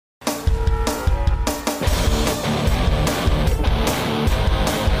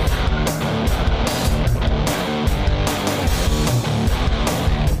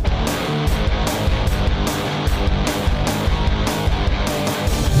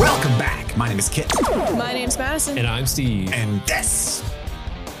Welcome back. My name is Kit. My name's Madison. And I'm Steve. And this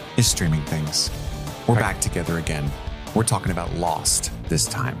is Streaming Things. We're back together again. We're talking about Lost this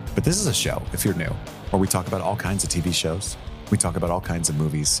time. But this is a show, if you're new, where we talk about all kinds of TV shows. We talk about all kinds of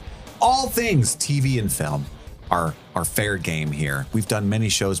movies. All things TV and film are fair game here. We've done many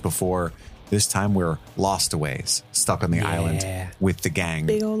shows before. This time we're Lostaways, stuck on the island with the gang.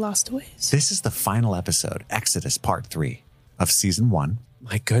 Big old Lostaways. This is the final episode, Exodus Part 3 of Season 1.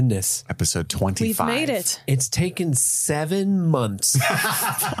 My goodness. Episode 25. We've made it. It's taken 7 months.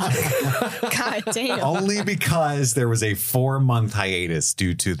 God damn. Only because there was a 4-month hiatus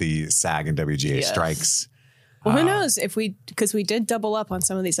due to the SAG and WGA strikes. Well, who knows because we did double up on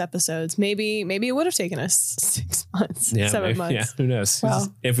some of these episodes. Maybe it would have taken us 6 months, 7 months. Yeah, who knows?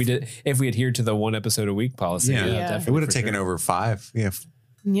 Well, if we adhered to the 1 episode a week policy, It would have taken over 5.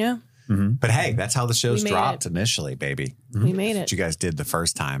 Yeah. But hey, that's how the show's We made dropped initially, baby. We made What it. you guys did the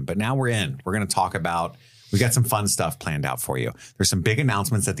first time. But now we're in. We're going to talk about, we got some fun stuff planned out for you. There's some big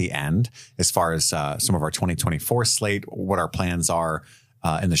announcements at the end as far as some of our 2024 slate, what our plans are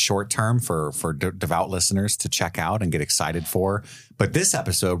in the short term for devout listeners to check out and get excited for. But this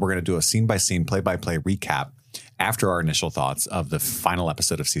episode, we're going to do a scene-by-scene, play-by-play recap after our initial thoughts of the final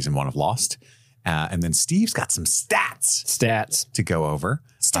episode of Season 1 of Lost. And then Steve's got some stats to go over.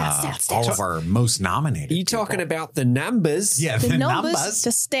 Stats. All of our most nominated. You talking about the numbers? Yeah, The numbers, the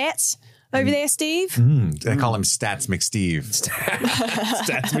stats over there, Steve. They call him Stats McSteve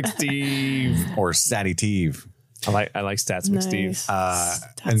Stats McSteve. or Statty Teve. I like Stats McSteve.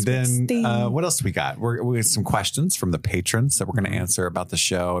 And then McSteve. what else we got? We have some questions from the patrons that we're going to answer about the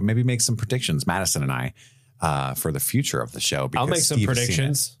show and maybe make some predictions, Madison and I, for the future of the show. I'll make some Steve has seen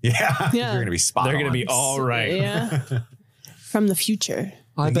predictions. it. Yeah. Yeah. You're going to be spot They're on. going to be all right. Yeah. From the future.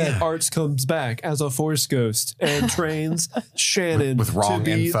 I bet Arts comes back as a Force ghost and trains Shannon With wrong to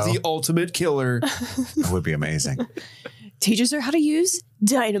be info. the ultimate killer. That would be amazing. Teaches her how to use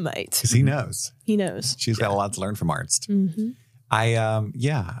dynamite. Because he knows. He knows. She's got a lot to learn from Arts. Mm-hmm.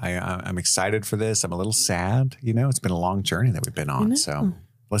 I'm excited for this. I'm a little sad. It's been a long journey that we've been on. So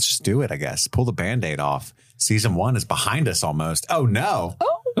let's just do it, I guess. Pull the Band-Aid off. Season 1 is behind us almost. Oh, no.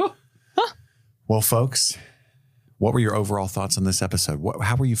 Oh. Well, folks, what were your overall thoughts on this episode?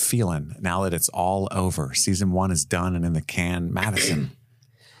 How were you feeling now that it's all over? Season 1 is done and in the can. Madison,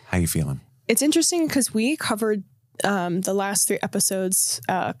 how you feeling? It's interesting because we covered the last 3 episodes,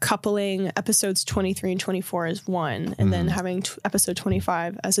 coupling episodes 23 and 24 as one, and then having episode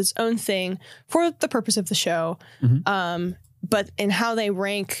 25 as its own thing for the purpose of the show. But in how they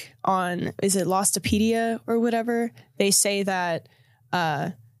rank on, is it Lostopedia or whatever? They say that,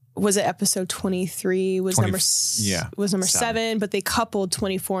 was it episode 23 was number 7, but they coupled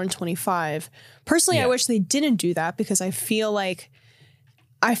 24 and 25. Personally, I wish they didn't do that because I feel like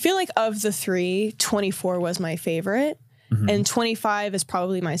of the 3, 24 was my favorite, and 25 is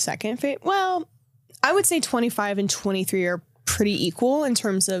probably my second favorite. Well, I would say 25 and 23 are pretty equal in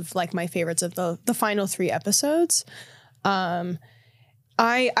terms of like my favorites of the final 3 episodes.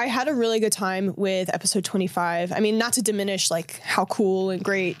 I had a really good time with episode 25. I mean, not to diminish like how cool and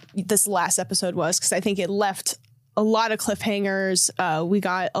great this last episode was, because I think it left a lot of cliffhangers. We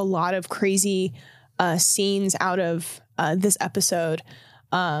got a lot of crazy scenes out of this episode.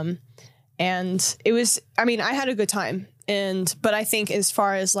 And it was, I mean, I had a good time. But I think as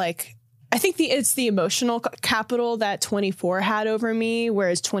far as like, it's the emotional capital that 24 had over me,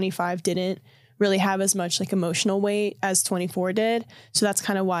 whereas 25 didn't really have as much like emotional weight as 24 did. So that's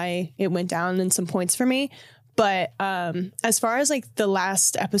kind of why it went down in some points for me. But as far as like the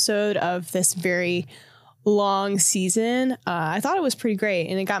last episode of this very long season, I thought it was pretty great,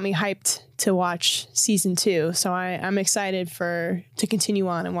 and it got me hyped to watch season 2. So I'm excited to continue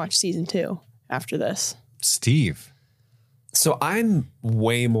on and watch season 2 after this. Steve. So I'm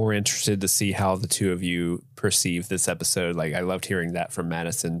way more interested to see how the two of you perceive this episode. Like, I loved hearing that from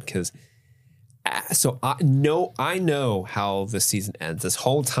Madison because so I know how the season ends. This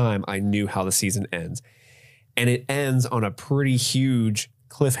whole time I knew how the season ends, and it ends on a pretty huge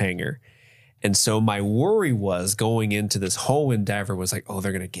cliffhanger. And so my worry was going into this whole endeavor was like, oh,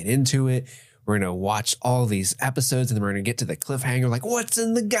 they're going to get into it. We're going to watch all these episodes and then we're going to get to the cliffhanger. Like, what's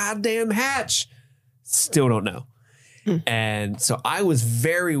in the goddamn hatch? Still don't know. And so I was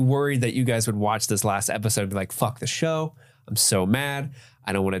very worried that you guys would watch this last episode and be like, fuck the show. I'm so mad.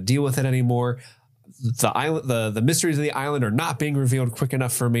 I don't want to deal with it anymore. The mysteries of the island are not being revealed quick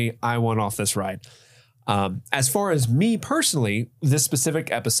enough for me. I want off this ride. As far as me personally, this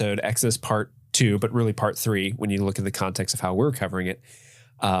specific episode, Exodus Part 2, but really Part 3, when you look at the context of how we're covering it,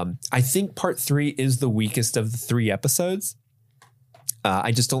 I think Part 3 is the weakest of the 3 episodes.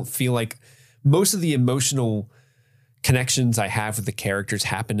 I just don't feel like most of the emotional connections I have with the characters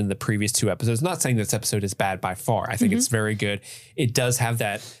happened in the previous 2 episodes. Not saying this episode is bad by far. I think it's very good. It does have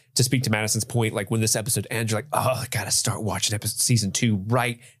that, to speak to Madison's point, like when this episode ends, you're like, oh, I got to start watching season 2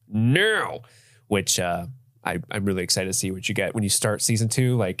 right now, which I'm really excited to see what you get when you start season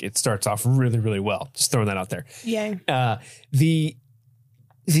 2. Like it starts off really, really well. Just throwing that out there. Yeah.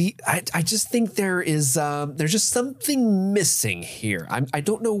 I just think there's just something missing here. I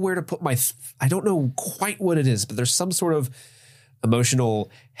don't know where to put I don't know quite what it is, but there's some sort of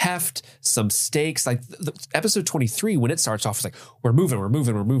emotional heft, some stakes. Like the episode 23, when it starts off, it's like, we're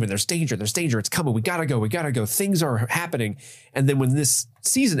moving. There's danger. It's coming. We gotta go. Things are happening. And then when this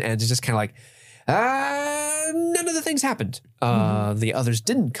season ends, it's just kind of like, none of the things happened. The others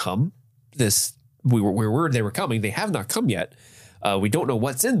didn't come. We were they were coming. They have not come yet. We don't know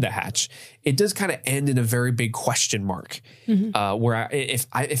what's in the hatch. It does kind of end in a very big question mark. Where if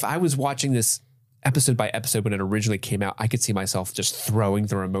I was watching this episode by episode when it originally came out, I could see myself just throwing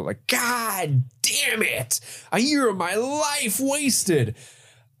the remote like, God damn it, a year of my life wasted.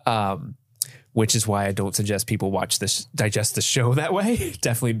 Which is why I don't suggest people digest the show that way.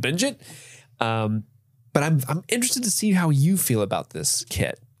 Definitely binge it. But I'm interested to see how you feel about this,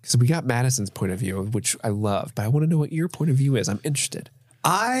 Kit. Because we got Madison's point of view, which I love, but I want to know what your point of view is. I'm interested.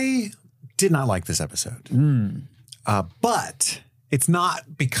 I did not like this episode. But it's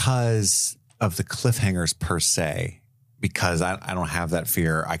not because of the cliffhangers per se, because I don't have that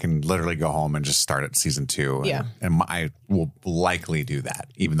fear. I can literally go home and just start at season 2. And I will likely do that,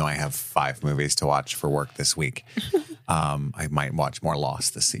 even though I have 5 movies to watch for work this week. I might watch more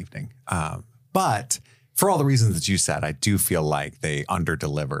Lost this evening. But for all the reasons that you said, I do feel like they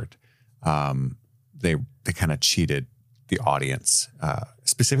under-delivered. They kind of cheated the audience,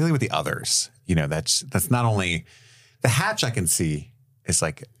 specifically with the others. You know, that's not only the hatch. I can see is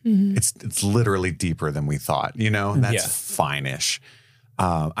like it's literally deeper than we thought. You know, that's fine-ish.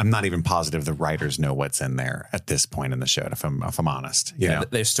 I'm not even positive the writers know what's in there at this point in the show. If I'm honest, you know?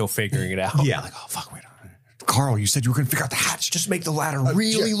 They're still figuring it out. Yeah, like, oh fuck, wait. Carl, you said you were going to figure out the hatch. Just make the ladder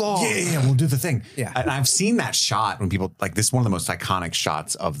really long. Yeah, we'll do the thing. Yeah. And I've seen that shot when people, like this, one of the most iconic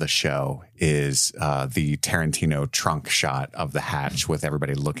shots of the show is the Tarantino trunk shot of the hatch with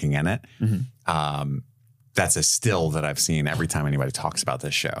everybody looking in it. That's a still that I've seen every time anybody talks about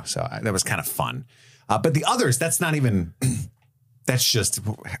this show. So that was kind of fun. But the others, that's not even, that's just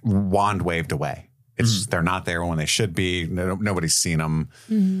wand waved away. It's just, they're not there when they should be. Nobody's seen them.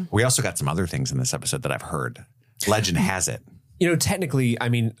 We also got some other things in this episode that I've heard. Legend has it. You know, technically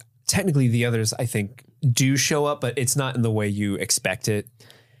the others, I think, do show up, but it's not in the way you expect it.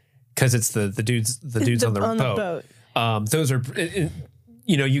 Because it's the dudes on the boat. Those are,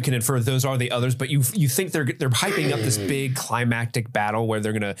 you know, you can infer those are the others, but you think they're hyping up this big climactic battle where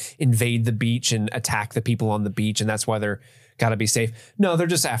they're going to invade the beach and attack the people on the beach, and that's why they're got to be safe. No, they're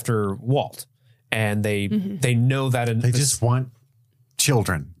just after Walt. And they know that. They just want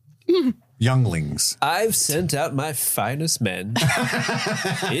children, younglings. I've sent out my finest men.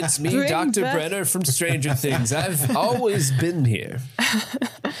 It's me, Bring Dr. back- Brenner from Stranger Things. I've always been here.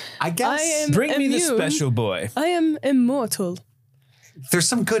 I guess I am Bring me the immune. special boy. I am immortal. there's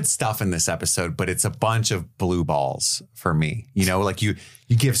some good stuff in this episode, but it's a bunch of blue balls for me. You know, like you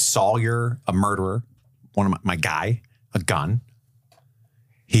give Sawyer, a murderer, one of my guy, a gun.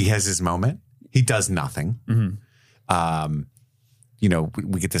 He has his moment. He does nothing. Mm-hmm. You know,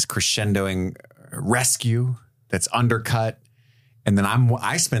 we get this crescendoing rescue that's undercut. And then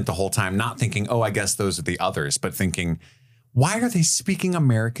I spent the whole time not thinking, oh, I guess those are the others, but thinking, why are they speaking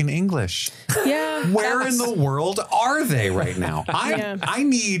American English? Yeah. Where in the world are they right now?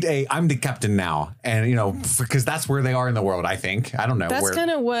 I'm the captain now. And, you know, because that's where they are in the world, I think. I don't know. That's kind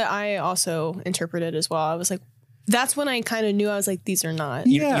of what I also interpreted as well. I was like, that's when I kind of knew. I was like, these are not.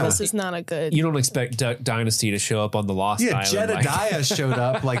 Yeah. This is not a good. You don't expect Duck Dynasty to show up on the Lost Yeah, Island. Jedediah showed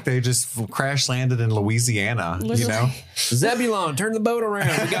up like they just crash landed in Louisiana, you know? Zebulon, turn the boat around.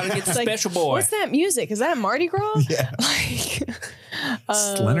 We got to get the Like, special boy. What's that music? Is that Mardi Gras? Yeah.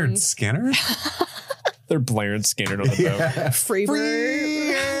 Like, Leonard Skinner? They're blaring Skinner on the boat. Free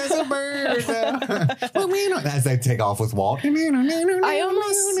Free Bird. as a bird. As they take off with Walt. I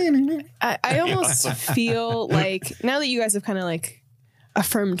almost feel like now that you guys have kind of like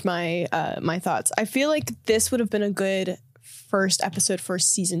affirmed my my thoughts, I feel like this would have been a good first episode for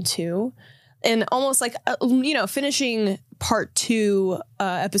season 2, and almost like finishing part 2,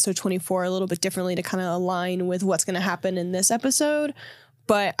 episode 24, a little bit differently to kind of align with what's going to happen in this episode.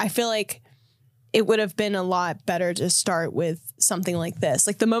 But I feel like it would have been a lot better to start with something like this.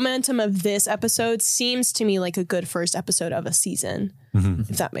 Like the momentum of this episode seems to me like a good first episode of a season,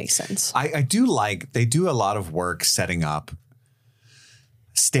 if that makes sense. I do like, they do a lot of work setting up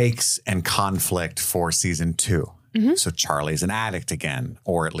stakes and conflict for season 2. So Charlie's an addict again,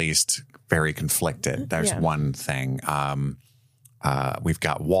 or at least very conflicted. There's one thing. We've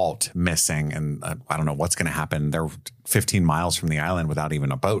got Walt missing, and I don't know what's going to happen. They're 15 miles from the island without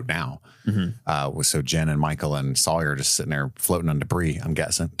even a boat now. So Jen and Michael and Sawyer just sitting there floating on debris, I'm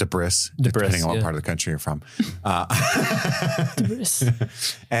guessing. Debris, depending on what part of the country you're from.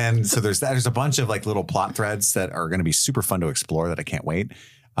 And so there's a bunch of like little plot threads that are going to be super fun to explore that I can't wait.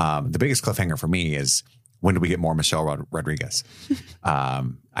 The biggest cliffhanger for me is, when do we get more Michelle Rodriguez?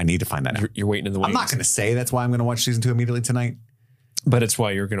 I need to find that out. You're waiting in the wings. I'm not going to say that's why I'm going to watch season 2 immediately tonight. But it's why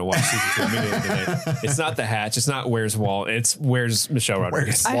you're going to watch season 2 immediately today. It's not The Hatch. It's not Where's Walt. It's Where's Michelle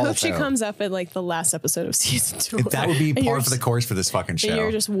Rodriguez. I hope she comes up at like the last episode of season 2. That would be par for the course for this fucking show. And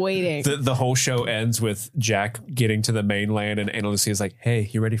you're just waiting. The whole show ends with Jack getting to the mainland, and Ana Lucia's like, "Hey,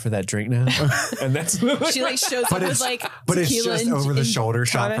 you ready for that drink now?" And that's she like shows up with like but it's tequila just and- over the and shoulder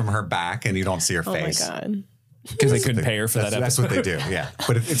shot tonic. from her back, and you don't see her Oh my face. god. because they couldn't pay her for that That's episode. what they do, yeah.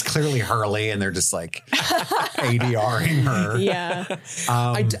 But it's clearly Hurley, and they're just like ADRing her. Yeah.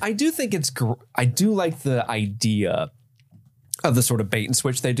 I do think I do like the idea of the sort of bait and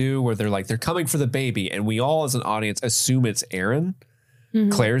switch they do, where they're coming for the baby, and we all as an audience assume it's Aaron,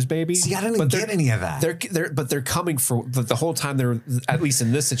 Claire's baby. See, I didn't get any of that. They're coming for the whole time. They're, at least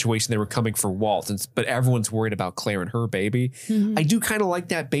in this situation, they were coming for Walt, but everyone's worried about Claire and her baby. I do kind of like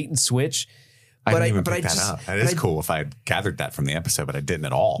that bait and switch. I didn't even pick that up. That is cool if I had gathered that from the episode, but I didn't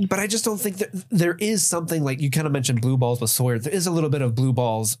at all. But I just don't think that there is something like, you kind of mentioned blue balls with Sawyer. There is a little bit of blue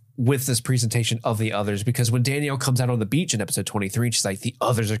balls with this presentation of the others, because when Danielle comes out on the beach in episode 23, she's like, the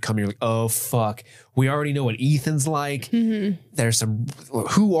others are coming. You're like, oh, fuck. We already know what Ethan's like. There's some,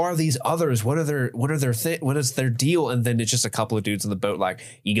 who are these others? What is their deal? And then it's just a couple of dudes on the boat like,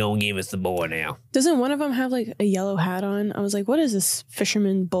 you gonna give us the boy now. Doesn't one of them have like a yellow hat on? I was like, what is this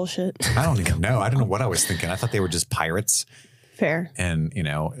fisherman bullshit? I don't even know. I don't know what I was thinking. I thought they were just pirates. Fair. And,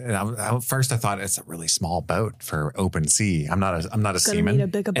 at first I thought it's a really small boat for open sea. I'm not a Gonna seaman. need a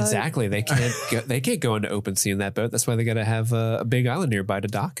bigger boat. Exactly. They can't go into open sea in that boat. That's why they got to have a big island nearby to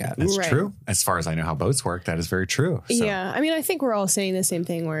dock at. That's Right. true. As far as I know how boats work, that is very true. So, Yeah. I mean, I think we're all saying the same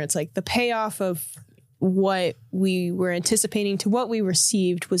thing, where it's like the payoff of what we were anticipating to what we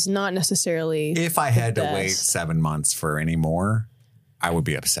received was not necessarily. if I had to best. wait 7 months for any more, I would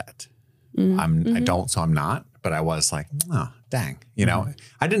be upset. Mm-hmm. I don't, so I'm not. But I was like, oh, dang.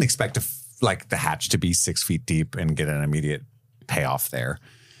 I didn't expect the hatch to be 6 feet deep and get an immediate payoff there.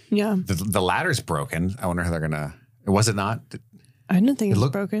 Yeah. The ladder's broken. I wonder how they're gonna. Was it not? I didn't think it was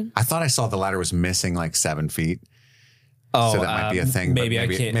looked broken. I thought I saw the ladder was missing like 7 feet. Oh, So that might be a thing, but Maybe I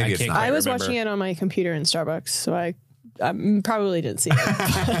maybe- can't. maybe I it's can't not. quite I was remember. watching it on my computer in Starbucks, so I probably didn't see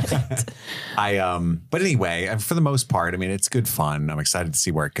it. But anyway, for the most part, I mean, it's good fun. I'm excited to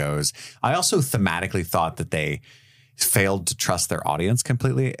see where it goes. I also thematically thought that they failed to trust their audience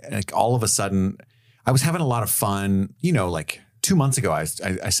completely. Like all of a sudden, I was having a lot of fun. Like 2 months ago, I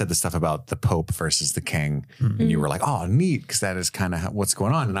said the stuff about the Pope versus the King, and you were like, "Oh, neat," because that is kind of what's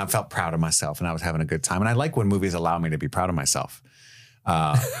going on. And I felt proud of myself, and I was having a good time. And I like when movies allow me to be proud of myself.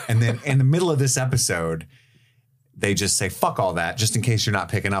 And then in the middle of this episode, they just say, "Fuck all that," just in case you're not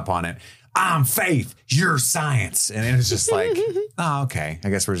picking up on it. I'm faith, you're science. And it was just like, oh, okay. I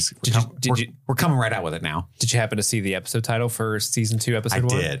guess we're coming right out with it now. Did you happen to see the episode title for season 2, episode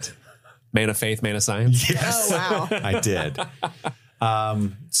 1? I did. Man of Faith, Man of Science. Yes. Oh, wow. I did.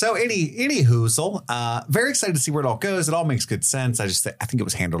 So any hoozle, very excited to see where it all goes. It all makes good sense. I think it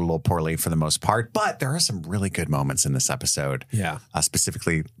was handled a little poorly for the most part, but there are some really good moments in this episode. Yeah.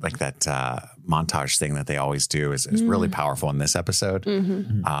 Specifically like that montage thing that they always do is really powerful in this episode.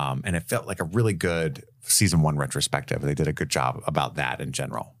 And it felt like a really good season 1 retrospective. They did a good job about that in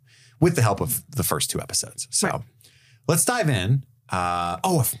general with the help of the first 2 episodes. So let's dive in.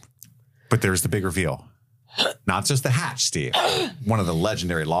 But there's the big reveal. Not just the hatch, Steve. One of the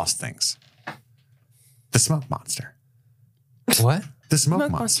legendary lost things. The smoke monster. What? The smoke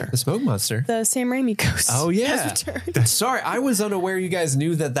Smoke monster. The Smoke Monster. The Sam Raimi ghost. Oh, yeah. has returned. Sorry, I was unaware you guys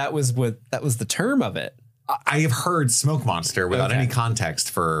knew that was the term of it. I have heard smoke monster without Okay. any context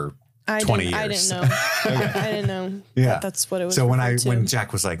for I 20 didn't, years. I didn't know. I didn't know. Yeah. That's what it was. So when referred to.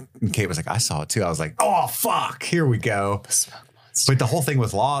 Jack was like, and Kate was like, I saw it too. I was like, oh fuck, here we go. But the whole thing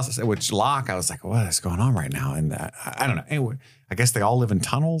with Locke, I was like, what is going on right now? And I don't know. Anyway, I guess they all live in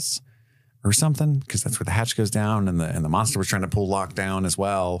tunnels or something, because that's where the hatch goes down, and the monster was trying to pull Locke down as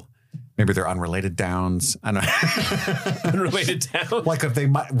well. Maybe they're unrelated downs. I don't know. Unrelated down. Like if they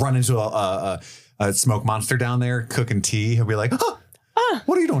might run into a smoke monster down there cooking tea, he'll be like, what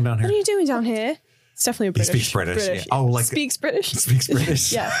are you doing down here? What are you doing down here? It's definitely a British. He speaks British. Yeah. Oh, like speaks British. Speaks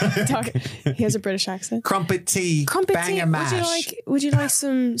British. Yeah. He has a British accent. Crumpet tea. Bang and mash. Would you like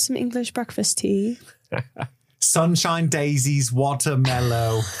some English breakfast tea? Sunshine daisies,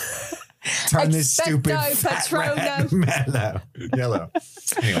 watermellow. Turn this stupid fat red mellow. Yellow.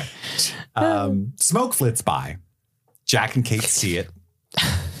 Anyway. Smoke flits by. Jack and Kate see it.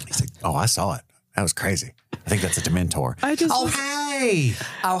 He's like, oh, I saw it. That was crazy. I think that's a Dementor. Hey!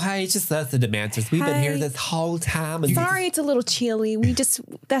 Oh, hey, it's just us, the Dementors. We've been here this whole time. Sorry, it's a little chilly.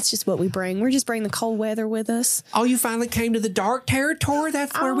 That's just what we bring. We're just bringing the cold weather with us. Oh, you finally came to the dark territory?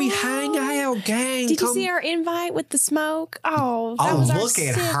 That's where we hang out, gang. Did you see our invite with the smoke? Oh, look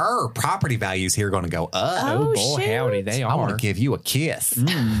at her. Property values here going to go up. Oh, boy, howdy, they are. I want to give you a kiss, but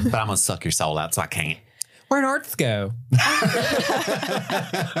I'm going to suck your soul out, so I can't. Where'd Arts go?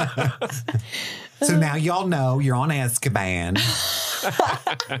 So now y'all know you're on Azkaban.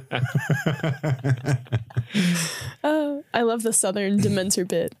 Oh, I love the Southern Dementor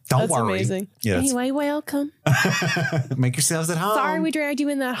bit. Don't That's worry. Amazing. Yeah, anyway, welcome. Make yourselves at home. Sorry we dragged you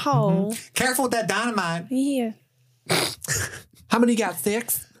in that hole. Careful with that dynamite. Yeah. How many got?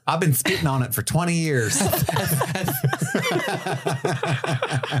 6? I've been spitting on it for 20 years.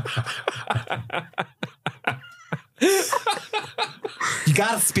 You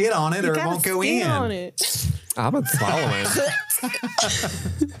gotta spit on it or it won't go in. I'm not swallowing.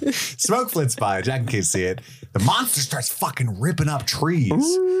 Smoke flits by. Jack and Kate see it. The monster starts fucking ripping up trees,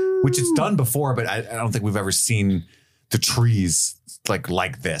 which it's done before, but I don't think we've ever seen the trees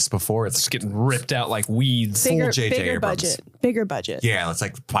like this before. It's just getting ripped out like weeds. Full J.J. Abrams. Bigger budget. Yeah, it's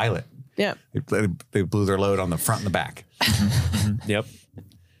like Pilot. Yeah. They blew their load on the front and the back. Yep.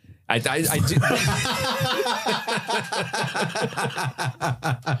 I do.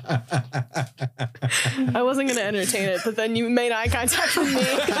 I wasn't going to entertain it, but then you made eye contact with me.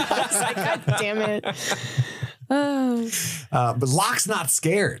 I was like, God damn it. Oh. But Locke's not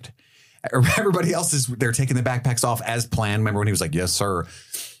scared. Everybody else they're taking the backpacks off as planned. Remember when he was like, yes, sir.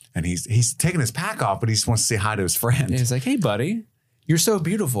 And he's taking his pack off, but he just wants to say hi to his friend. Yeah, he's like, hey, buddy. You're so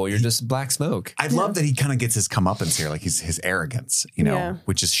beautiful. You're just black smoke. I love that he kind of gets his comeuppance here, like his arrogance,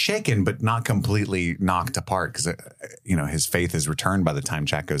 which is shaken but not completely knocked apart because, his faith is returned by the time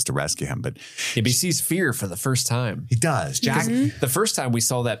Jack goes to rescue him. But he sees fear for the first time. He does. Jack. The first time we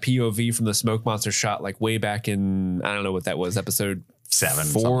saw that POV from the smoke monster shot, like way back in, I don't know what that was, episode 7,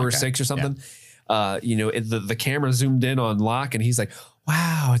 4 or 6 or something. Yeah. The camera zoomed in on Locke and he's like,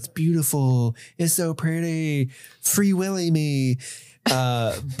 wow, it's beautiful. It's so pretty. Free willing me.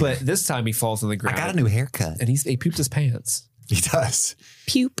 But this time he falls on the ground. I got a new haircut. And he pooped his pants. He does.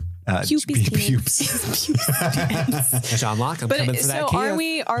 Pupe. Pubes. John Locke, I'm coming for that.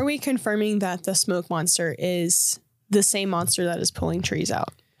 So are we confirming that the smoke monster is the same monster that is pulling trees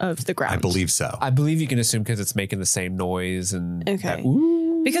out of the ground? I believe so. I believe you can assume because it's making the same noise and okay.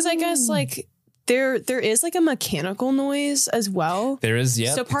 Because I guess like there is like a mechanical noise as well. There is,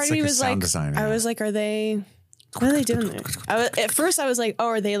 yeah. So part of me was like, I was like, what are they doing there? At first I was like, oh,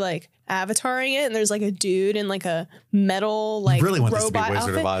 are they like avataring it? And there's like a dude in like a metal like really want robot this to be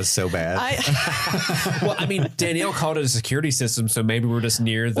Wizard outfit. of Oz so bad. Well, I mean, Danielle called it a security system, so maybe we're just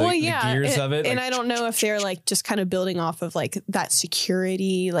near the gears of it. And I don't know if they're like just kind of building off of like that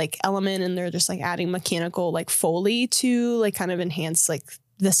security like element, and they're just like adding mechanical like Foley to like kind of enhance like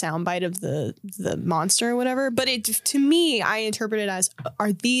the soundbite of the monster or whatever. But to me, I interpret it as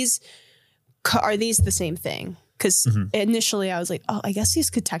are these the same thing? Because initially I was like, oh, I guess these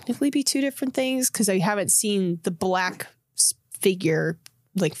could technically be two different things because I haven't seen the black figure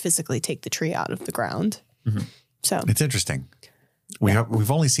like physically take the tree out of the ground. So it's interesting. We've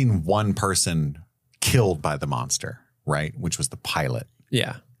only seen one person killed by the monster, right? Which was the pilot.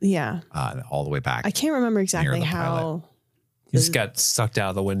 Yeah. All the way back. I can't remember exactly how. He just got sucked out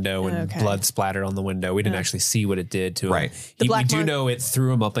of the window and blood splattered on the window. We didn't actually see what it did to him. Right. We do know it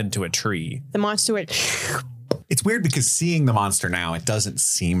threw him up into a tree. The monster went. It's weird because seeing the monster now, it doesn't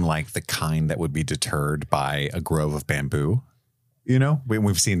seem like the kind that would be deterred by a grove of bamboo. You know,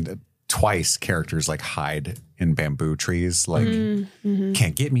 we've seen twice characters like hide in bamboo trees, like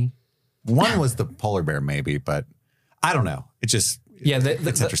can't get me. One was the polar bear, maybe, but I don't know. It just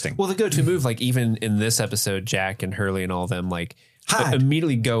it's interesting. Well, the go-to move, like even in this episode, Jack and Hurley and all of them, like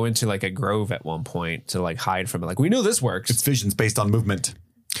immediately go into like a grove at one point to like hide from it. Like we know this works. It's visions based on movement.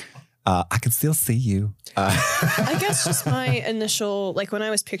 I can still see you. I guess just my initial, like when I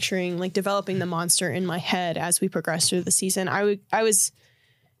was picturing like developing the monster in my head as we progressed through the season, I was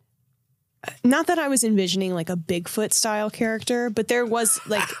not that I was envisioning like a Bigfoot style character, but there was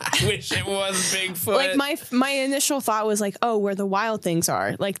like I wish it was Bigfoot. like my initial thought was like, oh, where the wild things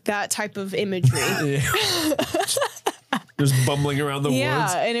are, like that type of imagery. Just bumbling around the woods.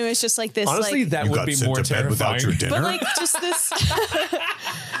 Yeah, and it was just like this. Honestly, like, that You would got be sent more to bed without terrifying. your dinner. but like just this,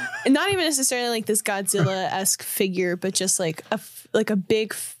 not even necessarily like this Godzilla-esque figure, but just like a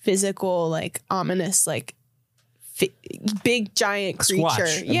big physical, like ominous, like big giant creature.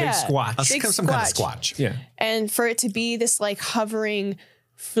 Squatch. A big squatch. Big Some kind of squatch. squatch. Yeah. And for it to be this like hovering,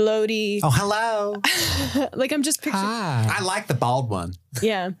 floaty, Oh, hello. like I'm just picturing, Hi. I like the bald one.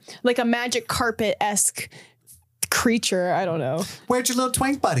 yeah, like a magic carpet-esque creature. I don't know. Where'd your little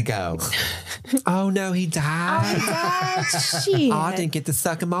twink buddy go? Oh no, he died. God, shit. Oh, I didn't get to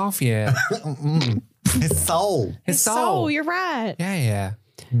suck him off yet. His soul. His So soul. you're right. Yeah.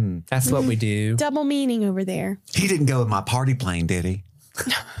 That's what we do. Double meaning over there. He didn't go with my party plane, did he?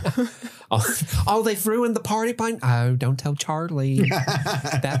 Oh, they've ruined the party plane. Oh, don't tell Charlie.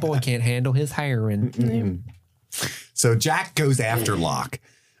 That boy can't handle his heroin. So Jack goes after Locke,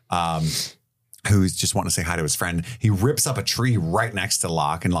 who's just wanting to say hi to his friend. He rips up a tree right next to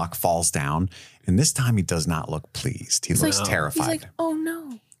Locke, and Locke falls down. And this time he does not look pleased. He looks He's terrified. like, oh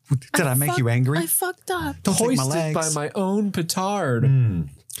no. Did I make you angry? I fucked up. Don't take my Hoisted by legs. my own petard.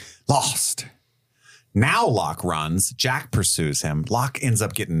 Lost. Now Locke runs. Jack pursues him. Locke ends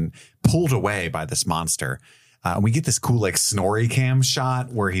up getting pulled away by this monster. We get this cool like Snorri cam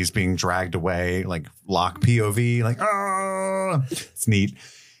shot where he's being dragged away, like Locke POV, like, oh, it's neat.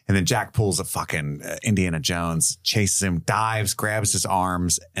 And then Jack pulls a fucking Indiana Jones, chases him, dives, grabs his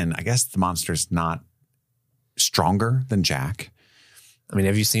arms. And I guess the monster's not stronger than Jack. I mean,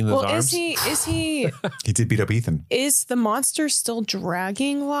 have you seen those Well, arms? is he He did beat up Ethan. is the monster still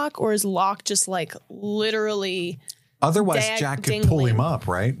dragging Locke, or is Locke just like literally? Otherwise, Jack could pull dangling. him up,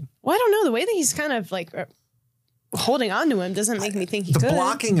 right? Well, I don't know. The way that he's kind of like holding on to him doesn't make me think he The could.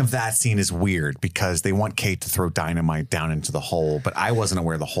 blocking of that scene is weird because they want Kate to throw dynamite down into the hole, but I wasn't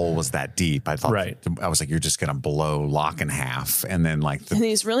aware the hole was that deep. I thought, Right. I was like, you're just going to blow Locke in half. And then like And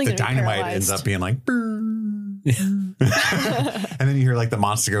he's really the gonna be dynamite paralyzed. ends up being like, and then you hear like the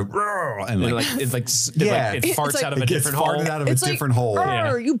monster go, "Roar," and And like, Yeah. it It's farts like- out of a it gets different farted hole. out of It's a like, different hole.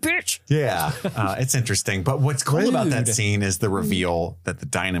 "Arr, you bitch. Yeah, it's interesting. But what's cool about that Rude. scene is the reveal that the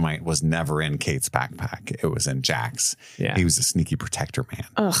dynamite was never in Kate's backpack. It was in Jack's. Yeah. He was a sneaky protector man.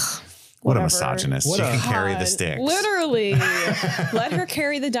 Ugh. What a whatever. misogynist. What She a- can carry the God, sticks. Literally. Let her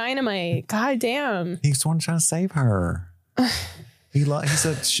carry the dynamite. God damn. He's the one trying to save her. He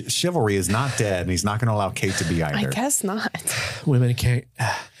said chivalry is not dead, and he's not going to allow Kate to be I either. guess not. Women can't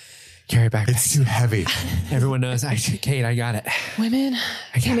carry backpacks. It's too heavy. Everyone knows. Kate, I got it. Women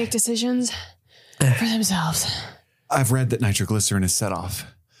got can make it. decisions for themselves. I've read that nitroglycerin is set off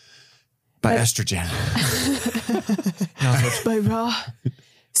by estrogen. By raw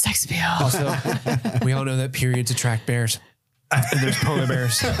sex appeal. Also, we all know that periods attract bears. And there's polar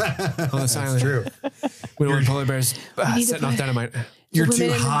bears on this island. True. We don't want polar bears need to setting off put- dynamite. You're Women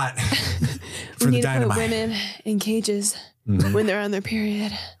too in- hot for We the need to put dynamite. women in cages when they're on their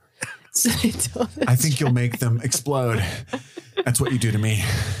period. So they don't. I think you'll make them explode. That's what you do to me.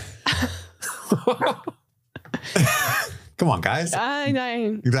 Come on, guys. Did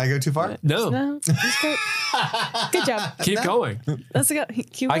I go too far? No, No, that's good. Good job. keep going. Let's go.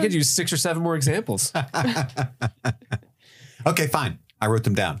 Keep I going. could use 6 or 7 more examples. Okay, fine. I wrote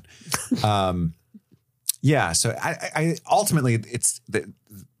them down. Yeah. So I ultimately it's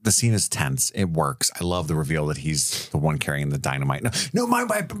the scene is tense. It works. I love the reveal that he's the one carrying the dynamite. No, my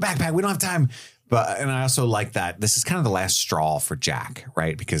backpack. We don't have time. And I also like that this is kind of the last straw for Jack,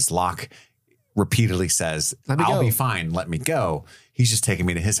 right? Because Locke repeatedly says, Let me I'll go. be fine. Let me go. He's just taking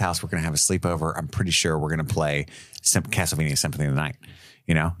me to his house. We're going to have a sleepover. I'm pretty sure we're going to play Castlevania Symphony of the Night.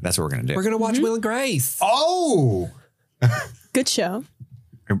 You know, that's what we're going to do. We're going to watch Will and Grace. Oh, Good show.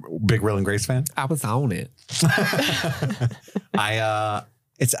 big Will and Grace fan. I was on it. I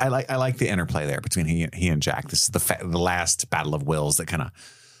like the interplay there between he and Jack. This is the last battle of wills that kind of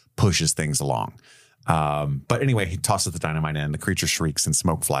pushes things along. But anyway, he tosses the dynamite in. The creature shrieks and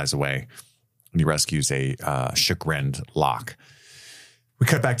smoke flies away. And he rescues a chagrined Locke. We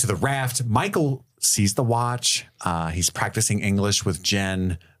cut back to the raft. Michael sees the watch. He's practicing English with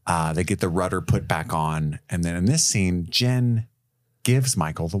Jen. They get the rudder put back on. And then in this scene, Jen gives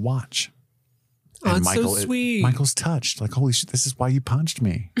Michael the watch. Oh, it's Michael, so sweet. Michael's touched. Like, holy shit, this is why you punched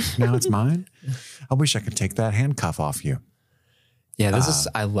me. Now it's mine. I wish I could take that handcuff off you. Yeah,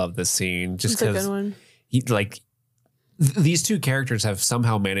 I love this scene just It's a good because one. These two characters have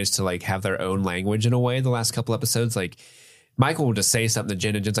somehow managed to like have their own language in a way the last couple episodes. Like Michael will just say something to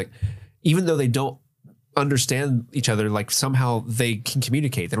Jen and Jen's like, even though they don't understand each other, like somehow they can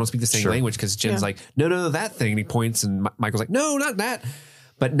communicate. They don't speak the same language because Jen's like, no, that thing. And he points and Michael's like, no, not that.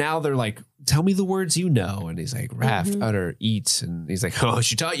 But now they're like, tell me the words you know. And he's like, raft, utter, eat. And he's like, oh,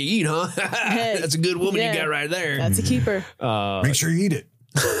 she taught you eat, huh? That's a good woman you got right there. That's a keeper. Make sure you eat it.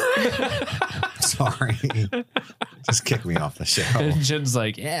 Sorry. Just kick me off the show. And Jen's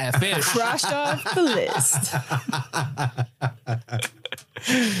like, yeah, fish. Crushed off the list.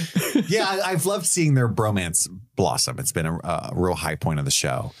 Yeah, I've loved seeing their bromance blossom. It's been a real high point of the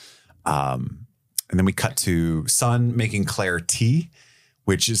show. And then we cut to Sun making Claire tea,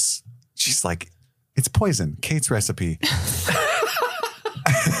 which is, she's like, it's poison. Kate's recipe.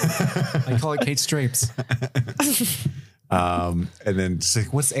 I call it Kate's drapes. And then she's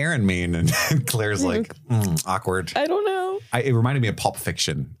like, what's Aaron mean? And Claire's like, awkward. I don't know. It reminded me of Pulp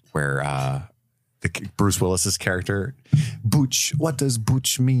Fiction, where Bruce Willis's character, Butch, what does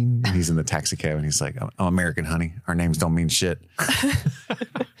Butch mean? And he's in the taxi cab and he's like, oh, American honey, our names don't mean shit.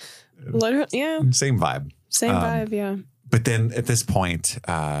 Literally, yeah. Same vibe. Same vibe, yeah. But then at this point,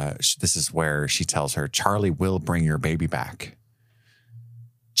 this is where she tells her, Charlie will bring your baby back.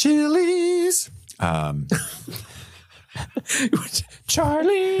 Chili's.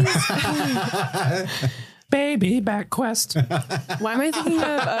 Charlie. Baby back quest. Why am I thinking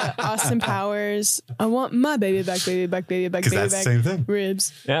of Austin Powers? I want my baby back, baby back, baby back, baby that's back. the same thing.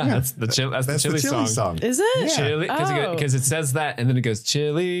 Ribs. Yeah, that's the Chili song. Is it? Chili, because it says that, and then it goes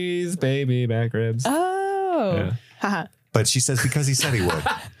Chili's baby back ribs. Oh. Haha. But she says because he said he would.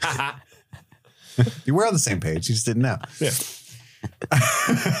 You were on the same page. You just didn't know. Yeah.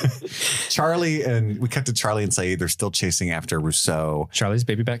 We cut to Charlie and Saeed. They're still chasing after Rousseau. Charlie's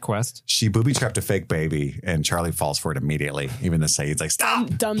baby back quest. She booby trapped a fake baby and Charlie falls for it immediately. Even though Saeed's like, stop,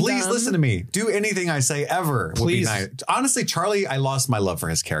 please listen to me. Do anything I say ever. Please. Would be nice. Honestly, Charlie, I lost my love for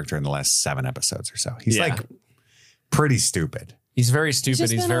his character in the last 7 episodes or so. He's like pretty stupid. He's very stupid.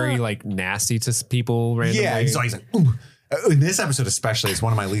 He's very like nasty to people randomly. Yeah, he's like, ooh. In this episode especially, it's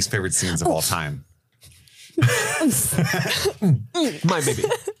one of my least favorite scenes of all time. My baby.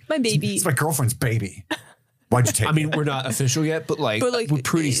 My baby. It's my girlfriend's baby. Why'd you take it? I mean, we're not official yet, but we're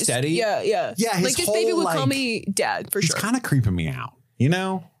pretty steady. Yeah. Yeah, like his baby would call me dad for sure. He's kind of creeping me out, you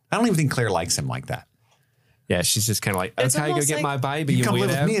know? I don't even think Claire likes him like that. Yeah, she's just kind of like, It's okay, go almost get like- my baby. You come live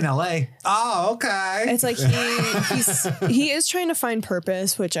with weirdo. me in LA. Oh, okay. It's like he is trying to find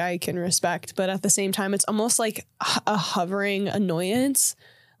purpose, which I can respect, but at the same time, it's almost like a hovering annoyance.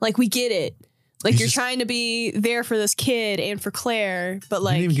 Like we get it, like you're trying to be there for this kid and for Claire, but You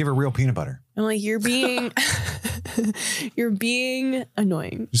like didn't even give her real peanut butter. I'm like you're being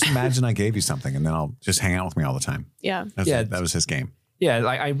annoying. Just imagine I gave you something and then I'll just hang out with me all the time. Yeah, That was his game. Yeah,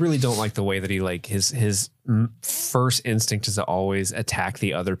 like I really don't like the way that he like his first instinct is to always attack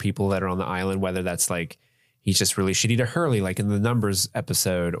the other people that are on the island, whether that's like he's just really shitty to Hurley, like in the Numbers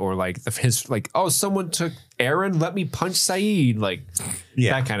episode, or like his like, oh, someone took Aaron, let me punch Saeed, like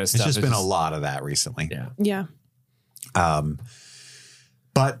that kind of stuff. It's just been a lot of that recently. yeah.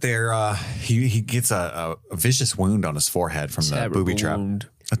 But there, he gets a vicious wound on his forehead from the booby trap.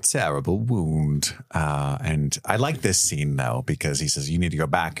 A terrible wound. And I like this scene, though, because he says, you need to go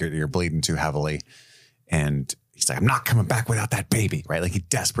back. You're bleeding too heavily. And he's like, I'm not coming back without that baby, right? Like he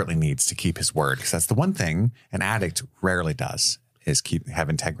desperately needs to keep his word because that's the one thing an addict rarely does is have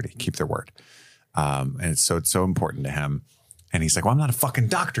integrity, keep their word. And it's so important to him. And he's like, well, I'm not a fucking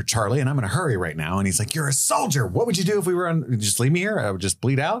doctor, Charlie, and I'm in a hurry right now. And he's like, you're a soldier. What would you do if we were just leave me here? I would just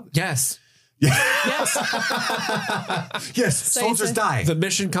bleed out? Yes. Yes. Yes. Soldiers die. The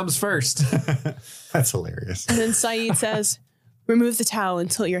mission comes first. That's hilarious. And then Saeed says, remove the towel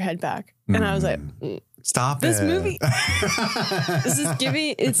and tilt your head back. And I was like, Stop this it. movie,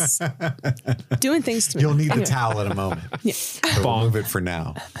 it's doing things to me. You'll need the towel in a moment. Yeah. So we'll move it for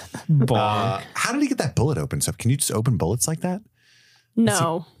now. How did he get that bullet open? So can you just open bullets like that?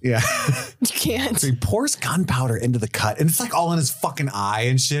 No, Yeah. you can't. So he pours gunpowder into the cut and it's like all in his fucking eye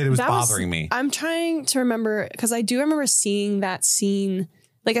and shit. It was bothering me. I'm trying to remember because I do remember seeing that scene,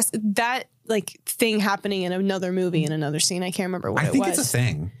 like that like thing happening in another movie in another scene. I can't remember what it was. I think it's a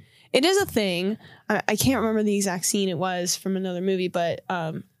thing. It is a thing. I can't remember the exact scene it was from another movie, but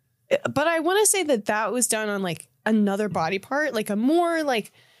I want to say that was done on like another body part, like a more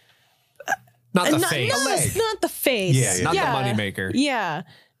like Not the face. Not the face. Yeah. Not the moneymaker. Yeah,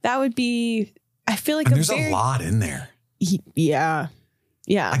 that would be. I feel like And there's a lot in there. Yeah.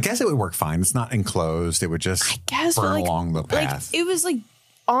 I guess it would work fine. It's not enclosed. It would just Guess burn but like, along the path. Like it was like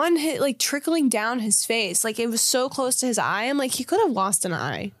on his, like trickling down his face. Like it was so close to his eye. I'm like, he could have lost an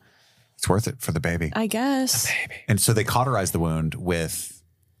eye. It's worth it for the baby. I guess. And so they cauterize the wound with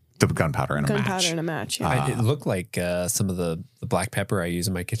The gunpowder in a match. Gunpowder in a match. Yeah. It looked like some of the black pepper I use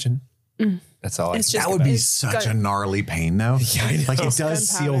in my kitchen. That's all. It's I just- That would be It's such gun- a gnarly pain, though. Yeah, I know. Like it does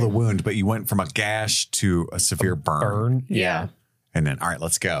seal Gunpowder. the wound, but you went from a gash to a severe burn. Yeah. And then, all right,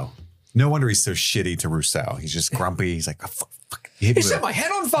 let's go. No wonder he's so shitty to Rousseau. He's just grumpy. He's like, oh, fuck. He hit He me set with my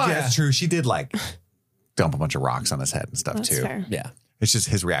head on fire. Yeah, that's true. She did like dump a bunch of rocks on his head and stuff That's too. fair. Yeah. It's just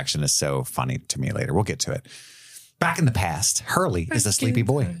his reaction is so funny to me later. We'll get to it. Back in the past, Hurley is a sleepy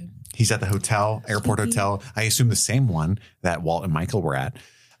boy. He's at the hotel, airport hotel. I assume the same one that Walt and Michael were at.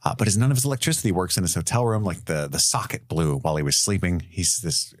 But none of his electricity works in his hotel room. Like the socket blew while he was sleeping. He's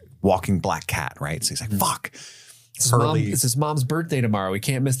this walking black cat, right? So he's like, fuck. It's his mom's birthday tomorrow. We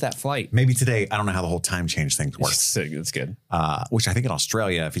can't miss that flight. Maybe today. I don't know how the whole time change thing works. It's good. Which I think in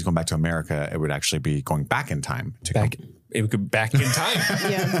Australia, if he's going back to America, it would actually be going back in time to Back, it would go back in time.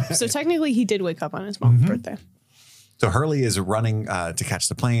 Yeah. So technically, he did wake up on his mom's birthday. So Hurley is running to catch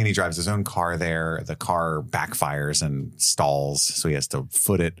the plane. He drives his own car there. The car backfires and stalls, so he has to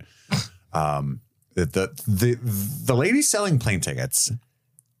foot it. The lady selling plane tickets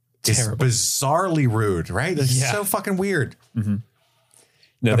Terrible. is bizarrely rude, right? It's Yeah. so fucking weird.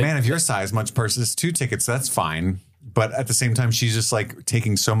 No, A they- man of your size, much purchase 2 tickets. That's fine, but at the same time, she's just like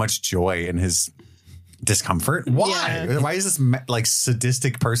taking so much joy in his discomfort. Why? Yeah. Why is this like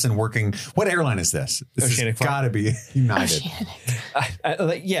sadistic person working? What airline is this? This has Oceanic Flight. got to be United.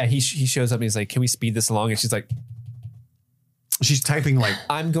 he shows up and he's like, "Can we speed this along?" And she's like, She's typing like,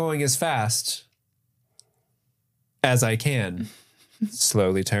 "I'm going as fast as I can."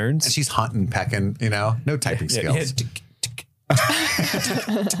 Slowly turns. she's hunting, pecking, no typing skills.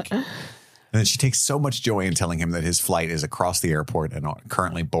 And then she takes so much joy in telling him that his flight is across the airport and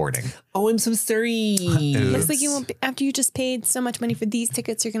currently boarding. Oh, I'm so sorry. Looks like you won't be, after you just paid so much money for these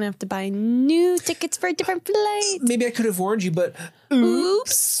tickets, you're going to have to buy new tickets for a different flight. Maybe I could have warned you, but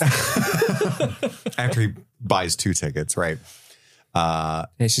Oops. After he buys 2 tickets, right?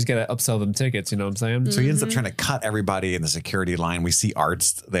 hey, she's got to upsell them tickets. You know what I'm saying? So he ends up trying to cut everybody in the security line. We see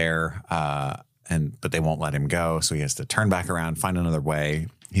Arts there, but they won't let him go. So he has to turn back around, find another way.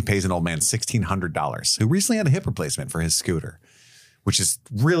 He pays an old man $1,600 who recently had a hip replacement for his scooter, which is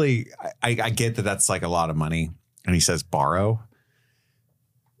really, I get that that's like a lot of money. And he says borrow.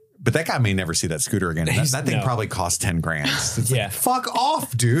 But that guy may never see that scooter again. That thing No. probably cost 10 grand. It's Yeah. like, fuck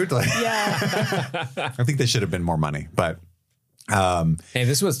off, dude. Like, Yeah. I think they should have been more money. But Hey,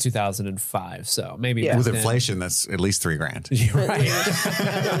 this was 2005, so maybe Yeah. with back then- inflation, that's at least 3 grand. You're At right. least.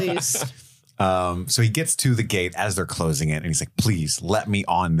 At least. So he gets to the gate as they're closing it, and he's like, "Please let me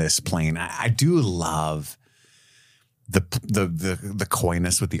on this plane." I do love the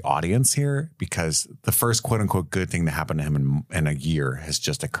coyness with the audience here, because the first quote unquote good thing to happen to him in a year has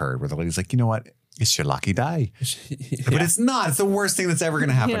just occurred, where the lady's like, "You know what? It's your lucky day," but it's not. It's the worst thing that's ever going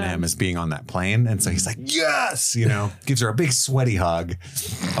to happen to Yeah. him is being on that plane, and so he's like, "Yes," gives her a big sweaty hug.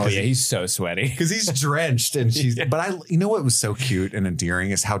 Oh yeah, he's so sweaty. Because he's drenched and she's, but what was so cute and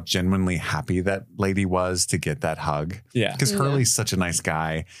endearing is how genuinely happy that lady was to get that hug. Yeah. Because Hurley's such a nice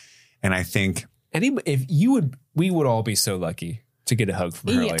guy. And I think, We would all be so lucky to get a hug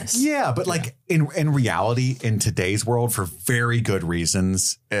from Hurley. Yes. yeah, but like in reality, in today's world, for very good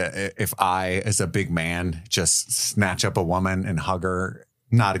reasons, if I, as a big man, just snatch up a woman and hug her,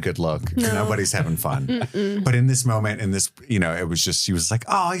 not a good look. No. Nobody's having fun. But in this moment, it was just, she was like,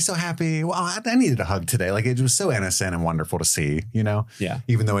 "Oh, he's so happy. Well, I needed a hug today." Like, it was so innocent and wonderful to see, Yeah.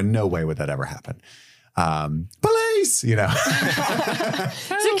 even though in no way would that ever happen. Police, Security.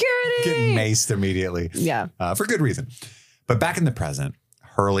 getting maced immediately. Yeah. For good reason. But back in the present,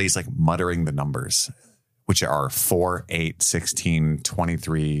 Hurley's like muttering the numbers, which are 4, 8, 16,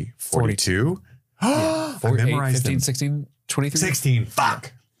 23, 42. I 4, 8, memorized 15, them. 16, 23? 16.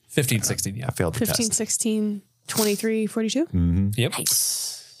 Fuck. 15, 16, yeah. I failed the 15, test. 16, 23, 42. Yep.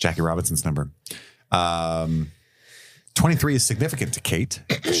 Jackie Robinson's number. 23 is significant to Kate.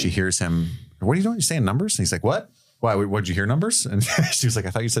 She hears him. "What are you doing? You're saying numbers?" And he's like, "What? Why? What'd you hear numbers?" And she was like,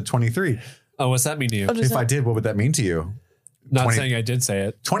 "I thought you said 23. Oh, what's that mean to you? If I did, what would that mean to you?" Not 20 saying I did say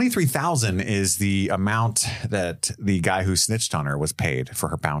it. 23,000 is the amount that the guy who snitched on her was paid for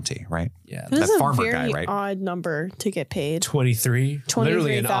her bounty, right? Yeah. That is That a farmer very guy, right? odd number to get paid. 23.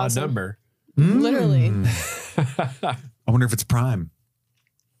 Literally an odd 23,000. number. Literally. I wonder if it's Prime.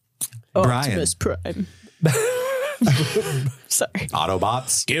 Brian. Optimus Prime. Sorry.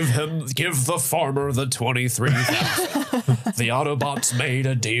 Autobots. Give the farmer the 23,000. The Autobots made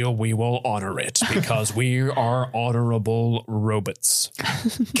a deal. We will honor it because we are honorable robots.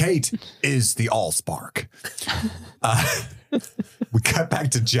 Kate is the Allspark. We cut back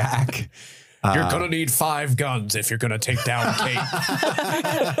to Jack, You're going to need 5 guns if you're going to take down Kate.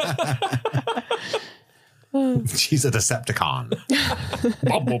 She's a Decepticon.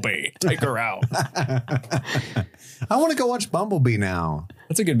 Bumblebee, take her out. I want to go watch Bumblebee now.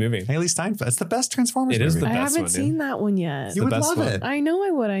 That's a good movie. Haley Steinfeld. It's the best Transformers It is movie. the I best haven't one, seen that one yet. You would best love one. it. I know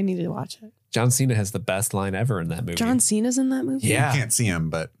I would. I need to watch it. John Cena has the best line ever in that movie. John Cena's in that movie? Yeah. You can't see him,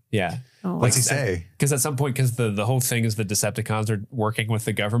 but Yeah. Oh. what's he say? Because at some point, because the whole thing is the Decepticons are working with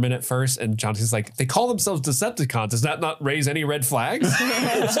the government at first, and John Cena's like, they call themselves Decepticons. Does that not raise any red flags?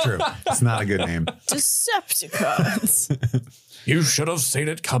 It's true. It's not a good name. Decepticons. You should have seen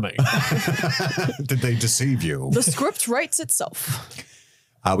it coming. Did they deceive you? The script writes itself.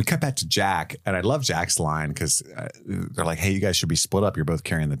 We cut back to Jack, and I love Jack's line because they're like, hey, you guys should be split up. You're both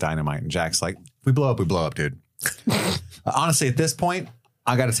carrying the dynamite. And Jack's like, we blow up, dude. Honestly, at this point,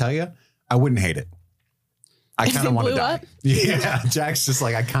 I got to tell you, I wouldn't hate it. I If kind of it want to blew die. up? Yeah, Jack's just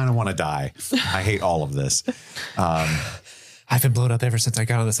like, I kind of want to die. I hate all of this. I've been blown up ever since I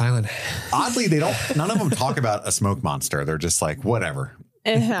got on this island. Oddly, none of them talk about a smoke monster. They're just like, whatever.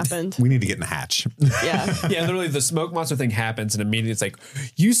 It happened. We need to get in the hatch. Yeah. Yeah, literally the smoke monster thing happens, and immediately it's like,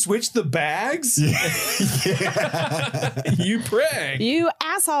 you switched the bags? You prig. You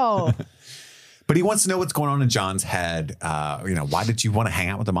asshole. But he wants to know what's going on in John's head. Why did you want to hang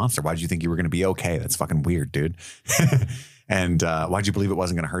out with the monster? Why did you think you were going to be okay? That's fucking weird, dude. And why'd you believe it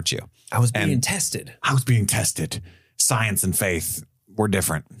wasn't going to hurt you? I was being tested. I was being tested. Science and faith were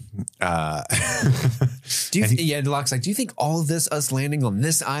different. Locke's like, do you think all of this, us landing on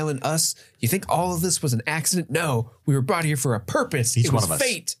this island, you think all of this was an accident? No, we were brought here for a purpose. Each It one was of us.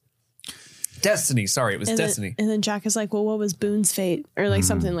 fate. Destiny. Sorry, it was destiny. And then Jack is like, well, what was Boone's fate? Or like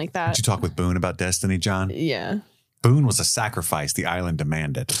something like that. Did you talk with Boone about destiny, John? Yeah. Boone was a sacrifice the island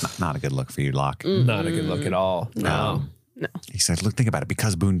demanded. Not a good look for you, Locke. Not a good look at all. No. He said, look, think about it.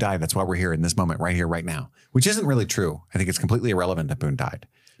 Because Boone died, that's why we're here in this moment, right here, right now. Which isn't really true. I think it's completely irrelevant that Boone died.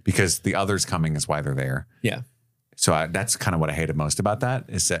 Because the others coming is why they're there. Yeah. So that's kind of what I hated most about that,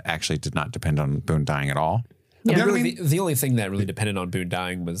 is that actually did not depend on Boone dying at all. Yeah. You know what I Really, mean? the only thing that really depended on Boone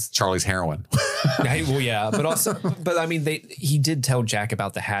dying was Charlie's heroin. but also, I mean, he did tell Jack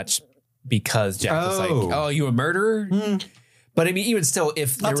about the hatch because Jack was like, "Oh, you a murderer?" But I mean, even still,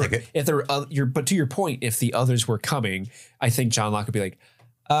 but to your point, if the others were coming, I think John Locke would be like,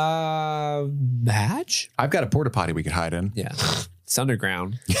 hatch? I've got a porta potty we could hide in. Yeah, it's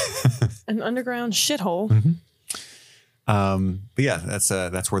underground. An underground shithole. But yeah,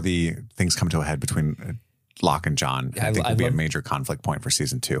 that's where the things come to a head between Locke and John. I think will be a major conflict point for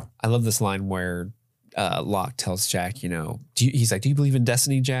season 2. I love this line where Locke tells Jack, he's like, do you believe in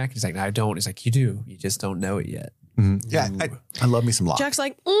destiny, Jack? He's like, I don't. He's like, you do. You just don't know it yet. Yeah, I love me some Locke. Jack's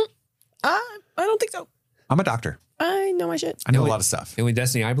like, I don't think so. I'm a doctor. I know my shit. I know a lot of stuff. The only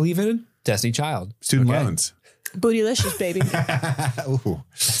destiny I believe in, Destiny Child. Student loans. Bootylicious, baby. Ooh.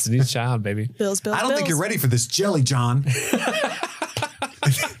 Destiny's Child, baby. Bills. I don't think you're ready for this jelly, John.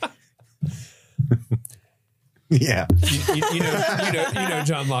 Yeah. You know,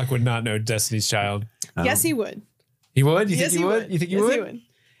 John Locke would not know Destiny's Child. Yes, he would. He would? You Yes, think he would? You think he Yes, would? he would.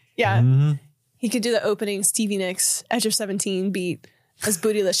 Yeah. He could do the opening Stevie Nicks Edge of 17 beat as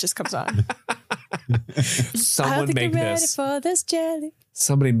Bootylicious comes on. I Someone don't think make you're ready this. for this jelly.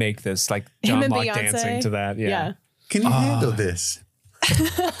 Somebody make this. Like Him John and Locke Beyonce. dancing to that. Yeah. Can you handle this?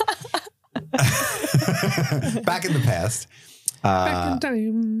 Back in the past, Back in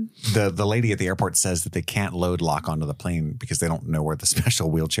time. the lady at the airport says that they can't load Locke onto the plane because they don't know where the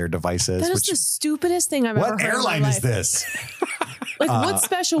special wheelchair device is. That is the stupidest thing I've ever heard. What in my airline is life. this? Like, what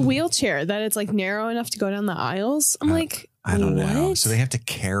special wheelchair that it's like narrow enough to go down the aisles? I'm like, I don't know. what? So they have to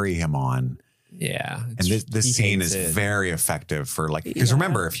carry him on. Yeah. And this scene is very effective for because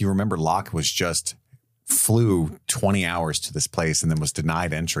remember, if you remember, Locke flew 20 hours to this place and then was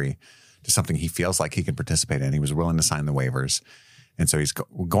denied entry to something he feels like he can participate in. He was willing to sign the waivers. And so he's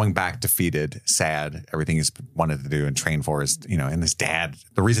going back defeated, sad. Everything he's wanted to do and train for is, and his dad,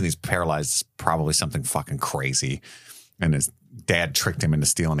 the reason he's paralyzed is probably something fucking crazy. And his dad tricked him into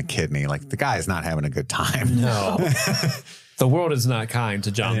stealing a kidney. Like, the guy is not having a good time. No. The world is not kind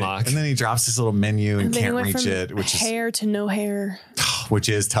to John Locke. And then he drops his little menu and then he can't went reach from it, which hair to no hair.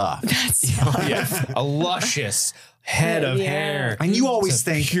 is tough. Yeah. A luscious head of Yeah. hair. And you always It's a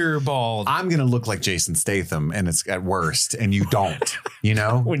think pure bald. I'm going to look like Jason Statham, and it's at worst, and you don't,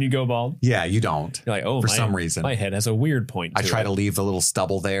 When you go bald, Yeah, you don't. you're like, oh, for some reason. my head has a weird point. I try it. to leave the little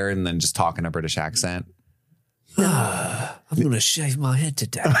stubble there and then just talk in a British accent. I'm going to shave my head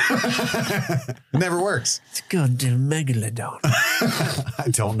today. It never works. It's a goddamn megalodon. I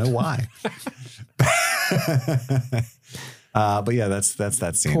don't know why. But yeah, that's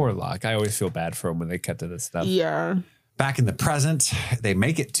that scene. Poor Locke. I always feel bad for him when they cut to this stuff. Yeah. Back in the present, they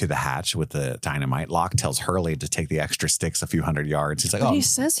make it to the hatch with the dynamite. Locke tells Hurley to take the extra sticks a few hundred yards. He's like, But oh, he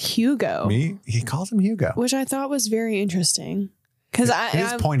says Hugo, me? He calls him Hugo. which I thought was very interesting. Because It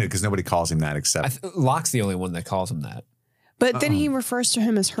is pointed because nobody calls him that except Locke's the only one that calls him that. But then he refers to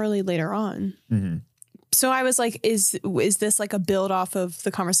him as Hurley later on. Mm-hmm. So I was like, is this like a build off of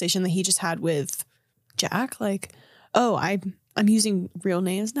the conversation that he just had with Jack? Like, oh, I'm using real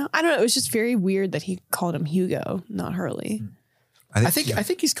names now. I don't know. It was just very weird that he called him Hugo, not Hurley. I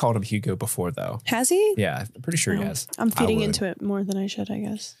think he's called him Hugo before though. Has he? Yeah, I'm pretty sure he Oh, has. I'm feeding would. into it more than I should, I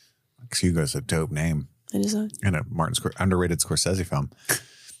guess. Hugo's a dope name It is a in a underrated Scorsese film.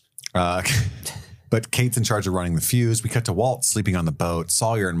 But Kate's in charge of running the fuse. We cut to Walt sleeping on the boat.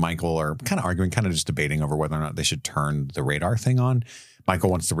 Sawyer and Michael are kind of arguing, kind of just debating over whether or not they should turn the radar thing on. Michael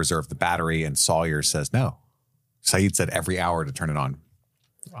wants to reserve the battery, and Sawyer says no. Saeed said every hour to turn it on.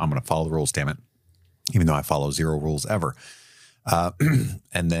 I'm going to follow the rules, damn it. Even though I follow zero rules ever.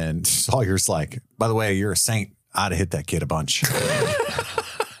 And then Sawyer's like, by the way, you're a saint. I'd have hit that kid a bunch.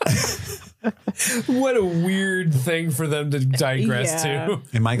 What a weird thing for them to digress Yeah. to.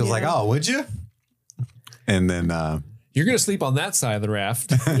 And Michael's like, oh, would you? And then You're going to sleep on that side of the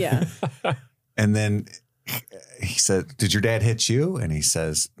raft. yeah. And then he said, did your dad hit you? And he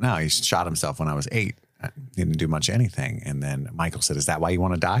says, no, he shot himself when I was 8. He didn't do much of anything. And then Michael said, is that why you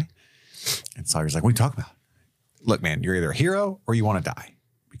want to die? And Sawyer's like, what are you talking about? Look, man, you're either a hero or you want to die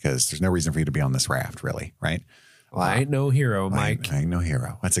because there's no reason for you to be on this raft, really, right? Well, I ain't no hero, Mike. I ain't no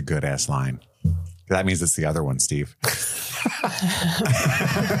hero. That's a good ass line. That means it's the other one, Steve.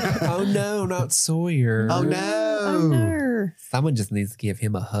 Oh, no, not Sawyer. Oh, no. Someone just needs to give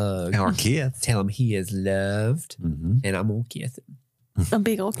him a hug. Or kids. Tell him he is loved, and I'm going to kiss him. A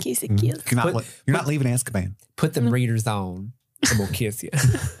big old kissy kiss. You're not leaving Azkaban. Put them readers on. I'm going to kiss you.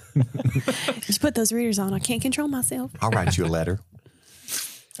 Just put those readers on. I can't control myself. I'll write you a letter.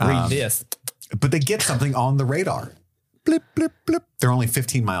 Read this. But they get something on the radar. Blip, blip, blip. They're only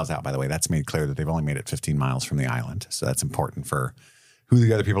 15 miles out, by the way. That's made clear that they've only made it 15 miles from the island. So that's important for who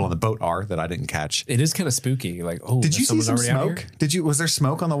the other people on the boat are that I didn't catch. It is kind of spooky. Like, oh, Did you see some already out smoke? here? Was there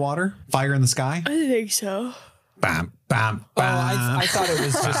smoke on the water? Fire in the sky? I think so. Bam, bam, Oh, bam. I thought it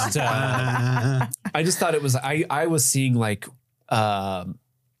was just. I just thought it was. I was seeing like what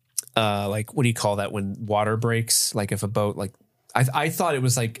do you call that when water breaks? Like if a boat like. I thought it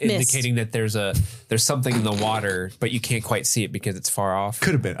was like indicating that there's something in the water, but you can't quite see it because it's far off.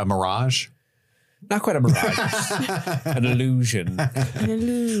 Could have been a mirage. Not quite a mirage, an illusion.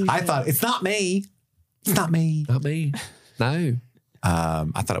 I thought, it's not me. It's not me. Not me. No.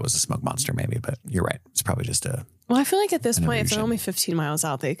 I thought it was a smoke monster maybe, but you're right. It's probably just a... Well, I feel like at this point, if they're illusion. only 15 miles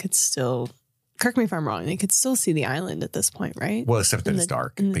out, they could still, correct me if I'm wrong, they could still see the island at this point, right? Well, except that it's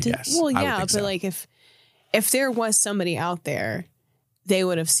dark, but yes. Well, I would yeah, think but so. like if there was somebody out there, they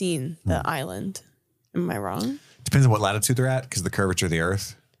would have seen the island. Am I wrong? Depends on what latitude they're at because the curvature of the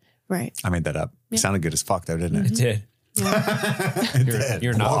earth. Right. I made that up. It sounded good as fuck though, didn't It it? did. It did.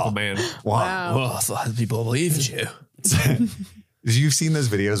 You're a nautical man. Wow. Well, a lot of people believed you. You've seen those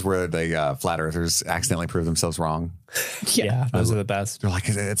videos where the flat earthers accidentally prove themselves wrong? Yeah, those are the best. They're like,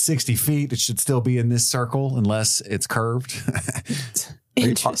 at 60 feet, it should still be in this circle unless it's curved.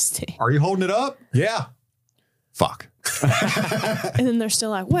 Interesting. Are you holding it up? Yeah. Fuck. And then they're still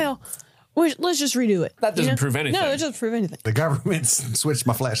like, well, let's just redo it. That doesn't prove anything. No, it doesn't prove anything. The government switched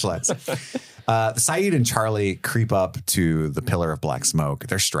my flashlights. Saeed and Charlie creep up to the pillar of black smoke.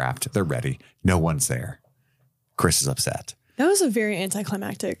 They're strapped. They're ready. No one's there. Chris is upset. That was a very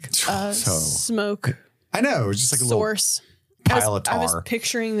anticlimactic smoke I know. It was just like a source. little pile of tar. I was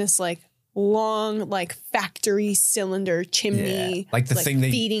picturing this like long, like factory cylinder chimney, Yeah. Like the thing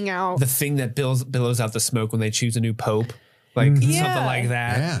feeding out. The thing that billows out the smoke when they choose a new pope. Like something like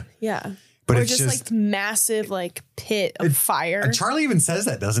that. Yeah. Yeah. But or it's just like massive like pit of fire. And Charlie even says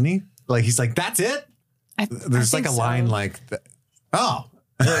that, doesn't he? Like, he's like, that's it? There's like a line like, oh.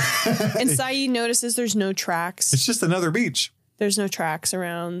 And Saeed notices there's no tracks. It's just another beach. There's no tracks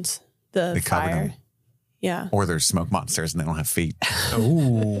around the They covered fire. them. Yeah. Or there's smoke monsters and they don't have feet.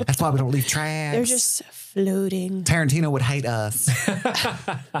 Oh, That's why we don't leave tracks. They're just floating. Tarantino would hate us.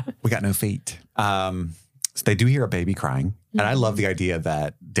 We got no feet. So they do hear a baby crying. And I love the idea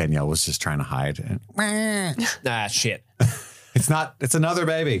that Danielle was just trying to hide. And, shit. it's another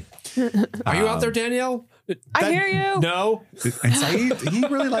baby. Are you out there, Danielle? I hear you. No. And Saeed, he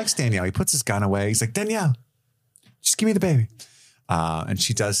really likes Danielle. He puts his gun away. He's like, Danielle, just give me the baby. And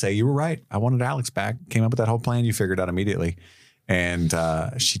she does say, you were right. I wanted Alex back. Came up with that whole plan. You figured out immediately. And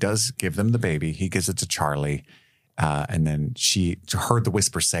she does give them the baby. He gives it to Charlie. And then she heard the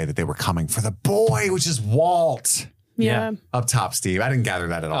whisper say that they were coming for the boy, which is Walt. Yeah. Up top, Steve. I didn't gather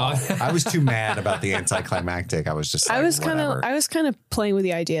that at all. I was too mad about the anticlimactic. I was just like, I was whatever. kind of playing with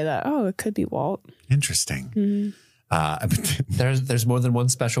the idea that, it could be Walt. Interesting. There's more than one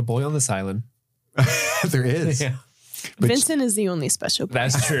special boy on this island. There is. Yeah. Vincent is the only special boy.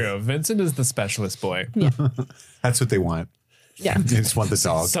 That's true. Vincent is the specialist boy. Yeah. That's what they want. Yeah. They just want the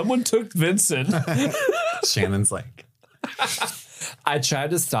dog. Someone took Vincent. Shannon's like, I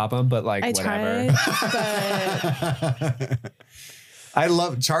tried to stop him, but like, I whatever. tried, but I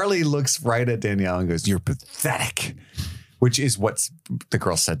love Charlie looks right at Danielle and goes, "You're pathetic," which is what the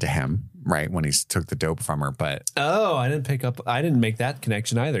girl said to him, right? When he took the dope from her. But Oh, I didn't make that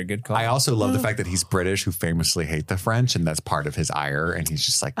connection either. Good call. I also love the fact that he's British, who famously hate the French, and that's part of his ire. And he's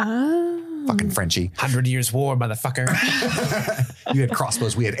just like, fucking Frenchie. 100 Years War, motherfucker. You had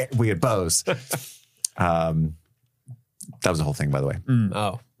crossbows, we had bows. That was the whole thing, by the way.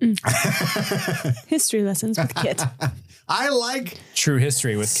 history lessons with Kit. I like True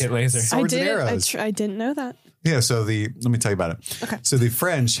history with Kit Laser. Swords and arrows. I didn't know that. Yeah, so let me tell you about it. Okay. So the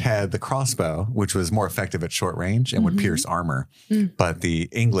French had the crossbow, which was more effective at short range and would pierce armor. But the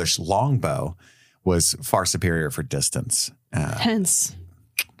English longbow was far superior for distance. Hence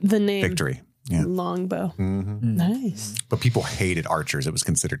the name Victory. Yeah. Longbow. Nice. But people hated archers. It was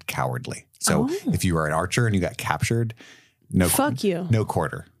considered cowardly. So if you were an archer and you got captured, Fuck you. No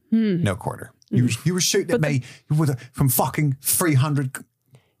quarter. No quarter. You were shooting at me from fucking 300,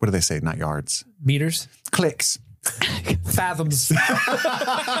 what do they say? Not yards. Meters? Clicks. Fathoms. Isn't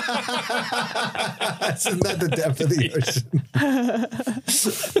that the depth of the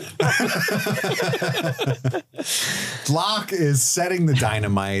ocean? Locke is setting the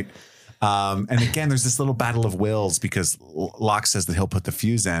dynamite. And again, there's this little battle of wills because Locke says that he'll put the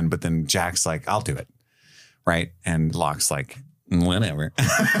fuse in, but then Jack's like, I'll do it. Right. And Locke's like, whatever.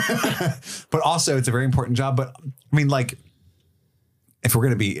 But also, it's a very important job. But I mean, like, if we're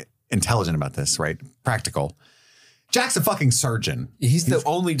going to be intelligent about this, right? Practical. Jack's a fucking surgeon. He's the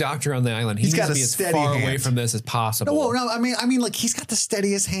only doctor on the island. He's got to be as far away from this as possible. No, I mean, like he's got the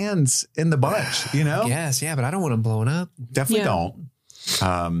steadiest hands in the bunch, you know? Yes, yeah, but I don't want him blowing up. Definitely don't.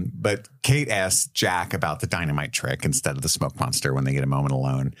 But Kate asks Jack about the dynamite trick instead of the smoke monster when they get a moment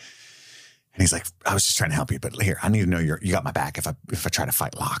alone. And he's like, I was just trying to help you, but here, I need to know you got my back if I try to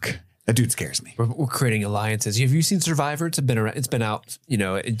fight Locke. That dude scares me. We're creating alliances. Have you seen Survivor? It's been out. You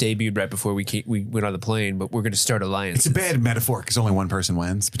know, it debuted right before we went on the plane. But we're going to start alliances. It's a bad metaphor because only one person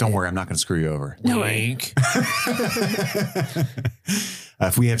wins. But don't worry, I'm not going to screw you over. No Wink.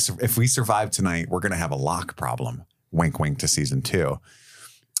 If we survive tonight, we're going to have a Locke problem. Wink, wink to season 2. You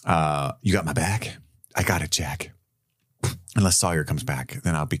got my back. I got it, Jack. Unless Sawyer comes back,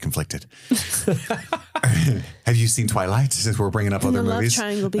 then I'll be conflicted. Have you seen Twilight? Since we're bringing up other the movies, love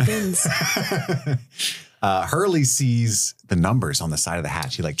triangle begins. Hurley sees the numbers on the side of the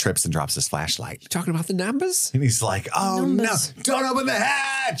hatch. He like trips and drops his flashlight, You talking about the numbers? and he's like, "Oh Numbers. no! Don't open the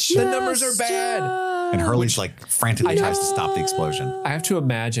hatch!" The numbers are bad. And Hurley's like frantically tries to stop the explosion. I have to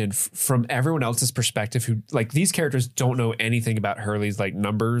imagine from everyone else's perspective who like these characters don't know anything about Hurley's like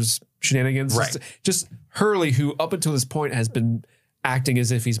numbers shenanigans. Right. Just Hurley, who up until this point has been acting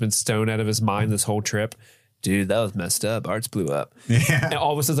as if he's been stoned out of his mind this whole trip. Dude, that was messed up. Arts blew up. Yeah. And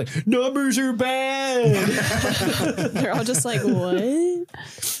all of a sudden it's like, numbers are bad. They're all just like, what?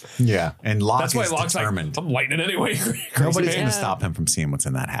 Yeah, and Locke That's why is Locke's determined. like, I'm lighting it anyway. Crazy Nobody's man. going to stop him from seeing what's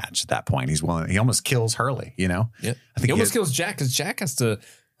in that hatch at that point. He's willing. He almost kills Hurley, you know? Yep. I think he almost kills Jack because Jack has to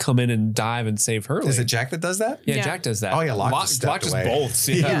come in and dive and save Hurley. Is it Jack that does that? Yeah, Yeah. Jack does that. Oh, yeah, Locke just stepped away. bolts.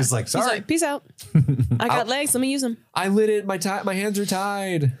 Yeah. Yeah. He was like, He's sorry. like, peace out. I got legs. Let me use them. I lit it. My hands are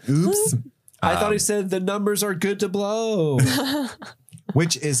tied. Oops. I thought he said the numbers are good to blow.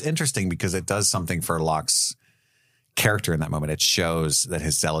 Which is interesting because it does something for Locke's character in that moment. It shows that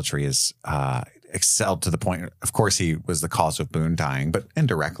his zealotry is excelled to the point. Of course, he was the cause of Boone dying, but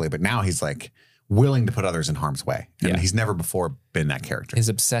indirectly. But now he's like willing to put others in harm's way. And Yeah. he's never before been that character. His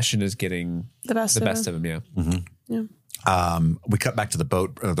obsession is getting The best of him. Yeah. Yeah. We cut back to the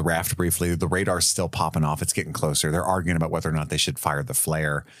boat, the raft briefly. The radar's still popping off. It's getting closer. They're arguing about whether or not they should fire the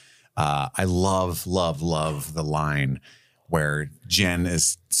flare. I love the line where Jen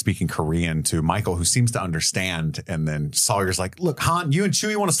is speaking Korean to Michael, who seems to understand. And then Sawyer's like, look, Han, you and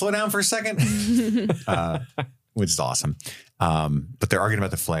Chewie want to slow down for a second? Which is awesome. But they're arguing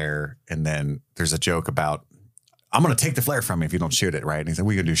about the flare. And then there's a joke about, I'm going to take the flare from you if you don't shoot it, right? And he's like,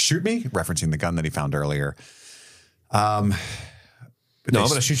 what are you going to do, shoot me? Referencing the gun that he found earlier. But No, I'm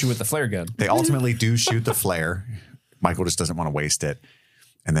going to shoot you with the flare gun. they ultimately do shoot the flare. Michael just doesn't want to waste it.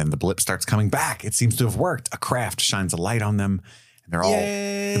 And then the blip starts coming back. It seems to have worked. A craft shines a light on them. And they're all,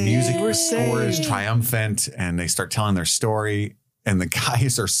 the music score is triumphant. And they start telling their story. And the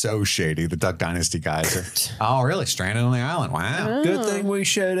guys are so shady. The Duck Dynasty guys are, oh, really? Stranded on the island. Wow. Good thing we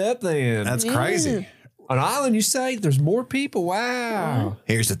showed up then. That's crazy. An island, you say? There's more people. Wow.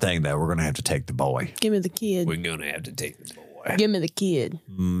 Here's the thing, though. We're going to have to take the boy. Give me the kid. We're going to have to take the boy. Give me the kid.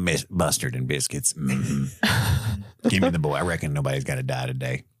 Mustard and biscuits. Give me the boy. I reckon nobody's got to die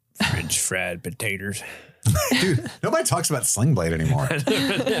today. French fried potatoes. Dude, nobody talks about Sling Blade anymore.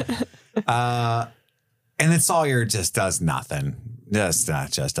 And then Sawyer just does nothing. Just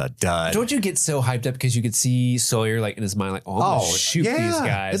a dud. Don't you get so hyped up because you could see Sawyer like in his mind, like, oh, I'm gonna shoot these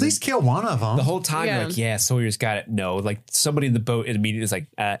guys. At least kill one of them. The whole time, you're like, yeah, Sawyer's got it. No, like somebody in the boat immediately is like,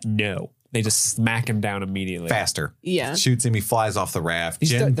 no. They just smack him down immediately. Faster. Yeah. Shoots him. He flies off the raft.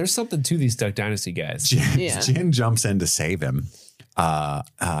 There's something to these Duck Dynasty guys. Jin jumps in to save him.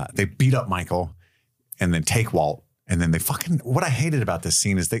 They beat up Michael and then take Walt. And then they what I hated about this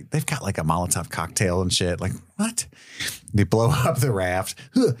scene is they've got like a Molotov cocktail and shit. Like, what? They blow up the raft.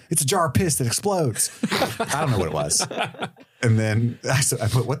 It's a jar of piss that explodes. I don't know what it was. And then I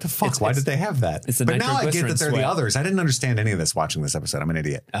put, what the fuck? Why did they have that? But now I get that they're the others. I didn't understand any of this watching this episode. I'm an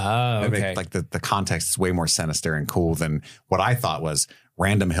idiot. Oh, okay. Like the context is way more sinister and cool than what I thought was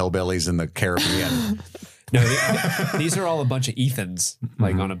random hillbillies in the Caribbean. No, these are all a bunch of Ethans,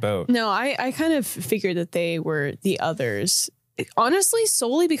 like on a boat. No, I kind of figured that they were the others. Honestly,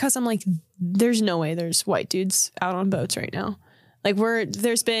 solely because I'm like, there's no way there's white dudes out on boats right now. Like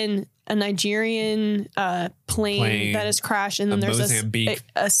there's been a Nigerian plane that has crashed, and then there's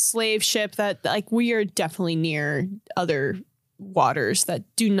a slave ship that, like, we are definitely near other waters that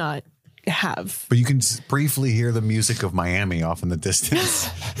do not have. But you can briefly hear the music of Miami off in the distance.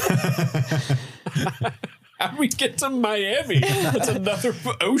 How do we get to Miami? That's another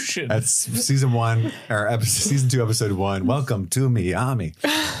ocean. That's season 1 or season 2, episode 1. Welcome to Miami.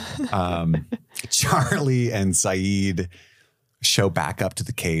 Charlie and Saeed show back up to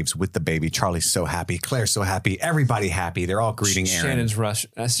the caves with the baby. Charlie's so happy. Claire's so happy. Everybody happy. They're all greeting Aaron.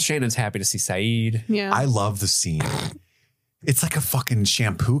 Shannon's happy to see Saeed. Yeah. I love the scene. It's like a fucking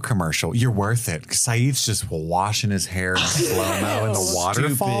shampoo commercial. You're worth it. Saeed's just washing his hair in slow-mo in the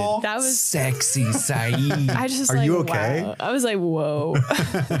waterfall. That was sexy, Saeed. I just Are you okay? Wow. I was like, whoa.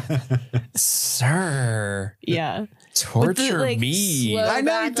 Sir. Yeah. Torture me. I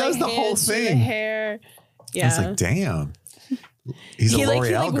know, he does the whole thing. The hair. Yeah. I was like, damn. He's a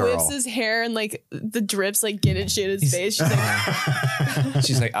L'Oreal girl. He whips his hair and like the drips like get in Shannon's face.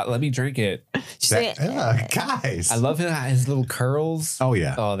 She's like, let me drink it. She's like, guys. I love his little curls. Oh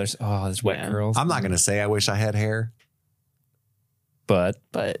yeah. Oh, there's wet curls. I'm not gonna say I wish I had hair, but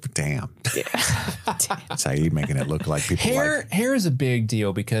damn. Saeed making it look like people. Hair is a big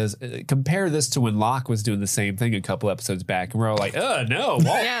deal because compare this to when Locke was doing the same thing a couple episodes back, and we're all like, no,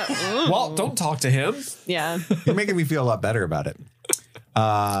 Walt, Walt, don't talk to him. Yeah, you're making me feel a lot better about it.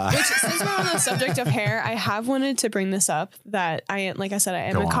 Which, since we're on the subject of hair, I have wanted to bring this up that I am a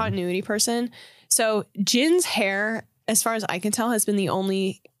continuity person. So Jin's hair, as far as I can tell, has been the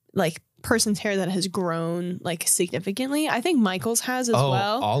only like person's hair that has grown like significantly. I think Michael's has as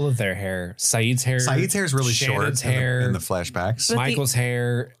well. All of their hair. Saeed's hair is really short hair in the flashbacks. But Michael's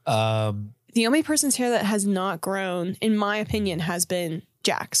hair. The only person's hair that has not grown, in my opinion, has been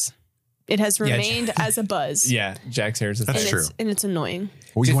Jack's. It has remained as a buzz. Yeah, Jack's hair is that's true. And it's annoying.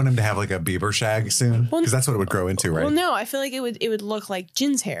 Well, you want him to have like a Bieber shag soon? Because that's what it would grow into, right? Well, no, I feel like it would look like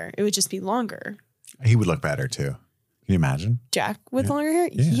Jin's hair. It would just be longer. He would look better too. Can you imagine? Jack with longer hair?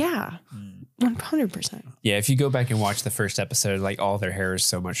 Yeah. 100%. Yeah, if you go back and watch the first episode, like all their hair is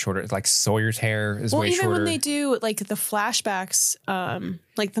so much shorter. Like Sawyer's hair is way shorter. Well, even when they do like the flashbacks,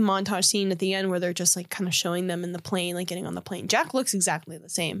 like the montage scene at the end where they're just like kind of showing them in the plane, like getting on the plane. Jack looks exactly the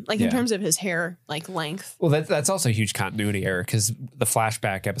same, like in terms of his hair, like length. Well, that's also a huge continuity error because the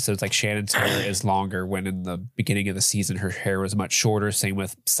flashback episodes, like Shannon's hair is longer when in the beginning of the season her hair was much shorter. Same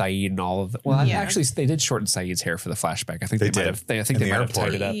with Saeed and all of the. Well, actually, they did shorten Saeed's hair for the flashback. I think they might have. I think they might have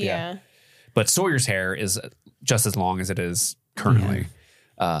tied it up. Yeah. But Sawyer's hair is just as long as it is currently.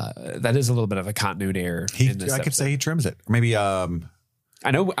 That is a little bit of a continuity error. I could say he trims it. Maybe I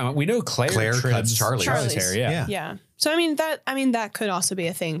know we know Claire cuts Charlie's hair. Yeah. So I mean that could also be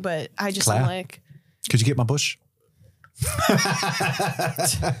a thing, but I just am like, could you get my bush?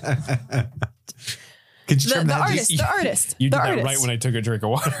 Could you trim the artist. You did that right when I took a drink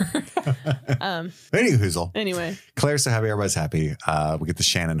of water. Anyway, Claire's so happy, everybody's happy. We get the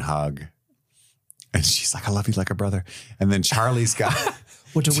Shannon hug. And she's like, I love you like a brother. And then Charlie's got...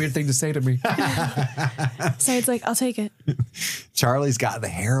 What a weird thing to say to me. Saeed's like, I'll take it. Charlie's got the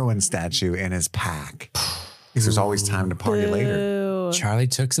heroin statue in his pack. Because there's always time to party later. Boo. Charlie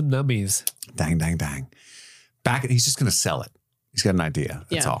took some nummies. Dang, dang, dang. He's just going to sell it. He's got an idea.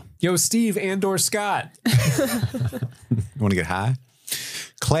 That's Yeah. all. Yo, Steve and/or Scott. You want to get high?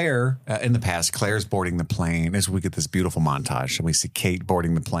 Claire, in the past, Claire's boarding the plane as we get this beautiful montage. And we see Kate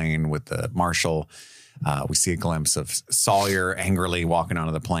boarding the plane with the marshal. We see a glimpse of Sawyer angrily walking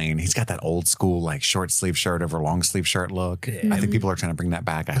onto the plane. He's got that old school, like short sleeve shirt over long sleeve shirt look. I think people are trying to bring that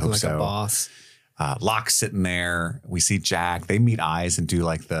back. I hope Like so. a boss. Locke's sitting there. We see Jack. They meet eyes and do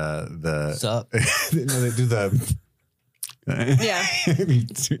like the Sup? they do the Yeah.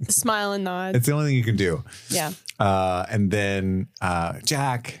 Smile and nod. It's the only thing you can do. Yeah. And then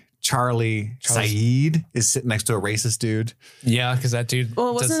Jack, Charlie, Saeed is sitting next to a racist dude. Yeah, because that dude.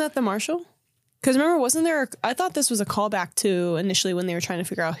 Well, wasn't that the marshal? Because remember, wasn't there? I thought this was a callback to initially when they were trying to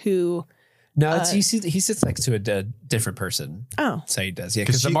figure out who. No, he sits next to a different person. Oh, Saeed does. Yeah,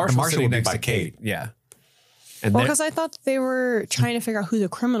 because the the marshal would be next by to Kate. Yeah. And well, they're- because I thought they were trying to figure out who the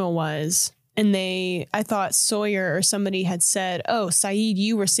criminal was, and I thought Sawyer or somebody had said, "Oh, Saeed,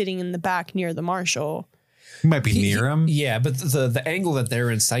 you were sitting in the back near the marshal." He might be near him. Yeah, but the angle that they're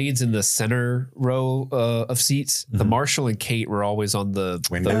in, Saeed's in the center row of seats. The marshal and Kate were always on the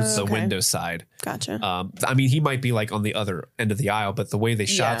Windows? the Okay. window side. Gotcha. I mean, he might be like on the other end of the aisle, but the way the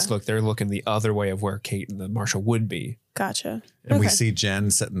shots Yeah. look, they're looking the other way of where Kate and the marshal would be. Gotcha. And we Okay. see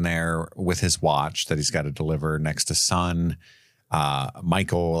Jen sitting there with his watch that he's got to deliver next to Son.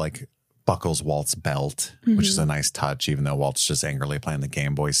 Michael like buckles Walt's belt, which is a nice touch, even though Walt's just angrily playing the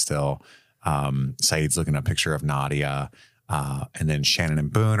Game Boy still. Saeed's looking at a picture of Nadia. And then Shannon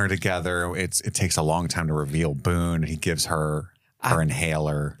and Boone are together. It takes a long time to reveal Boone. He gives her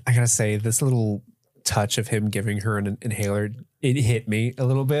inhaler. I gotta say, this little touch of him giving her an inhaler, it hit me a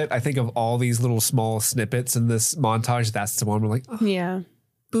little bit. I think of all these little small snippets in this montage, that's the one we're like, oh, Yeah.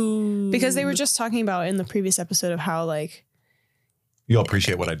 boom. Because they were just talking about in the previous episode of how like You'll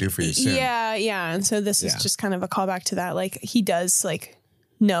appreciate what I do for you soon. yeah, and so this is Yeah. just kind of a callback to that. Like he does like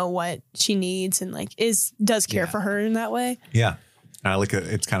know what she needs and like does care for her in that way. Yeah. And I like it.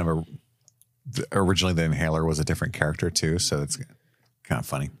 It's kind of originally the inhaler was a different character too. So it's kind of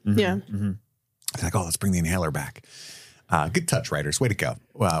funny. Yeah. It's like, oh, let's bring the inhaler back. Good touch, writers. Way to go.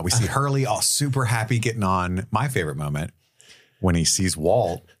 We see Hurley all super happy getting on. My favorite moment when he sees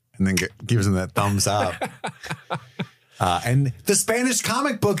Walt and then gives him that thumbs up. And the Spanish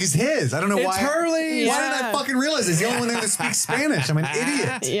comic book is his. I don't know why. It's Hurley. Why did I Yeah. fucking realize he's the only one there that speaks Spanish? I'm an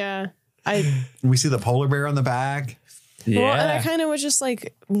idiot. Yeah. We see the polar bear on the back. Yeah. Well, and I kind of was just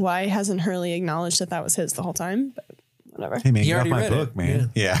like, why hasn't Hurley acknowledged that that was his the whole time? But whatever. Hey man, He get off already my read book, it.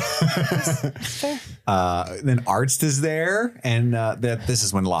 man. Yeah. Fair. Then Arzt is there, and this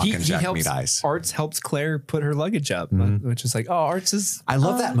is when Locke and Jack meet eyes. Arts helps Claire put her luggage up, which is like, oh, Arts is. I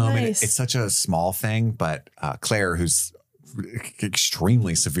love that moment. nice. It's such a small thing, but Claire, who's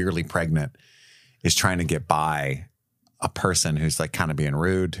extremely severely pregnant, is trying to get by a person who's like kind of being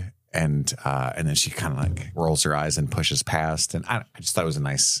rude, and then she kind of like rolls her eyes and pushes past. And I just thought it was a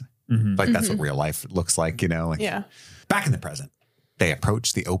nice, like that's what real life looks like, you know? Like Yeah. back in the present, they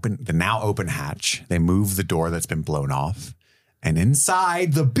approach the now open hatch. They move the door that's been blown off. And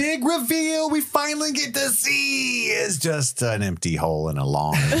inside, the big reveal we finally get to see is just an empty hole in a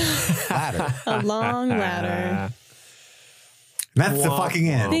long ladder. A long ladder. And that's the fucking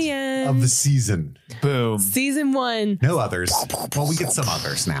end, The end. of the season. Boom. Season 1. No others. Well, we get some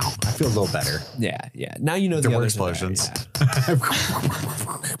others now. I feel a little better. Yeah, yeah. Now you know There the were others are there, explosions.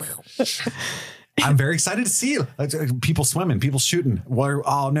 I'm very excited to see people swimming, people shooting.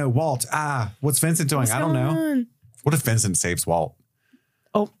 Oh no, Walt. What's Vincent doing? I don't know. What if Vincent saves Walt?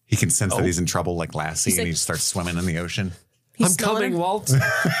 Oh, He can sense that he's in trouble like Lassie, He's and like- he starts swimming in the ocean. I'm smelling coming, her. Walt.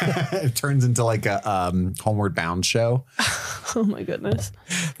 It turns into like a Homeward Bound show. Oh my goodness.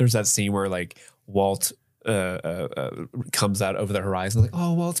 There's that scene where like Walt comes out over the horizon, like,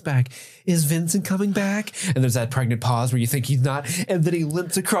 oh, Walt's back. Is Vincent coming back? And there's that pregnant pause where you think he's not, and then he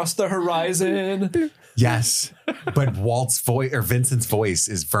limps across the horizon. Yes, but Walt's voice or Vincent's voice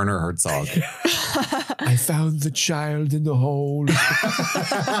is Werner Herzog. I found the child in the hole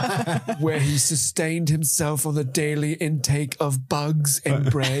where he sustained himself on the daily intake of bugs and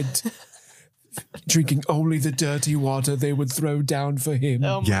bread, drinking only the dirty water they would throw down for him.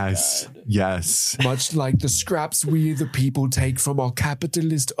 Oh my Yes, yes. Much like the scraps we, the people, take from our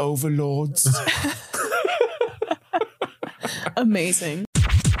capitalist overlords. Amazing.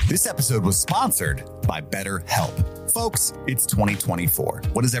 This episode was sponsored by BetterHelp. Folks, it's 2024.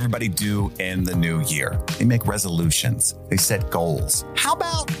 What does everybody do in the new year? They make resolutions. They set goals. How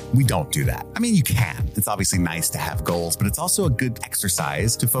about we don't do that? I mean, you can. It's obviously nice to have goals, but it's also a good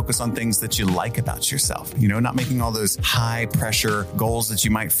exercise to focus on things that you like about yourself. You know, not making all those high pressure goals that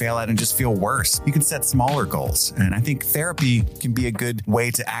you might fail at and just feel worse. You can set smaller goals. And I think therapy can be a good way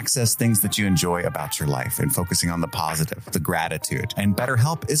to access things that you enjoy about your life and focusing on the positive, the gratitude. And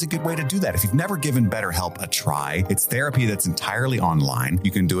BetterHelp is a good way to do that. If you've never given BetterHelp a try, it's therapy that's entirely online.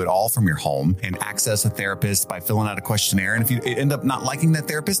 You can do it all from your home and access a therapist by filling out a questionnaire. And if you end up not liking that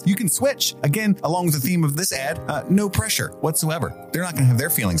therapist, you can switch. Again, along with the theme of this ad, no pressure whatsoever. They're not going to have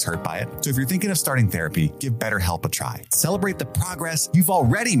their feelings hurt by it. So if you're thinking of starting therapy, give BetterHelp a try. Celebrate the progress you've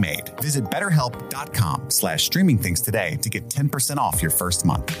already made. Visit BetterHelp.com/streamingthings today to get 10% off your first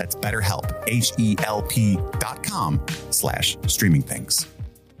month. That's BetterHelp, HELP.com/streamingthings.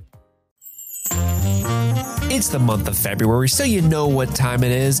 It's the month of February, so you know what time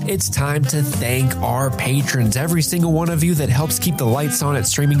it is. It's time to thank our patrons. Every single one of you that helps keep the lights on at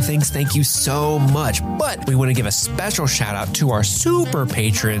Streaming Things, thank you so much. But we want to give a special shout out to our super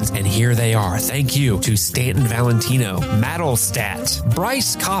patrons, and here they are. Thank you to Stanton Valentino, Maddlestat,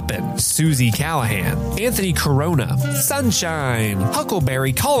 Bryce Coppin, Susie Callahan, Anthony Corona, Sunshine,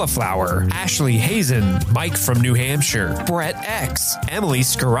 Huckleberry Cauliflower, Ashley Hazen, Mike from New Hampshire, Brett X, Emily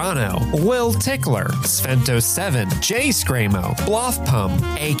Scarano, Will Tickler, Svento 7, Jay Scramo, Blothpum,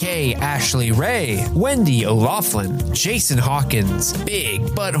 AK Ashley Ray, Wendy O'Laughlin, Jason Hawkins, Big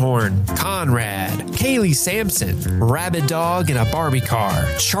Butthorn, Conrad, Kaylee Sampson, Rabbit Dog in a Barbie Car,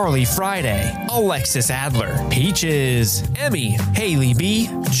 Charlie Friday, Alexis Adler, Peaches, Emmy, Haley B,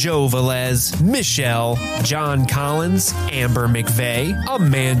 Joe Velez, Michelle, John Collins, Amber McVeigh,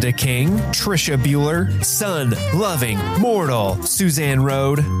 Amanda King, Trisha Bueller, Sun Loving Mortal, Suzanne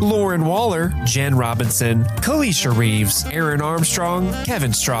Rode, Lauren Waller, Jen Robinson, Kalisha Reeves, Aaron Armstrong,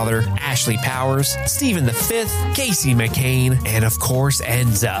 Kevin Strother, Ashley Powers, Stephen V, Casey McCain, and of course,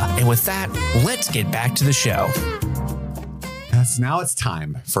 Enza. And with that, let's get back to the show. So now it's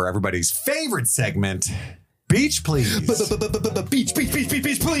time for everybody's favorite segment, Beach Please. Beach,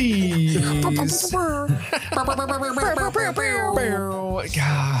 please.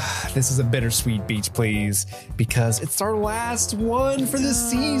 God, this is a bittersweet beach, please, because it's our last one for the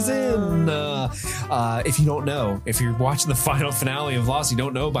season. If you don't know, if you're watching the final finale of Lost, you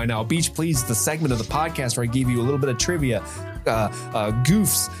don't know by now. Beach Please is the segment of the podcast where I give you a little bit of trivia,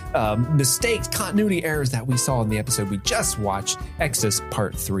 goofs, mistakes, continuity errors that we saw in the episode we just watched, Exodus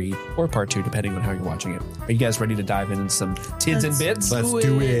Part 3 or Part 2, depending on how you're watching it. Are you guys ready to dive into some tids and bits? Let's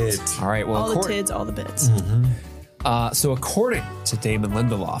do it. All right. Well, all the tids, all the bits. So according to Damon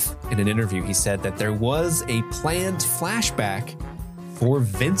Lindelof, in an interview, he said that there was a planned flashback for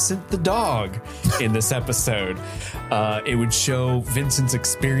Vincent the dog in this episode. It would show Vincent's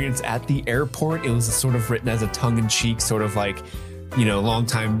experience at the airport. It was sort of written as a tongue-in-cheek, sort of like, you know,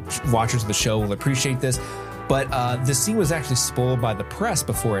 longtime watchers of the show will appreciate this. But the scene was actually spoiled by the press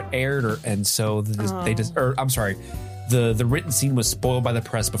before it aired, and so the written scene was spoiled by the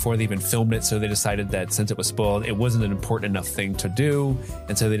press before they even filmed it. So they decided that since it was spoiled, it wasn't an important enough thing to do,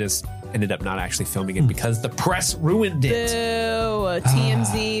 and so they just ended up not actually filming it because the press ruined it. Boo!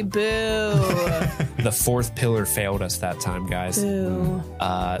 TMZ, boo! The fourth pillar failed us that time, guys. Boo.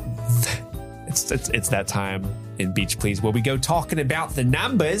 It's that time in Beach Please where we go talking about the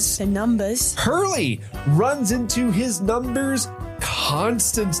numbers. The numbers. Hurley runs into his numbers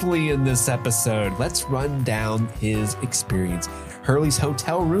constantly in this episode. Let's run down his experience. Hurley's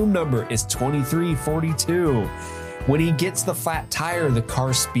hotel room number is 2342. When he gets the flat tire, the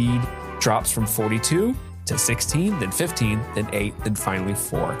car speed drops from 42 to 16, then 15, then 8, then finally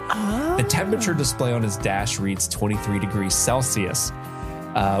 4. The temperature display on his dash reads 23 degrees Celsius.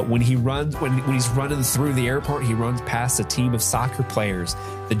 When he's running through the airport, he runs past a team of soccer players.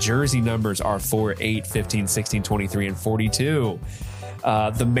 The jersey numbers are 4, 8, 15, 16, 23, and 42.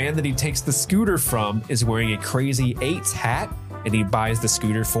 The man that he takes the scooter from is wearing a Crazy 8s hat, and he buys the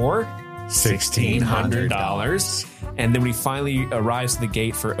scooter for $1,600. And then when he finally arrives to the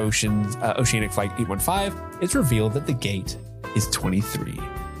gate for Oceanic Flight 815, it's revealed that the gate is 23.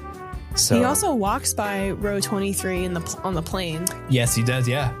 So He also walks by row 23 on the plane. Yes, he does.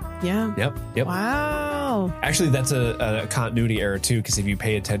 Yeah. Yeah. Yep. Wow. Actually, that's a continuity error too, because if you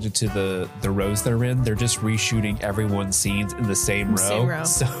pay attention to the rows they're in, they're just reshooting everyone's scenes in the same row. Same row.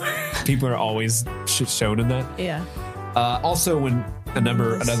 So people are always shown in that. Yeah. Also, when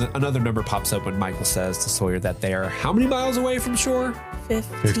Another number pops up when Michael says to Sawyer that they are how many miles away from shore?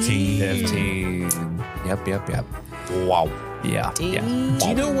 15. Yep. Wow. Yeah. Do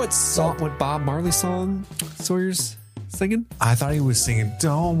you know what Bob Marley song Sawyer's singing? I thought he was singing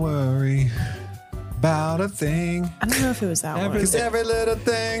 "Don't Worry About a Thing." I don't know if it was that one. Because every little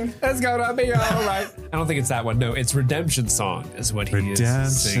thing It's gonna be all right. I don't think it's that one. No, it's Redemption Song is what he is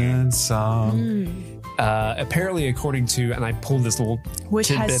singing. Redemption Song. Apparently, according to, and I pulled this little Which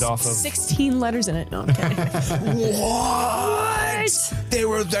tidbit has off of 16 letters in it. No, I'm kidding. What? They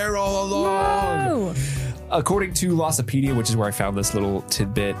were there all along. No. According to Lossopedia, which is where I found this little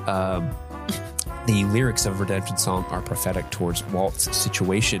tidbit, the lyrics of Redemption Song are prophetic towards Walt's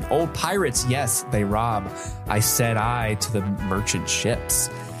situation. Old pirates, yes, they rob. I said I to the merchant ships.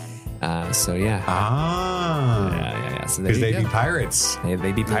 So yeah. Yeah. So Because there they you be go. pirates. They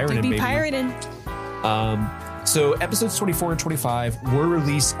be pirating, They be baby. pirating. So episodes 24 and 25 were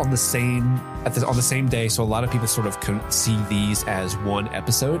released on the same day. So a lot of people sort of couldn't see these as one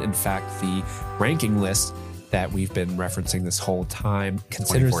episode. In fact, the ranking list that we've been referencing this whole time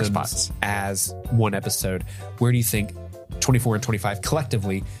considers 24 them spots as one episode. Where do you think 24 and 25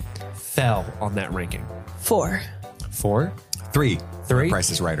 collectively fell on that ranking? 4. 4? 3. 3?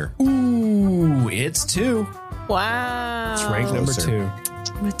 Price is Righter. Ooh, it's 2. Wow. It's ranked number Closer.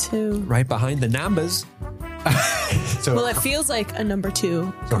 2. Number 2. Right behind the Numbers. So, Well, it feels like a number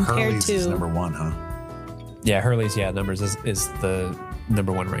 2 so compared Hurley's is to. number 1, huh? Yeah, Hurley's, Numbers is the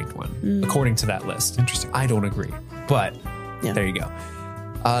number 1 ranked one, according to that list. Interesting. I don't agree, but Yeah. there you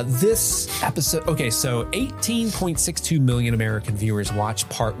go. This episode, okay, so 18.62 million American viewers watched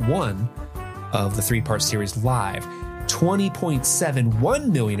part 1 of the 3-part series live.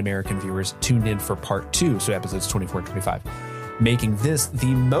 20.71 million American viewers tuned in for part 2, so episodes 24 and 25, making this the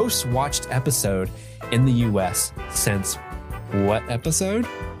most watched episode in the US since what episode?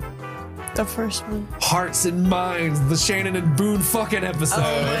 The first one. Hearts and Minds, the Shannon and Boone fucking episode.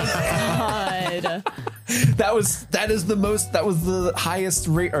 God. That was the highest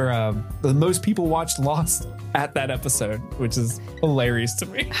rate, or the most people watched Lost at that episode, which is hilarious to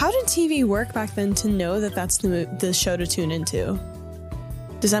me. How did TV work back then to know that that's the show to tune into?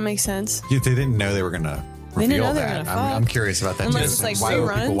 Does that make sense? They didn't know they were going to They didn't reveal know they were that. gonna I'm fuck. curious about that. Unless too. it's like Why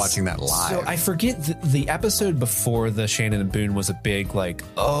were people reruns? watching that live? So I forget the episode before the Shannon and Boone was a big, like,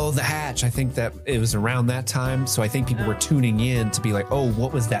 oh, the hatch. I think that it was around that time. So I think people were tuning in to be like, oh,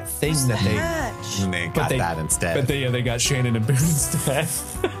 what was that thing that they... Hatch. and they got that instead. But they got Shannon and Boone instead.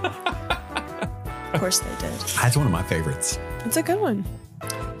 Of course they did. That's one of my favorites. It's a good one.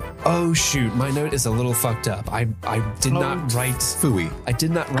 Oh, shoot. My note is a little fucked up. I did not write... Fooey. I did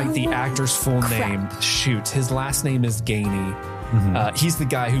not write the Oh, actor's full crap. name. Shoot, his last name is Gainey. He's the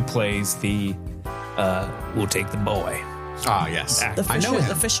guy who plays the "We'll Take the Boy." Ah, yes. The I know him.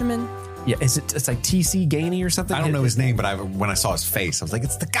 The fisherman. Yeah, it's like TC Gainey or something? I don't know his name, but when I saw his face, I was like,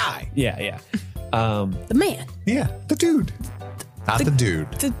 it's the guy. Yeah. The man. Yeah, the dude. Not the dude.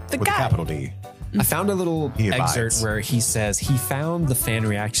 the with guy. a capital D. I found a little He abides. excerpt where he says he found the fan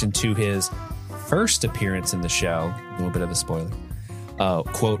reaction to his first appearance in the show, a little bit of a spoiler,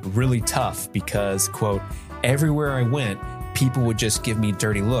 quote, really tough because, quote, everywhere I went, people would just give me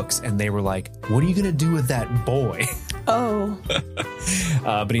dirty looks and they were like, what are you going to do with that boy? Oh.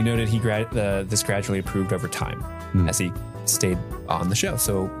 But he noted this gradually improved over time as he stayed on the show.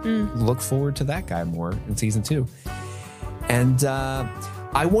 So look forward to that guy more in season 2. And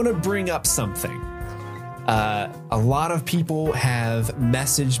I want to bring up something. A lot of people have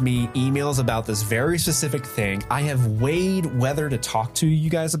messaged me emails about this very specific thing. I have weighed whether to talk to you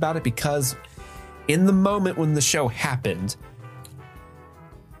guys about it because in the moment when the show happened,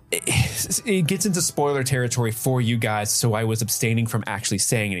 it gets into spoiler territory for you guys, so I was abstaining from actually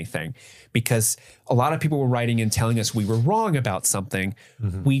saying anything because a lot of people were writing in telling us we were wrong about something.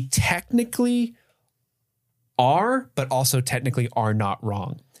 We technically are, but also technically are not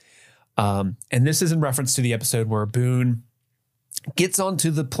wrong. And this is in reference to the episode where Boone gets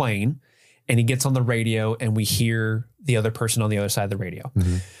onto the plane and he gets on the radio and we hear the other person on the other side of the radio.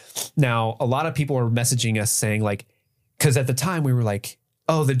 Now, a lot of people are messaging us saying like, because at the time we were like,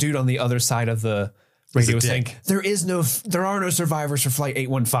 oh, the dude on the other side of the radio was saying, there are no survivors for Flight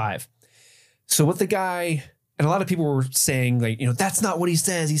 815. So what the guy, and a lot of people were saying like, that's not what he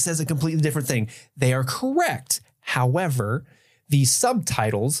says. He says a completely different thing. They are correct. However, the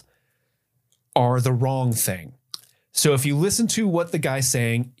subtitles are the wrong thing. So if you listen to what the guy's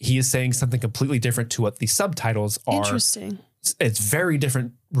saying, he is saying something completely different to what the subtitles are. Interesting. It's very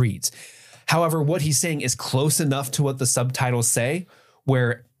different reads. However, what he's saying is close enough to what the subtitles say,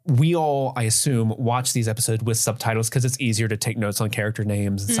 where we all, I assume, watch these episodes with subtitles because it's easier to take notes on character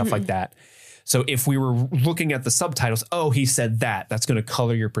names and stuff like that. So if we were looking at the subtitles, oh, he said that, that's going to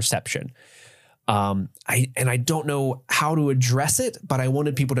color your perception. I don't know how to address it, but I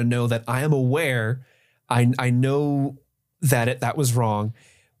wanted people to know that I am aware. I know that that was wrong,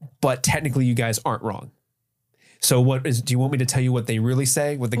 but technically you guys aren't wrong. So do you want me to tell you what they really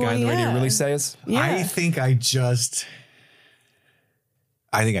say? What the guy on the radio really says? Yeah. I think I just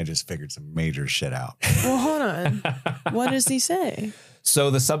figured some major shit out. Well, hold on. What does he say? So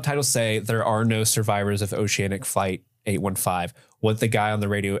the subtitles say there are no survivors of Oceanic Flight 815. What the guy on the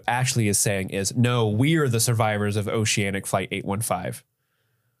radio actually is saying is, no, we are the survivors of Oceanic Flight 815.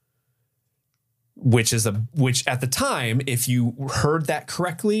 Which at the time, if you heard that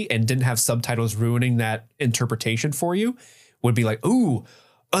correctly and didn't have subtitles ruining that interpretation for you, would be like, ooh,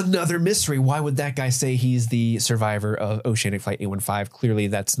 another mystery. Why would that guy say he's the survivor of Oceanic Flight 815? Clearly,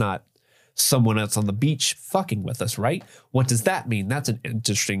 that's not someone else on the beach fucking with us, right? What does that mean? That's an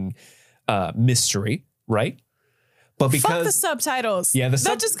interesting mystery, right? But because fuck the subtitles. Yeah,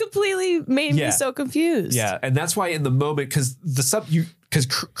 that just completely made me so confused. Yeah, and that's why in the moment, because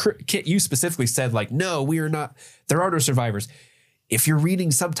Kit, you specifically said like, no, we are not. There are no survivors. If you're reading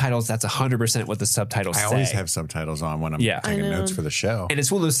subtitles, that's 100% what the subtitles say. I always have subtitles on when I'm taking notes for the show. And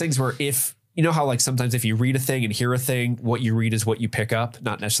it's one of those things where if, you know how like sometimes if you read a thing and hear a thing, what you read is what you pick up,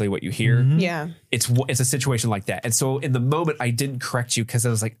 not necessarily what you hear. Mm-hmm. Yeah. It's a situation like that. And so in the moment, I didn't correct you because I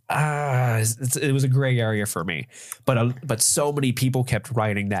was like, it was a gray area for me. But so many people kept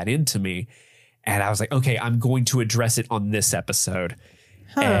writing that into me. And I was like, okay, I'm going to address it on this episode.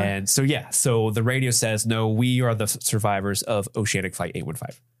 Huh. And so, so the radio says, no, we are the survivors of Oceanic Flight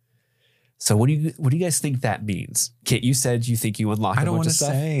 815. So what do you guys think that means? Kit, you said you think you unlocked a bunch of stuff.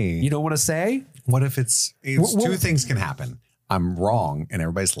 I don't want to say. You don't want to say? What if it's two things can happen. I'm wrong and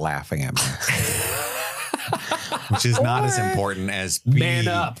everybody's laughing at me. Which is not as important as B, man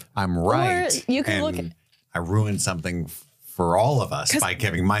up. I'm right. Or you can look at, I ruined something for all of us by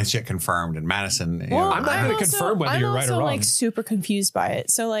getting my shit confirmed and Madison. I'm not going to confirm whether you're right or wrong. I'm also like super confused by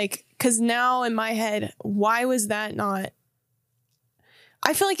it. So like, because now in my head, why was that not?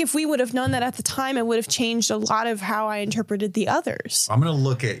 I feel like if we would have known that at the time, it would have changed a lot of how I interpreted the others. I'm going to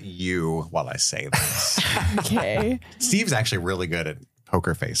look at you while I say this. Okay. Steve's actually really good at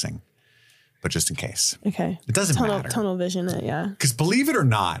poker facing, but just in case. Okay. It doesn't matter. Tunnel vision it, yeah. Because believe it or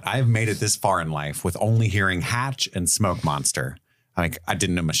not, I've made it this far in life with only hearing Hatch and Smoke Monster. Like, I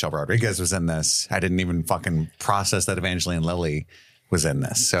didn't know Michelle Rodriguez was in this. I didn't even fucking process that Evangeline Lilly was in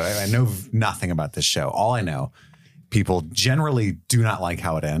this. So I know nothing about this show. All I know, people generally do not like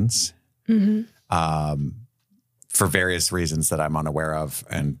how it ends for various reasons that I'm unaware of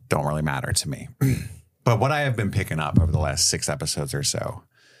and don't really matter to me. But what I have been picking up over the last 6 episodes or so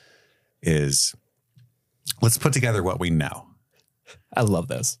is let's put together what we know. I love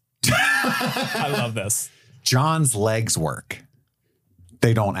this. I love this. John's legs work.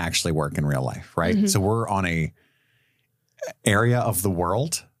 They don't actually work in real life, right? Mm-hmm. So we're on a area of the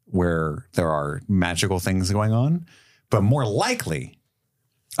world where there are magical things going on, but more likely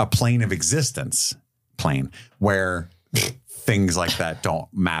a plane of existence where things like that don't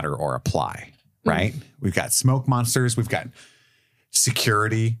matter or apply, right? Mm-hmm. We've got smoke monsters. We've got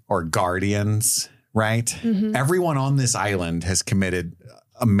security or guardians, right? Mm-hmm. Everyone on this island has committed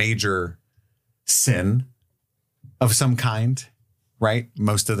a major sin of some kind, right?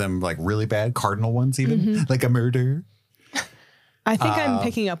 Most of them like really bad, cardinal ones even, like a murder. I think I'm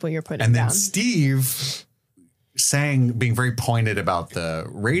picking up what you're putting down. And then Steve being very pointed about the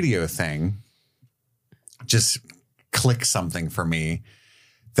radio thing, just clicked something for me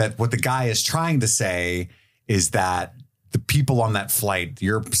that what the guy is trying to say is that the people on that flight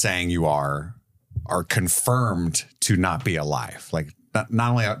you're saying you are confirmed to not be alive. Like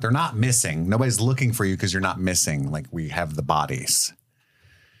not only they're not missing, nobody's looking for you because you're not missing. Like we have the bodies,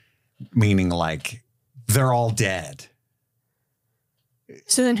 meaning like they're all dead.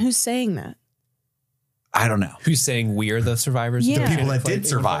 So then who's saying that? I don't know. Who's saying we are the survivors? The people that did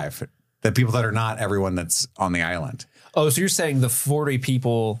survive. The people that are not everyone that's on the island. Oh, so you're saying the 40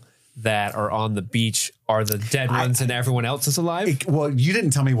 people that are on the beach are the dead ones and everyone else is alive? Well, you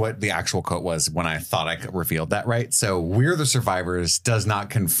didn't tell me what the actual quote was when I thought I revealed that, right? So we're the survivors does not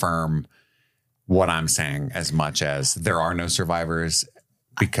confirm what I'm saying as much as there are no survivors.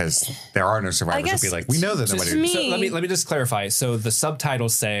 Because there are no survivors, would be like, we know that nobody. So let me just clarify. So the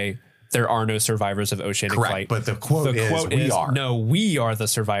subtitles say there are no survivors of Oceanic Flight. But the quote is we are. No, we are the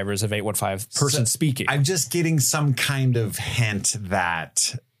survivors of 815 person speaking. I'm just getting some kind of hint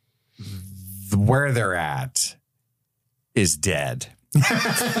that where they're at is dead. You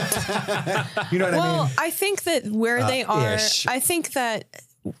know what I Well, mean? I think that where they are, ish. I think that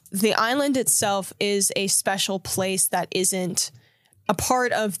the island itself is a special place that isn't a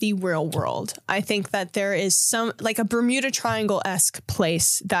part of the real world. I think that there is some like a Bermuda Triangle-esque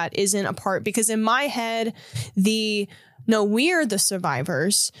place that isn't a part, because in my head, we are the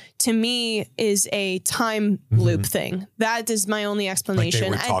survivors, to me, is a time loop thing. That is my only Like explanation. they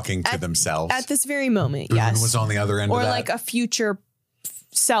were talking to themselves. At this very moment, Boone yes. was on the other end Or of that. like a future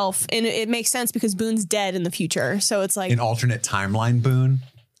self. And it makes sense because Boone's dead in the future. So it's like, an alternate timeline Boone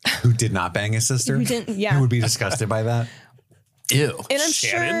who did not bang his sister. Who didn't- yeah. Who would be disgusted by that. Ew. and I'm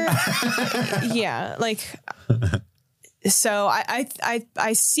Shannon. sure, yeah, like, so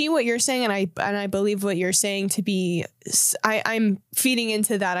I see what you're saying, and I believe what you're saying to be. I'm feeding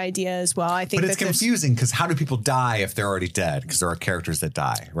into that idea as well. I think, But it's that there's- confusing because how do people die if they're already dead? Because there are characters that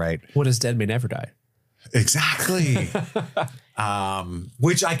die, right? What is dead may never die. Exactly.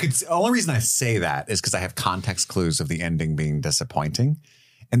 Which I could. The only reason I say that is because I have context clues of the ending being disappointing,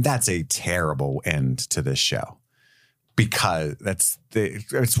 and that's a terrible end to this show. Because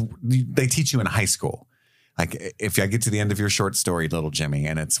they teach you in high school. Like if I get to the end of your short story, Little Jimmy,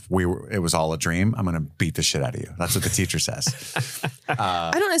 and it was all a dream, I'm going to beat the shit out of you. That's what the teacher says.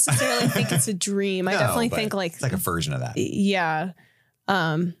 I don't necessarily think it's a dream. I definitely but think like it's like a version of that. yeah.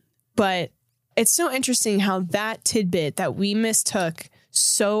 But it's so interesting how that tidbit that we mistook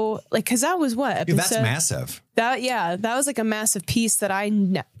because that was what Dude, episode? that's massive. That was like a massive piece that I We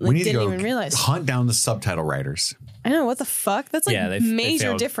need to didn't go even realize. hunt down the subtitle writers. I know, what the fuck? That's like Yeah, they major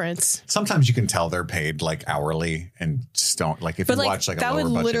failed. difference. Sometimes you can tell they're paid like hourly and just don't like if But you like watch like a that lower would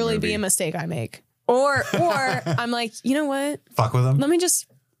budget literally movie, be a mistake I make. Or I'm like, you know what? fuck with them. Let me just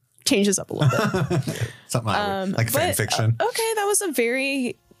change this up a little bit. Something like fan But, fiction. okay, that was a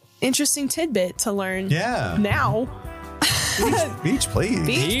very interesting tidbit to learn. Yeah. Now. Beach, please.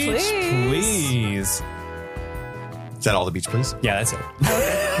 Beach, please. Is that all the beach, please? Yeah, that's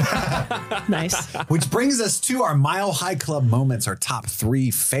it. Nice. Which brings us to our Mile High Club moments, our top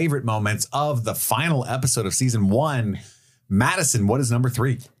 3 favorite moments of the final episode of season 1. Madison, what is number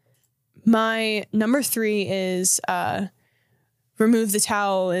 3? My number 3 is remove the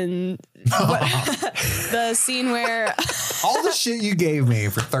towel and the scene where All the shit you gave me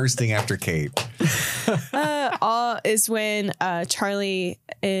for thirsting after Kate. is when Charlie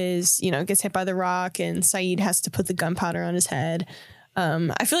gets hit by the rock and Saeed has to put the gunpowder on his head.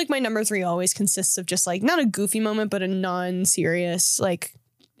 I feel like my number 3 always consists of just like not a goofy moment, but a non-serious like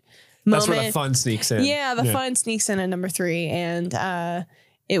That's moment. where the fun sneaks in. Yeah, the fun sneaks in at number 3, and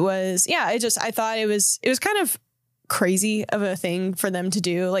it was I thought it was kind of crazy of a thing for them to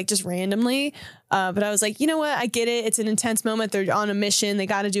do, like just randomly. But I was like, you know what? I get it. It's an intense moment. They're on a mission. They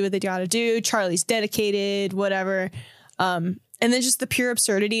got to do what they got to do. Charlie's dedicated, whatever. And then just the pure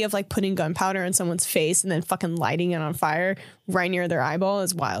absurdity of like putting gunpowder in someone's face and then fucking lighting it on fire right near their eyeball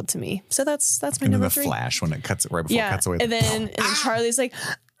is wild to me. So that's my And then number the 3. flash when it cuts right before it Yeah. cuts away. And then Charlie's like,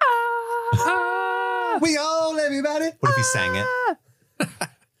 ah, We all everybody. What if he sang it?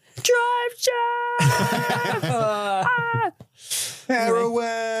 drive,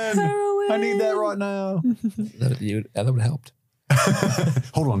 Heroin. I need that right now. That would have helped.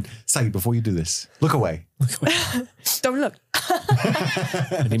 Hold on. Saeed, before you do this, look away. Don't look.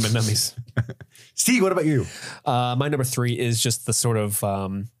 I need my nummies. Steve, what about you? My number 3 is just the sort of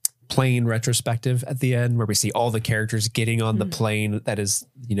plane retrospective at the end where we see all the characters getting on the plane that is,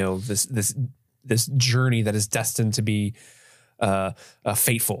 this journey that is destined to be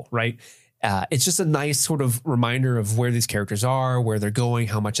fateful, right? It's just a nice sort of reminder of where these characters are, where they're going,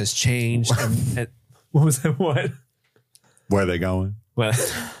 how much has changed. and what was that? What? Where are they going? Well,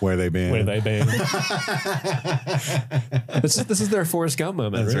 Where they been? where they been? This is their Forrest Gump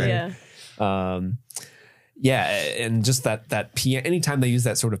moment, That's right? Yeah. Yeah, and just that piano. Anytime they use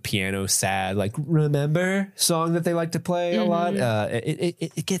that sort of piano, sad, like remember song that they like to play a lot,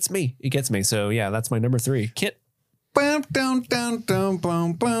 it gets me. It gets me. So yeah, that's my number 3. Kit. Bum, dum, dum, dum,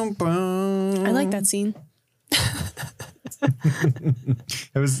 bum, bum, bum. I like that scene.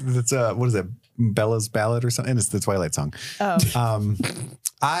 It's what is it? Bella's Ballad or something? It's the Twilight song. Oh.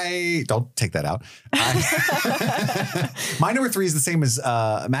 I don't take that out. My number 3 is the same as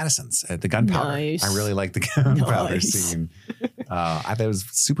Madison's at the gunpowder. Nice. I really like the gunpowder Nice. scene. I thought it was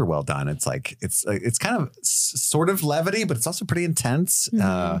super well done. It's like it's kind of sort of levity, but it's also pretty intense.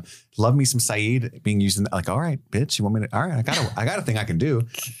 Love me some Saeed being used in like, all right, bitch, you want me to? All right, I got a thing I can do.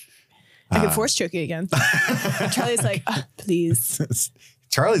 I can force choke you again. Charlie's like, please.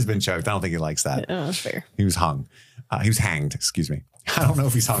 Charlie's been choked. I don't think he likes that. Oh, that's fair. He was hung. He was hanged. Excuse me. I don't know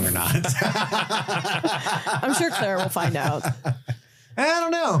if he's hung or not. I'm sure Claire will find out. I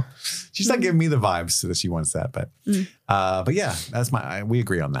don't know. She's not giving me the vibes that she wants that, but yeah, that's we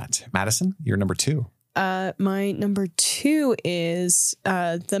agree on that. Madison, you're number 2. My number 2 is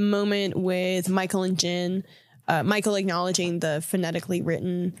the moment with Michael and Jin. Michael acknowledging the phonetically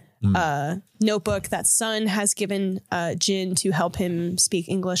written notebook that Sun has given Jin to help him speak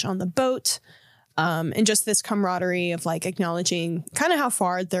English on the boat. And just this camaraderie of like acknowledging kind of how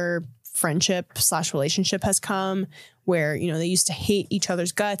far their friendship / relationship has come, where, you know, they used to hate each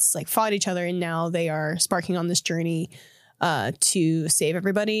other's guts, like fought each other, and now they are sparking on this journey to save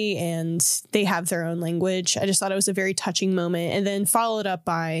everybody, and they have their own language. I just thought it was a very touching moment, and then followed up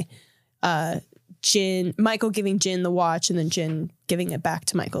by Michael giving Jin the watch, and then Jin giving it back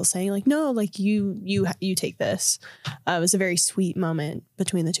to Michael, saying like, no, like you take this. It was a very sweet moment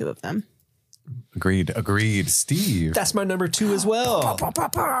between the two of them. Agreed. Steve. That's my number 2 as well.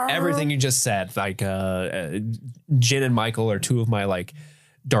 Everything you just said, like Jin and Michael are 2 of my like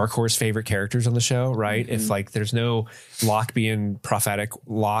dark horse favorite characters on the show, right? If like there's no Locke being prophetic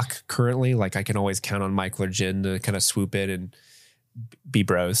Locke currently, like I can always count on Michael or Jin to kind of swoop in and be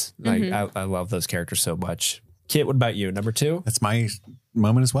bros. Like I love those characters so much. Kit, what about you? Number 2? That's my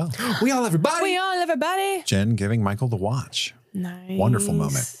moment as well. We all everybody. Jen giving Michael the watch. Nice. Wonderful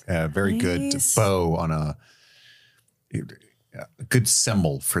moment. Very good bow on a good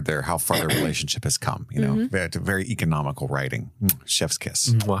symbol for how far their relationship has come. You know, very economical writing. Chef's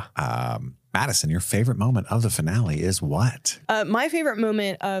kiss. Madison, your favorite moment of the finale is what? My favorite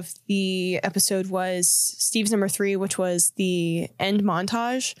moment of the episode was Steve's number 3, which was the end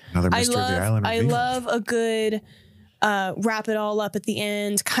montage. Another Mystery of the Island I reveal. love a good wrap it all up at the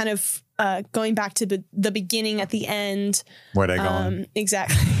end, kind of going back to the beginning at the end. Where they gone?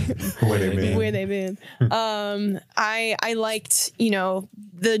 Exactly. Where they been? Where they been. I liked, you know,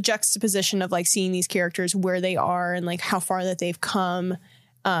 the juxtaposition of like seeing these characters where they are and like how far that they've come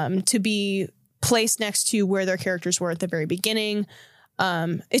to be placed next to where their characters were at the very beginning.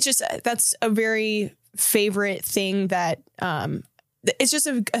 It's just, that's a very favorite thing that it's just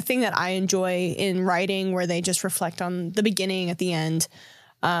a thing that I enjoy in writing, where they just reflect on the beginning at the end.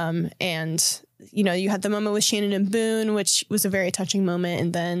 And, you know, you had the moment with Shannon and Boone, which was a very touching moment.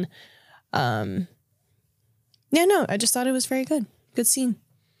 And then, I just thought it was very good. Good scene.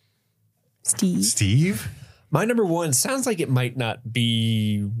 Steve? My number 1 sounds like it might not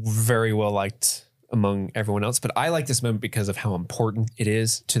be very well liked among everyone else, but I like this moment because of how important it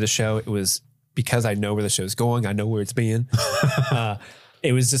is to the show. It was because I know where the show's going. I know where it's been.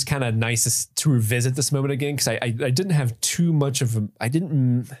 It was just kind of nice to revisit this moment again, because I didn't have too much of I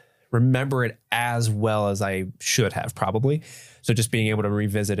didn't remember it as well as I should have probably. So just being able to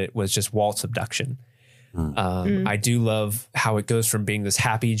revisit it was just Walt's abduction. I do love how it goes from being this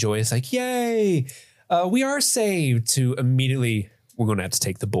happy, joyous, like, yay, we are saved, to immediately, we're going to have to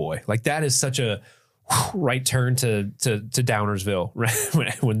take the boy. Like, that is such a right turn to Downersville.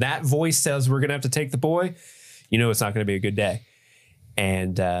 Right? When that voice says we're going to have to take the boy, you know it's not going to be a good day.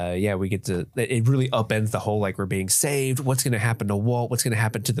 And we get to, it really upends the whole, like, we're being saved. What's going to happen to Walt? What's going to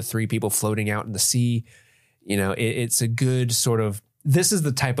happen to the 3 people floating out in the sea? You know, it's a good sort of, this is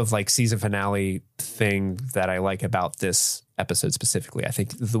the type of like season finale thing that I like about this episode specifically. I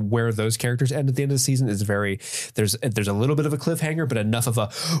think where those characters end at the end of the season is there's a little bit of a cliffhanger, but enough of a,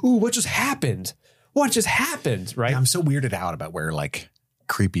 ooh, what just happened? What just happened? Right. Yeah, I'm so weirded out about where like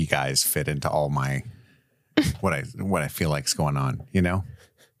creepy guys fit into all my, what I feel like is going on, you know?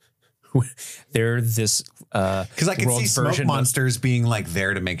 They're this, because I can see smoke monsters being like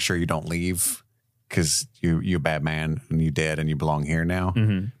there to make sure you don't leave, because you a bad man and you dead and you belong here now.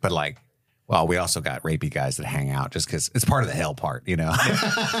 Mm-hmm. But like, well, we also got rapey guys that hang out just because it's part of the hell part, you know?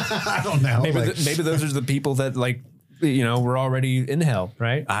 I don't know. Maybe, maybe those are the people that, like, you know, we're already in hell,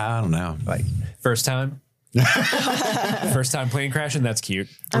 right? I don't know. Like, first time plane crashing. That's cute.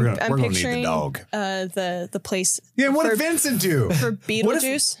 We're gonna need the dog. The place. Yeah, what did Vincent do for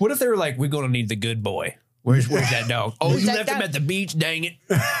Beetlejuice? What if they were like, we're going to need the good boy? Where's that dog? Oh, you left him at the beach. Dang it.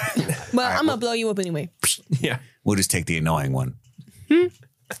 Well, I'm gonna blow you up anyway. Yeah, we'll just take the annoying one.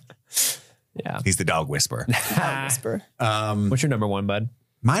 Yeah, he's the dog whisperer. Whisper. What's your number 1, bud?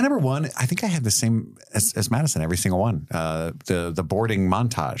 My number 1, I think I have the same as Madison. Every single one. The boarding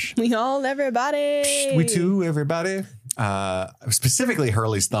montage. We all, everybody. We too, everybody. Specifically,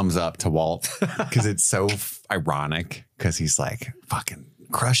 Hurley's thumbs up to Walt, because it's so ironic. Because he's like, fucking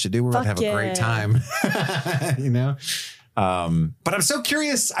crush to do. We're about to have a great time, you know. But I'm so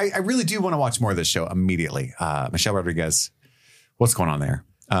curious. I really do want to watch more of this show immediately. Michelle Rodriguez, what's going on there?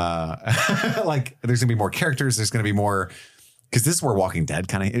 Like, there's gonna be more characters. There's gonna be more because this is where Walking Dead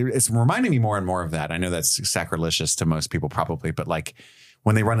kind of, it's reminding me more and more of that. I know that's sacrilegious to most people probably, but like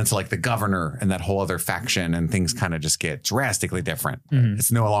when they run into like the governor and that whole other faction and things kind of just get drastically different.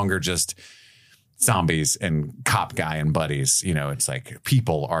 It's no longer just zombies and cop guy and buddies. You know, it's like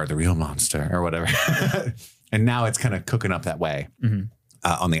people are the real monster or whatever. And now it's kind of cooking up that way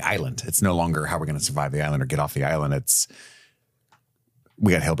on the island. It's no longer how we're going to survive the island or get off the island. It's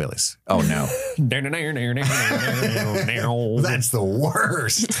we got hillbillies. Oh no. That's the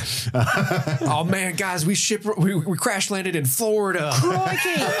worst. Oh man, guys, we crash landed in Florida.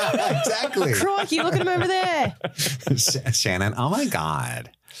 Crikey. Exactly. Crikey, look at him over there. Shannon, oh my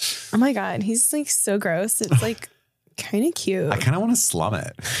God. Oh my God. He's like so gross. It's like kind of cute. I kind of want to slum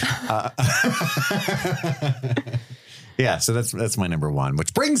it. Yeah, so that's my number one,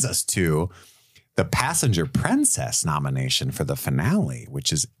 which brings us to the Passenger Princess nomination for the finale,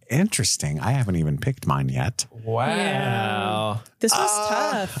 which is interesting. I haven't even picked mine yet. Wow. Yeah. This was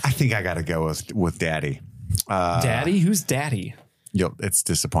tough. I think I got to go with Daddy. Daddy? Who's Daddy? It's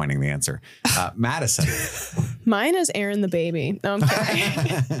disappointing, the answer. Madison. Mine is Aaron the baby. No, I'm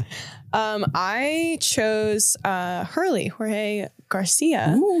kidding. I chose Jorge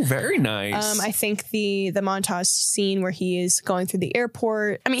Garcia. Ooh, very nice. I think the montage scene where he is going through the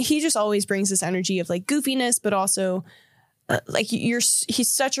airport. I mean, he just always brings this energy of like goofiness, but also he's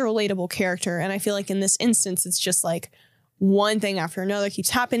such a relatable character. And I feel like in this instance, it's just like one thing after another keeps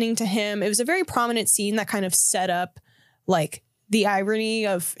happening to him. It was a very prominent scene that kind of set up like the irony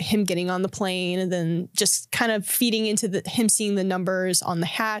of him getting on the plane and then just kind of feeding into him seeing the numbers on the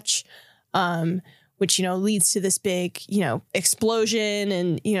hatch, which, you know, leads to this big, you know, explosion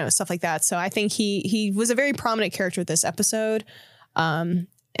and, you know, stuff like that. So I think he was a very prominent character this episode. And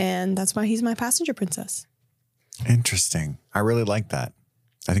that's why he's my passenger princess. Interesting. I really like that.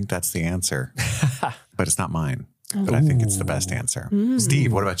 I think that's the answer, but it's not mine. But I think it's the best answer.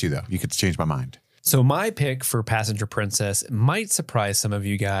 Steve, what about you though? You could change my mind. So my pick for Passenger Princess might surprise some of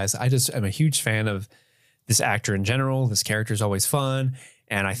you guys. I'm a huge fan of this actor in general. This character is always fun.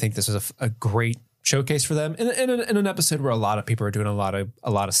 And I think this is a great showcase for them in an episode where a lot of people are doing a lot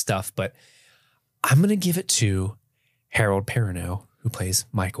of stuff. But I'm going to give it to Harold Perrineau, who plays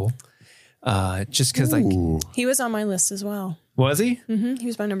Michael. Just because like he was on my list as well. Was he? Mm-hmm. He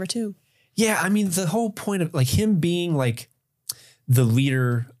was my number 2. Yeah. I mean, the whole point of like him being like the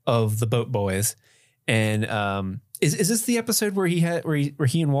leader of the Boat Boys. And is this the episode where he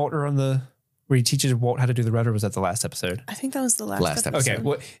and Walt are on where he teaches Walt how to do the rudder? Was that the last episode? I think that was the last episode. Okay,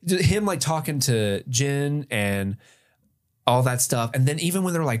 well, him like talking to Jen and all that stuff, and then even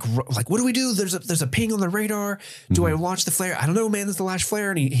when they're like, what do we do? There's a ping on the radar. Do I launch the flare? I don't know, man. There's the last flare,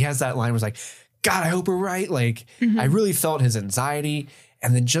 and he has that line was like, God, I hope we're right. Like I really felt his anxiety,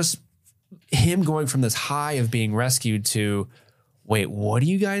 and then just him going from this high of being rescued to, wait, what are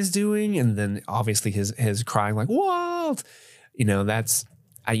you guys doing? And then obviously his crying like, Walt, you know,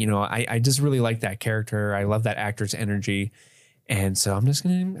 I just really like that character. I love that actor's energy. And so I'm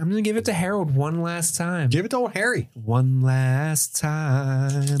going to give it to Harold one last time. Give it to old Harry. One last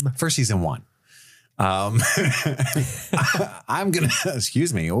time. For season 1. I'm going to,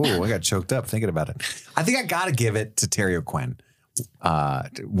 excuse me. Oh, I got choked up thinking about it. I think I got to give it to Terry O'Quinn.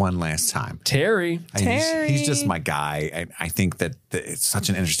 One last time. Terry. He's just my guy. I think that it's such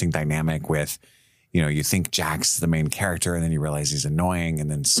an interesting dynamic with, you know, you think Jack's the main character and then you realize he's annoying,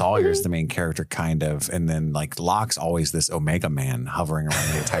 and then Sawyer's the main character kind of, and then like Locke's always this Omega man hovering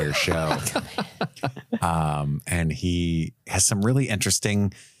around the entire show. And he has some really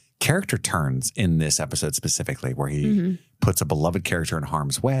interesting character turns in this episode specifically, where he puts a beloved character in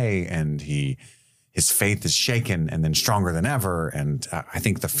harm's way, and his faith is shaken and then stronger than ever. And I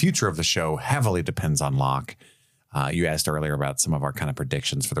think the future of the show heavily depends on Locke. You asked earlier about some of our kind of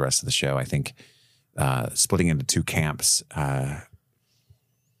predictions for the rest of the show. I think splitting into 2 camps,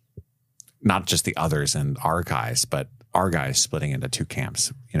 not just the others and our guys, but our guys splitting into 2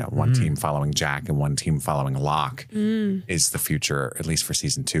 camps. You know, one team following Jack and one team following Locke is the future, at least for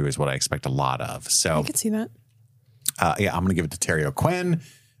season 2, is what I expect a lot of. So I could see that. Yeah, I'm going to give it to Terry O'Quinn,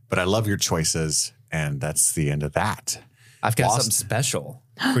 but I love your choices. And that's the end of that. I've got something special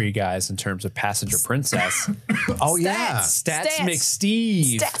for you guys in terms of Passenger Princess. Oh, yeah. Stats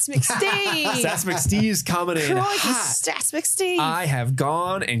McSteve. Stats McSteve. Stats McSteve's coming in hot. Stats McSteve. I have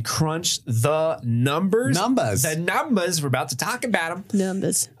gone and crunched the numbers. The numbers. We're about to talk about them.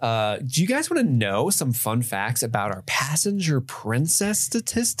 Numbers. Do you guys want to know some fun facts about our Passenger Princess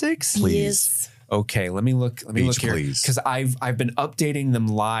statistics? Please. Yes. Okay, let me look here, please. because I've been updating them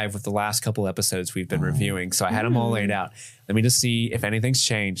live with the last couple episodes we've been reviewing. So I had them all laid out. Let me just see if anything's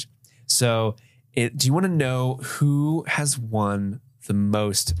changed. So Do you want to know who has won the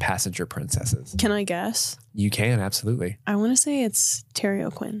most passenger princesses? Can I guess? You can, absolutely. I want to say it's Terry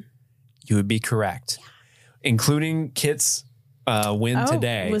O'Quinn. You would be correct. Including Kit's win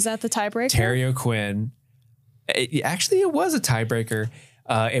today. Was that the tiebreaker? Terry O'Quinn. Actually, it was a tiebreaker.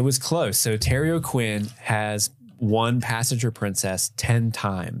 It was close. So Terry O'Quinn has won Passenger Princess 10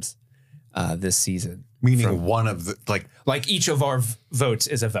 times this season. Meaning one of the like each of our votes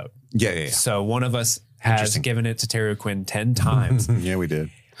is a vote. Yeah. So one of us has given it to Terry O'Quinn 10 times. Yeah, we did.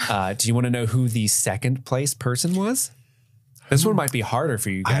 Do you want to know who the second place person was? This one might be harder for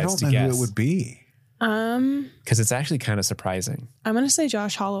you guys I don't to know guess. who it would be. Because it's actually kind of surprising. I'm going to say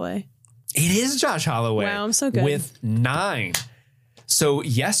Josh Holloway. It is Josh Holloway. Wow, I'm so good. With 9. So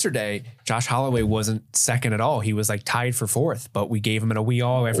yesterday, Josh Holloway wasn't second at all. He was like tied for 4th, but we gave him a we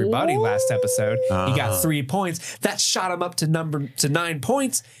all everybody last episode. He got 3 points. That shot him up to 9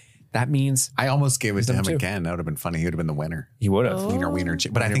 points. That means I almost gave it to him too. again. That would have been funny. He would have been the winner. he would have. Wiener.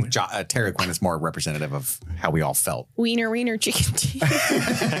 But I think Terry Quinn is more representative of how we all felt. Wiener, chicken tea.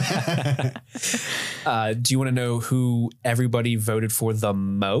 Do you want to know who everybody voted for the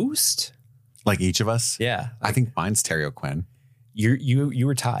most? Like each of us? Yeah. I think mine's Terry O'Quinn. You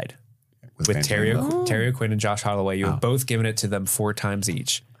were tied with Terry O'Quinn and Josh Holloway. You have both given it to them 4 times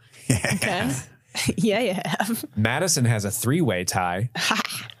each. Okay. Yeah, you have. Madison has a 3-way tie.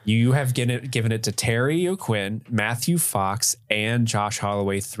 You have given it to Terry O'Quinn, Matthew Fox, and Josh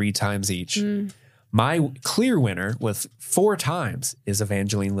Holloway 3 times each. My clear winner with 4 times is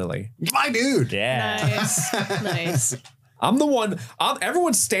Evangeline Lilly. My dude. Yeah. Nice. I'm the one.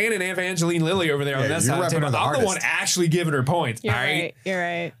 Everyone's standing Evangeline Lilly over there on that side of the table. I'm the one actually giving her points. You're all right. You're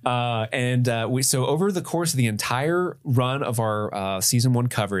right. So over the course of the entire run of our season 1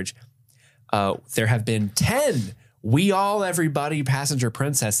 coverage, there have been 10 We All Everybody Passenger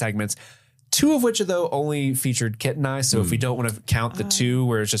Princess segments, 2 of which though only featured Kit and I. So if we don't want to count the 2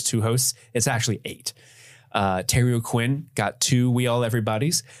 where it's just 2 hosts, it's actually 8. Terry O'Quinn got 2 We All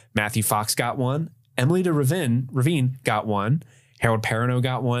Everybody's. Matthew Fox got 1. Emily de Ravine got 1. Harold Perrineau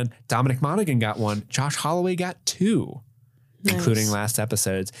got 1. Dominic Monaghan got 1. Josh Holloway got 2, including last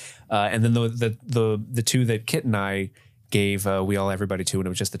episodes. And then the 2 that Kit and I gave We All Everybody to, and it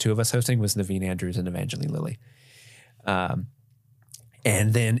was just the 2 of us hosting, was Naveen Andrews and Evangeline Lilly. And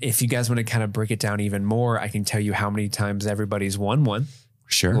then if you guys want to kind of break it down even more, I can tell you how many times everybody's won one.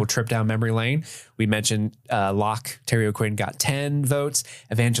 Sure. A little trip down memory lane. We mentioned Locke, Terry O'Quinn got 10 votes.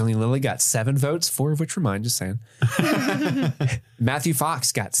 Evangeline Lilly got 7 votes, 4 of which were mine, just saying. Matthew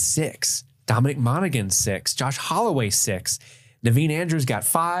Fox got 6. Dominic Monaghan 6. Josh Holloway 6. Naveen Andrews got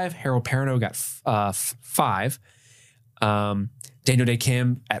 5. Harold Perrineau got 5. Daniel Day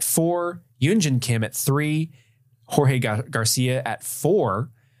Kim at 4. Yunjin Kim at 3. Jorge Garcia at 4.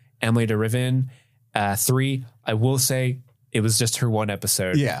 Emily de Ravine 3. I will say it was just her 1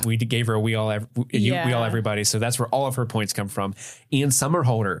 episode. Yeah. We gave her a We All Everybody. So that's where all of her points come from. Ian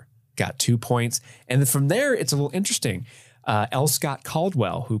Somerhalder got 2 points. And then from there, it's a little interesting. L. Scott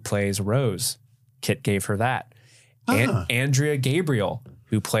Caldwell, who plays Rose, Kit gave her that. Andrea Gabriel,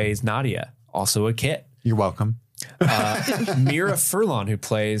 who plays Nadia, also a Kit. You're welcome. Mira Furlon, who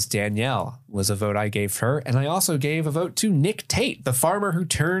plays Danielle, was a vote I gave her. And I also gave a vote to Nick Tate, the farmer who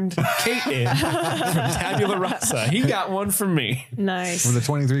turned Kate in from Tabula Rasa. He got 1 from me. Nice. For the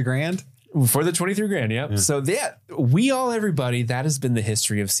 23 grand? For the 23 grand, yep. Yeah. So We All Everybody, that has been the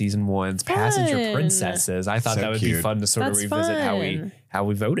history of season 1's Passenger Princesses. I thought So that would cute. be fun to sort of revisit how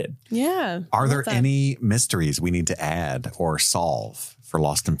we voted. Yeah. Are there any mysteries we need to add or solve for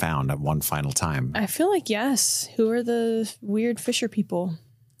Lost and Found at one final time? I feel like yes. Who are the weird Fisher people?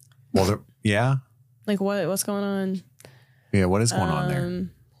 Well, yeah. Like what's going on? Yeah, what is going on there?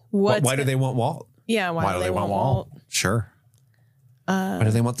 Why do they want Walt? Yeah, why do they want Walt? Sure. Why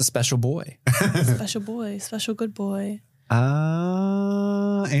do they want the special boy? Special boy, special good boy.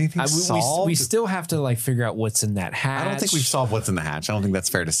 Anything solved? We still have to like figure out what's in that hatch. I don't think we've solved what's in the hatch. I don't think that's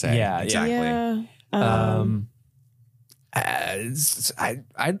fair to say. Yeah, exactly. Yeah. I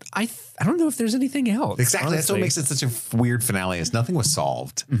don't know if there's anything else. Exactly. That's what honestly. makes it such a weird finale. Is nothing was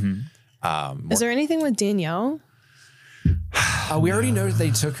solved. Is there anything with Danielle? We already know that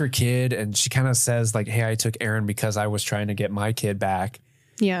they took her kid, and she kind of says like, "Hey, I took Aaron because I was trying to get my kid back."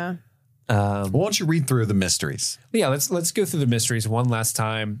 Yeah. Why don't you read through the mysteries? Yeah, let's go through the mysteries one last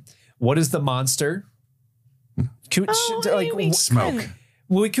time. What is the monster? Smoke.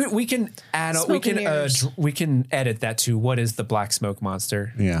 We can add Smoke and mirrors. we can edit that to what is the black smoke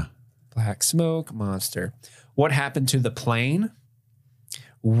monster? Yeah. Black smoke monster. What happened to the plane?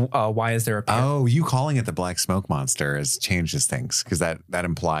 Why is there a pair? Oh, you calling it the black smoke monster has changes things because that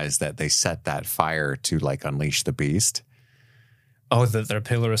implies that they set that fire to like unleash the beast. Oh, they're a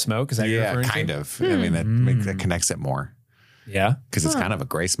pillar of smoke? Is that you're referring kind to? of. I mean, that connects it more Yeah. because it's kind of a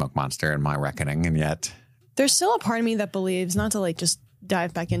gray smoke monster in my reckoning, and yet There's still a part of me that believes, not to like just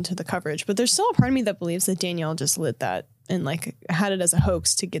dive back into the coverage, but there's still a part of me that believes that Danielle just lit that and like had it as a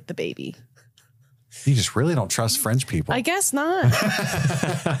hoax to get the baby. you just really don't trust French people. I guess not.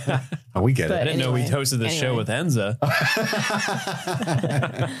 Oh, we get But I didn't know we Anyway, hosted this show with Enza.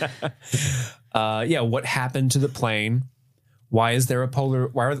 Yeah, what happened to the plane? Why is there a polar?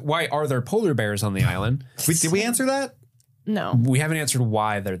 Why are there polar bears on the island? Did we answer that? No. We haven't answered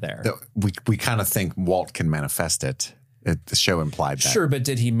why they're there. We kind of think Walt can manifest it. The show implied that. Sure, but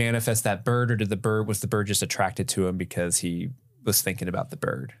did he manifest that bird, or was the bird just attracted to him because he was thinking about the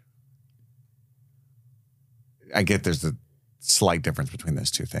bird? I get there's a slight difference between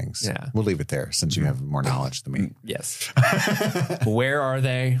those two things. Yeah. We'll leave it there since you have more knowledge than me. Yes. Where are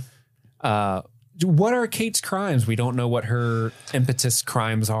they? What are Kate's crimes? We don't know what her impetus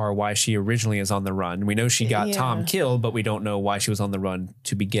crimes are, why she originally is on the run. We know she got Tom killed, but we don't know why she was on the run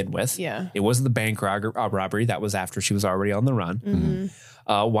to begin with. Yeah. It wasn't the bank robbery. That was after she was already on the run.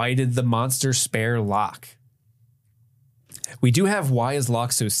 Mm-hmm. Why did the monster spare Locke? We do have why is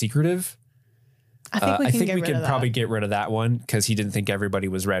Locke so secretive? I think we can probably get rid of that one because he didn't think everybody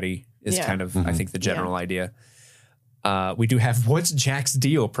was ready is kind of, I think, the general idea. We do have what's Jack's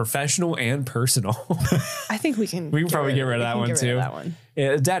deal, professional and personal. I think we can. We can probably get rid of that one too. That one.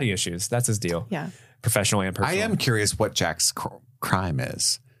 Yeah, daddy issues. That's his deal. Yeah. Professional and personal. I am curious what Jack's crime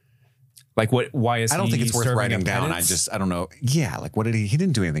is. Like what? Why is I don't he think it's worth serving writing a down. penance? I don't know. Yeah, like what did he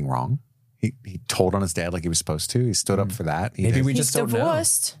didn't do anything wrong. He told on his dad like he was supposed to. He stood up for that. Maybe we He's just don't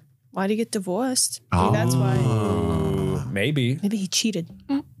divorced. Why did he get divorced? Maybe that's why. know. Maybe. Maybe he cheated.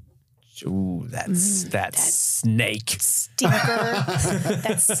 Ooh, that snake. Stinker.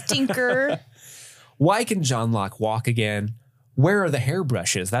 That stinker. Why can John Locke walk again? Where are the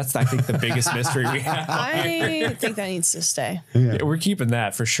hairbrushes? That's, I think, the biggest mystery we have. I think that needs to stay. Yeah, we're keeping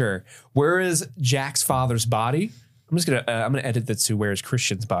that for sure. Where is Jack's father's body? I'm gonna edit that to where is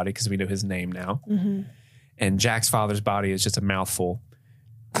Christian's body because we know his name now. Mm-hmm. And Jack's father's body is just a mouthful.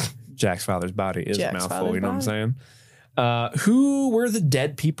 Jack's father's body is a mouthful. You know what I'm saying? Who were the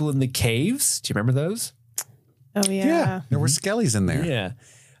dead people in the caves? Do you remember those? Oh yeah. There were skellies in there.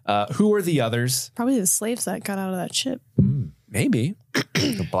 Yeah. Who are the others? Probably the slaves that got out of that ship. Maybe.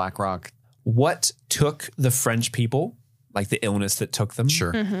 The Black Rock. What took the French people? Like the illness that took them?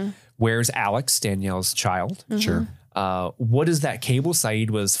 Sure. Mm-hmm. Where's Alex, Danielle's child? Sure. What is that cable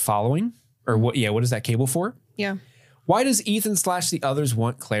Saeed was following? Or what? Yeah, what is that cable for? Yeah. Why does Ethan / the others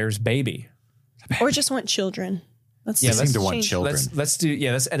want Claire's baby? Or just want children. They seem to want change- children. Let's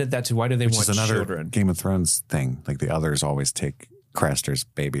edit that to why do they Which want is another children? Game of Thrones thing. Like the others always take Craster's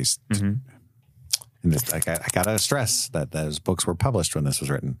babies. And this, I gotta stress that those books were published when this was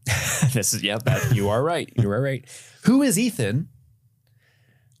written. You are right. You are right. Who is Ethan?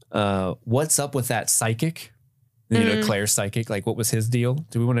 What's up with that psychic? You know, Claire's psychic. Like, what was his deal?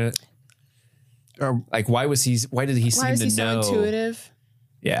 Do we want to? Like, why did he Why seem is to he know? so intuitive?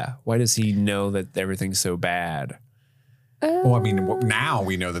 Yeah. Why does he know that everything's so bad? Well, I mean, now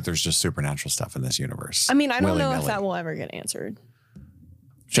we know that there's just supernatural stuff in this universe. I mean, I don't know if Willy-nilly. that will ever get answered.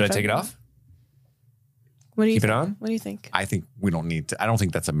 Should I take it off? What do you Keep it think? on? What do you think? I think we don't need to. I don't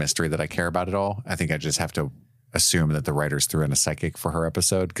think that's a mystery that I care about at all. I think I just have to assume that the writers threw in a psychic for her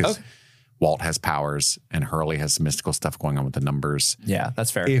episode because Walt has powers and Hurley has some mystical stuff going on with the numbers. Yeah, that's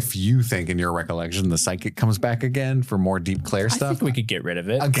fair. If you think in your recollection the psychic comes back again for more deep Claire I stuff, think we could get rid of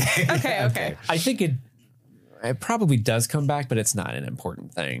it. okay. Okay. I think it probably does come back, but it's not an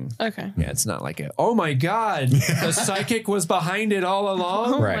important thing. Okay. Yeah, it's not like oh my God, the psychic was behind it all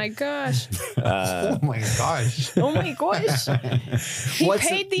along. Oh Right. my gosh. Oh my gosh. Oh my gosh. He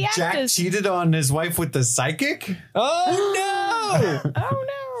paid the Jack actors. cheated on his wife with the psychic? Oh no! Oh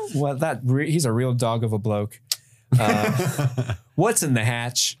no. Well, he's a real dog of a bloke. What's in the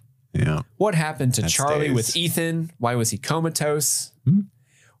hatch? Yeah. What happened to That Charlie stays. with Ethan? Why was he comatose?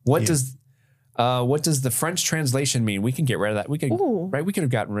 What does the French translation mean? We can get rid of that. We could have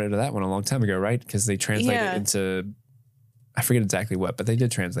gotten rid of that one a long time ago, right? Because they translated it into I forget exactly what, but they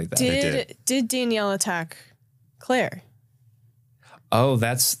did translate that. Did Danielle attack Claire? Oh,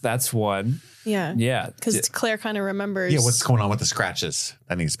 that's one. Yeah. Yeah. Because Claire kind of remembers. Yeah, what's going on with the scratches?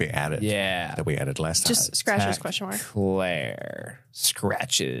 That needs to be added. Yeah. That we added last time. just scratches Attack question mark. Claire.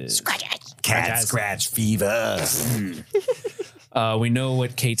 Scratches. Cat scratch fever. We know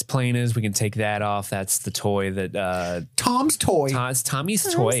what Kate's plane is. We can take that off. That's the toy that Tom's toy. It's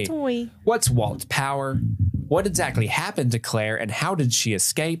Tommy's toy. What's Walt's power? What exactly happened to Claire, and how did she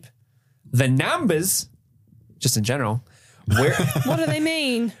escape? The numbers, just in general. What do they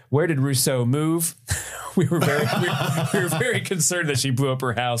mean? Where did Rousseau move? we were very concerned that she blew up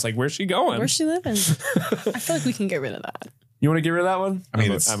her house. Like, where's she going? Where's she living? I feel like we can get rid of that. You want to get rid of that one? I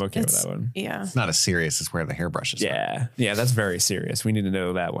mean, I'm okay with that one. Yeah. It's not as serious as where the hairbrushes are. Yeah, that's very serious. We need to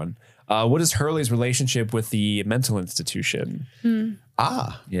know that one. What is Hurley's relationship with the mental institution?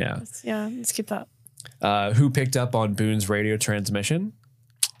 Yeah. Let's keep that. Who picked up on Boone's radio transmission?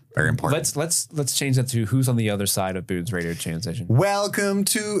 Very important. Let's change that to who's on the other side of Boone's radio transmission. Welcome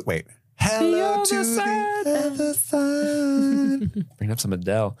to hello to the other side. Bring up some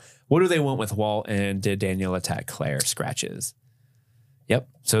Adele. What do they want with Walt, and did Daniel attack Claire? Scratches. Yep.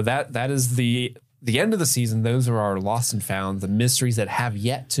 So that is the end of the season. Those are our lost and found, the mysteries that have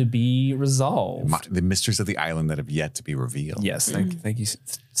yet to be resolved. The mysteries of the island that have yet to be revealed. Yes. Thank you.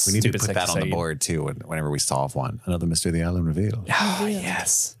 We need to put that on the board too whenever we solve one. Another mystery of the island revealed. Oh,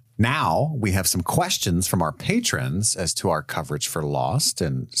 yes. Now we have some questions from our patrons as to our coverage for Lost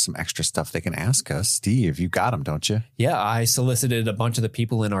and some extra stuff they can ask us. Steve, you got them, don't you? Yeah, I solicited a bunch of the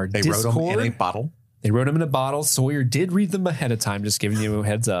people in our Discord. Wrote them in a bottle. They wrote them in a bottle. Sawyer did read them ahead of time, just giving you a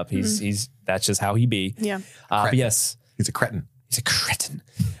heads up. He's that's just how he be. Yeah. But yes. He's a cretin. He's a cretin.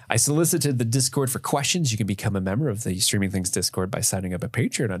 I solicited the Discord for questions. You can become a member of the Streaming Things Discord by signing up a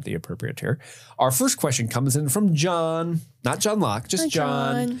Patreon at the appropriate tier. Our first question comes in from John, not John Locke, just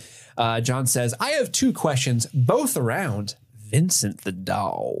John. John says, I have 2 questions, both around Vincent the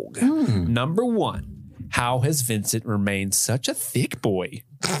dog. Number 1, how has Vincent remained such a thick boy?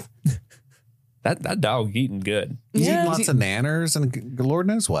 that dog eating good. He's eating lots of nanners and Lord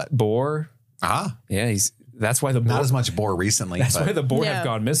knows what. Boar. Yeah, that's why the boar, not as much boar recently. That's why the boar have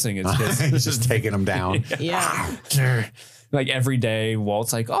gone missing. It's he's just taking them down. Yeah. Like every day,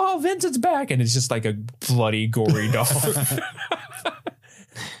 Walt's like, "Oh, Vincent's back," and it's just like a bloody, gory dog.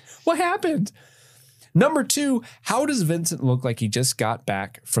 What happened? Number 2, how does Vincent look like he just got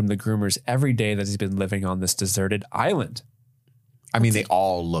back from the groomers every day that he's been living on this deserted island? I mean, they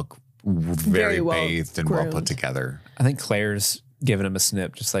all look very well bathed and well put together. I think Claire's giving him a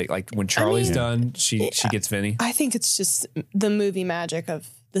snip, just like when Charlie's done, she gets Vinny. I think it's just the movie magic of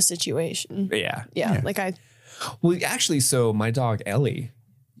the situation. Yeah. Well, actually, so my dog Ellie,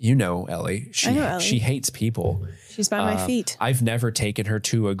 you know Ellie. I know Ellie. She hates people. She's by my feet. I've never taken her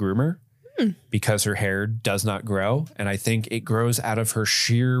to a groomer because her hair does not grow. And I think it grows out of her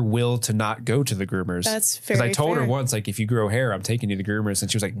sheer will to not go to the groomers. That's fair. Because I told her once, like, if you grow hair, I'm taking you to groomers. And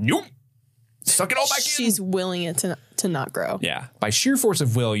she was like, nope. Suck it all back in. She's willing it to not grow. Yeah. By sheer force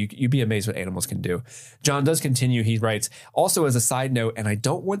of will, you'd be amazed what animals can do. John does continue. He writes, also as a side note, and I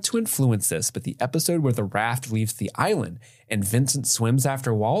don't want to influence this, but the episode where the raft leaves the island and Vincent swims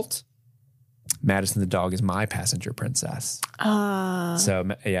after Walt, Madison the dog is my passenger princess.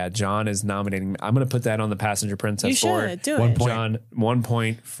 So yeah, John is nominating. I'm going to put that on the passenger princess board. You should do it. John, 1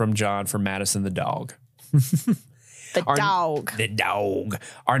 point from John for Madison the dog. The dog.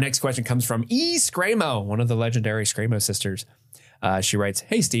 Our next question comes from E. Scramo, one of the legendary Scramo sisters. She writes,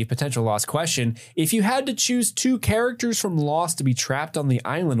 hey, Steve, potential Lost question. If you had to choose 2 characters from Lost to be trapped on the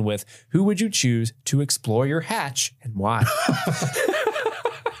island with, who would you choose to explore your hatch and why?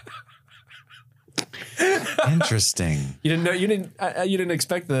 Interesting. You didn't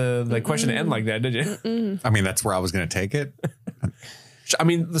expect the question to end like that, did you? I mean, that's where I was going to take it. I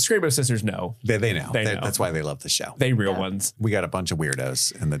mean, the Scramo sisters know. They know. They know. That's why they love the show. They real ones. We got a bunch of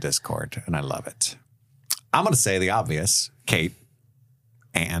weirdos in the Discord, and I love it. I'm going to say the obvious, Kate.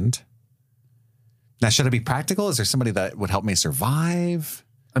 And now, should it be practical? Is there somebody that would help me survive?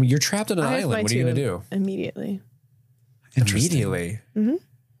 I mean, you're trapped on an island. What are you going to do? Immediately. Immediately. Mm-hmm.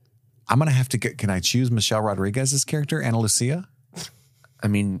 I'm going to have to get, can I choose Michelle Rodriguez's character, Ana Lucia? I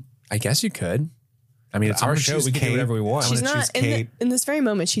mean, I guess you could. I mean, it's our show. We can do whatever we want. She's not in this very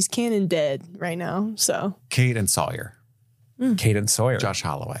moment. She's canon dead right now. So Kate and Sawyer. Kate and Sawyer. Josh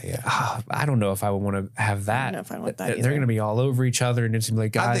Holloway. Yeah. I don't know if I would want to have that. I don't know if I want that They're either. going to be all over each other, and it's going to be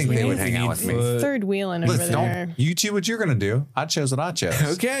like, guys, I think they would hang out with me. Third wheeling over there. You choose what you're going to do. I chose what I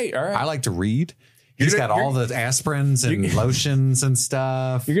chose. Okay, all right. I like to read. He's got all the aspirins and lotions and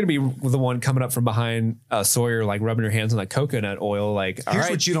stuff. You're going to be the one coming up from behind Sawyer, like rubbing your hands on like coconut oil. Like, all Here's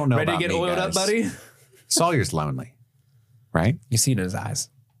right, what you don't know ready about to get me, oiled guys. up, buddy? Sawyer's lonely, right? You see it in his eyes.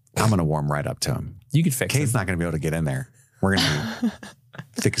 I'm going to warm right up to him. You could fix Kate's it. not going to be able to get in there. We're going to be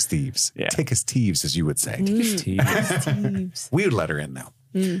thick as thieves. Yeah. Thick as thieves, as you would say. Tease. We would let her in,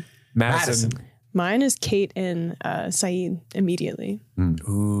 though. Madison. Mine is Kate and Saeed immediately.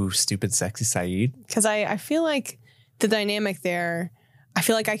 Ooh, stupid, sexy Saeed. Because I feel like the dynamic there, I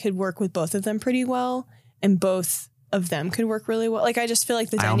feel like I could work with both of them pretty well, and both of them could work really well. Like, I just feel like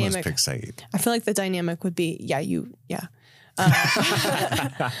the I dynamic. almost picked Saeed. I feel like the dynamic would be, I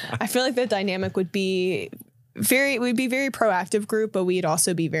feel like the dynamic would be we'd be very proactive group, but we'd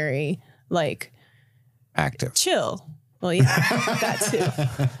also be very like Active. chill. Well, yeah,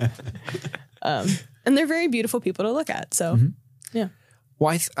 that too. And they're very beautiful people to look at. So, yeah.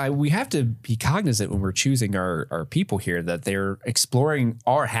 Well, we have to be cognizant when we're choosing our people here that they're exploring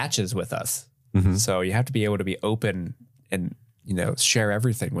our hatches with us. So you have to be able to be open and, share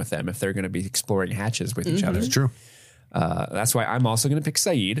everything with them if they're going to be exploring hatches with each other. It's true. That's why I'm also going to pick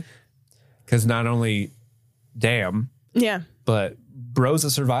Saeed, because not only Yeah. but bro's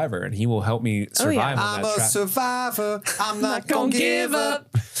a survivor and he will help me survive on I'm that a track. survivor. I'm not gonna give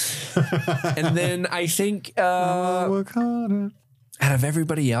up. And then I think Work harder. out of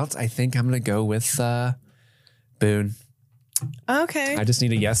everybody else, I think I'm going to go with Boone. Okay. I just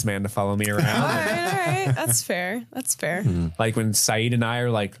need a yes man to follow me around. All right. That's fair. That's fair. Like when Saeed and I are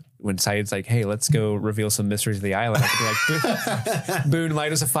like, when Saeed's like, hey, let's go reveal some mysteries of the island. I could be like, Boone,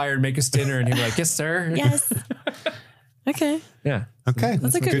 light us a fire and make us dinner. And he'd be like, yes, sir. Yes. Okay. Yeah. Okay.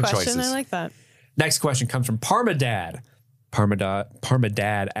 That's a good question. choices. I like that. Next question comes from Parmadad.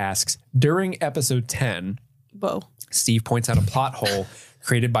 Parmadad asks, during episode 10, Whoa. Steve points out a plot hole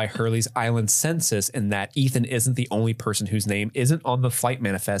created by Hurley's island census in that Ethan isn't the only person whose name isn't on the flight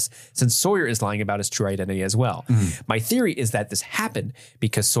manifest, since Sawyer is lying about his true identity as well. My theory is that this happened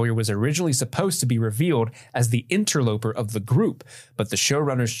because Sawyer was originally supposed to be revealed as the interloper of the group, but the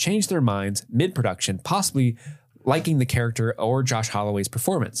showrunners changed their minds mid-production, possibly liking the character or Josh Holloway's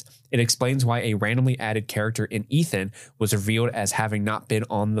performance. It explains why a randomly added character in Ethan was revealed as having not been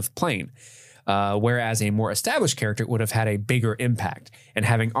on the plane. Whereas a more established character would have had a bigger impact. And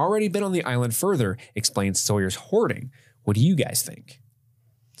having already been on the island further explains Sawyer's hoarding. What do you guys think?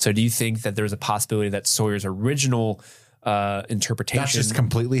 So do you think that there's a possibility that Sawyer's original interpretation... That's just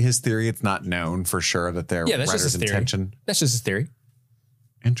completely his theory. It's not known for sure that their that's just writer's his theory. intention. That's just his theory.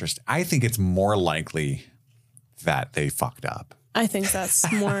 Interesting. I think it's more likely that they fucked up. I think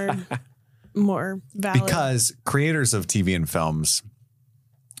that's more valid. Because creators of TV and films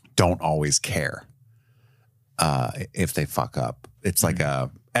don't always care if they fuck up. It's like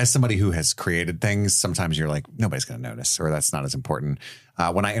as somebody who has created things, sometimes you're like, nobody's going to notice, or that's not as important.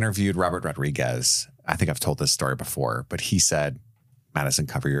 When I interviewed Robert Rodriguez, I think I've told this story before, but he said, Madison,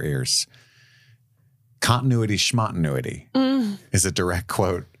 cover your ears. Continuity schmontinuity is a direct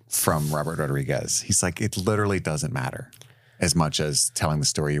quote from Robert Rodriguez. He's like, it literally doesn't matter as much as telling the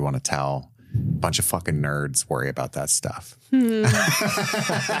story you want to tell. Bunch of fucking nerds worry about that stuff.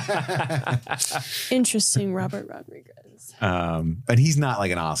 Interesting, Robert Rodriguez. But he's not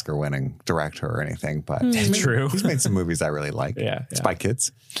like an Oscar-winning director or anything. But True. he's made some movies I really like. Yeah, Spy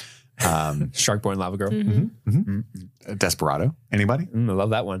Kids, Shark Boy and Lava Girl. Desperado. Anybody? I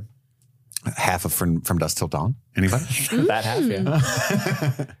love that one. Half of From Dusk Till Dawn. Anybody? That half,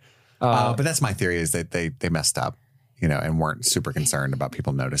 yeah. But that's my theory, is that they messed up, and weren't super concerned about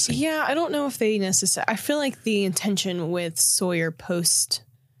people noticing. Yeah, I don't know if they necessarily... I feel like the intention with Sawyer post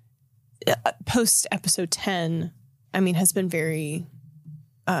episode 10, has been very...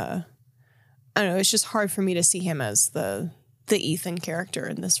 I don't know, it's just hard for me to see him as the Ethan character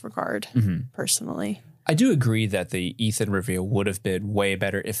in this regard, personally. I do agree that the Ethan reveal would have been way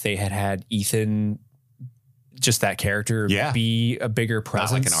better if they had Ethan, just that character, be a bigger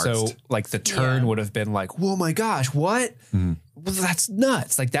presence. like an So artist. like the turn would have been like, whoa, my gosh, what? Well, that's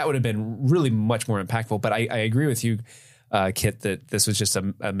nuts. Like that would have been really much more impactful. But I agree with you, Kit, that this was just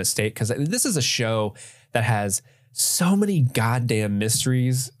a mistake, because this is a show that has so many goddamn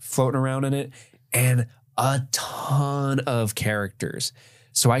mysteries floating around in it and a ton of characters.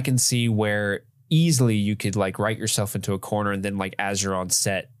 So I can see where easily you could like write yourself into a corner, and then like as you're on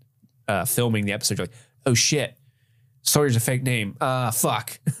set filming the episode, you're like, oh shit, Sawyer's a fake name.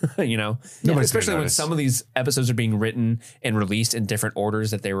 Fuck. Especially when some of these episodes are being written and released in different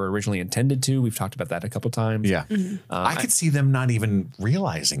orders that they were originally intended to. We've talked about that a couple times. Yeah. I could see them not even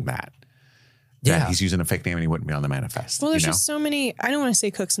realizing that. That he's using a fake name and he wouldn't be on the manifest. Well, there's just so many... I don't want to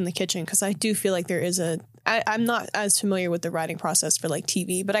say cooks in the kitchen, because I do feel like there is I'm not as familiar with the writing process for like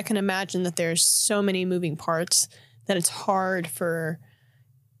TV, but I can imagine that there's so many moving parts that it's hard for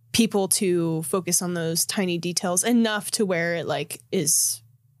people to focus on those tiny details enough to where it like is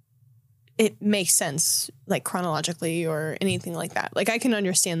it makes sense like chronologically or anything like that. Like I can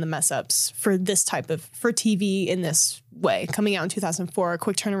understand the mess ups for this type of for TV in this way coming out in 2004, a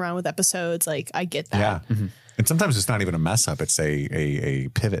quick turnaround with episodes. Like I get that. Yeah. Mm-hmm. And sometimes it's not even a mess up. It's a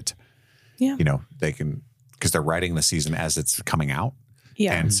pivot. Yeah. You know, they can, because they're writing the season as it's coming out.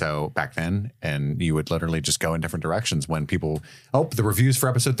 Yeah. And so back then, and you would literally just go in different directions when people, the reviews for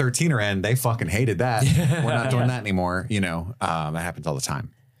episode 13 are in. They fucking hated that. We're not doing that anymore. You know, that happens all the time.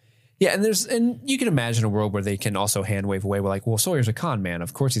 Yeah, and you can imagine a world where they can also hand wave away. We're like, well, Sawyer's a con man.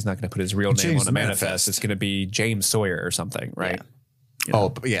 Of course, he's not going to put his real name on a manifest. It's going to be James Sawyer or something, right? Yeah. You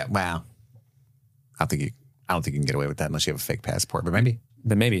know? Oh, yeah. Wow. I don't think you can get away with that unless you have a fake passport. But maybe.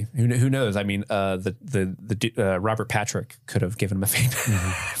 Then maybe who knows? I mean, the Robert Patrick could have given him a fake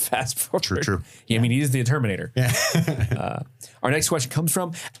passport. True. I mean, he's the Terminator. Yeah. Our next question comes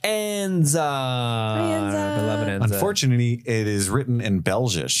from Enza. Our beloved Enza. Unfortunately, it is written in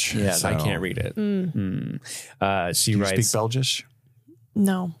Belgish. Yeah, so. I can't read it. She Do you writes, speak Belgish?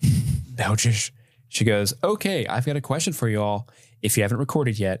 No. Belgish. She goes, okay, I've got a question for you all. If you haven't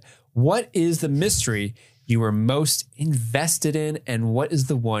recorded yet, what is the mystery you were most invested in, and what is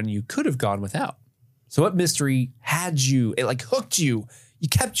the one you could have gone without? So what mystery had you, it like hooked you, you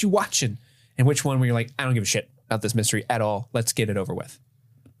kept you watching, and which one were you like, I don't give a shit about this mystery at all. Let's get it over with.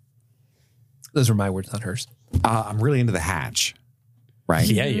 Those were my words, not hers. I'm really into the hatch, right?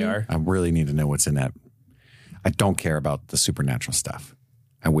 Yeah, you are. I really need to know what's in that. I don't care about the supernatural stuff.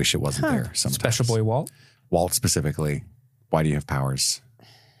 I wish it wasn't there sometimes. Special Boy Walt? Walt specifically. Why do you have powers?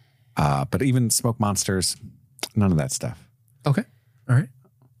 But even smoke monsters, none of that stuff. Okay. All right.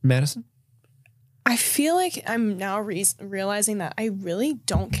 Madison? I feel like I'm now realizing that I really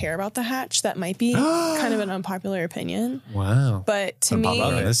don't care about the hatch. That might be kind of an unpopular opinion. Wow. But to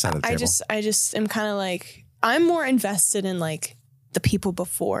Unpopular me, on this side of the I table. just am kind of like, I'm more invested in like the people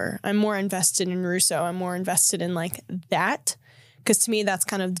before. I'm more invested in Russo. I'm more invested in like that. Because to me, that's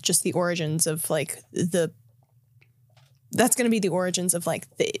kind of just the origins of like that's going to be the origins of like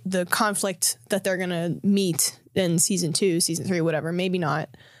the conflict that they're going to meet in season 2, season 3, whatever. Maybe not.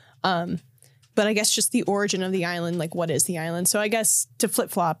 But I guess just the origin of the island, like what is the island? So I guess to flip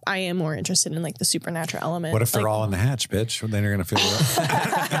flop, I am more interested in like the supernatural element. What if they're like, all in the hatch, bitch? Then you're going to feel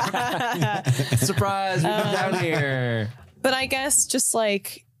it. Surprise, we come down here. But I guess just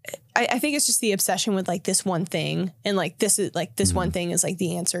like, I think it's just the obsession with like this one thing. And like, this is like, this one thing is like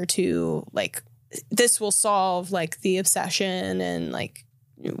the answer to like, this will solve like the obsession and like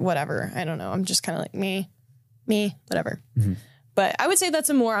whatever. I don't know. I'm just kind of like me, whatever. Mm-hmm. But I would say that's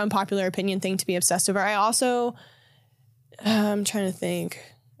a more unpopular opinion thing to be obsessed over. I also, I'm trying to think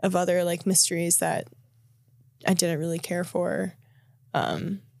of other like mysteries that I didn't really care for. I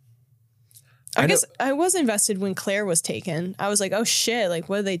guess I was invested when Claire was taken. I was like, oh shit, like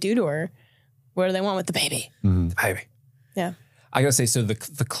what did they do to her? What do they want with the baby? Mm-hmm. The baby. Yeah. I gotta say, so the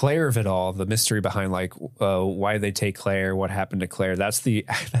Claire of it all, the mystery behind like why did they take Claire, what happened to Claire, that's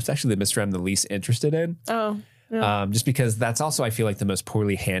actually the mystery I'm the least interested in. Oh. Yeah. Just because that's also, I feel like, the most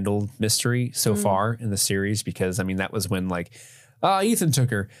poorly handled mystery so far in the series, because I mean that was when like, Ethan took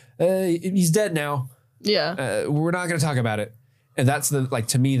her, he's dead now. Yeah. We're not gonna talk about it. And that's the, like,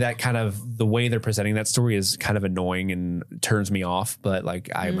 to me, that kind of the way they're presenting that story is kind of annoying and turns me off. But like,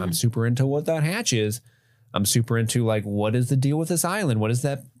 I'm super into what that hatch is. I'm super into like, what is the deal with this island? What is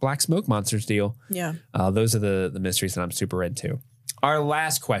that black smoke monsters deal? Yeah. Those are the mysteries that I'm super into. Our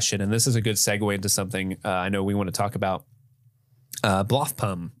last question, and this is a good segue into something I know we want to talk about.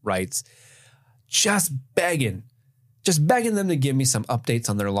 Bluffpum writes, just begging them to give me some updates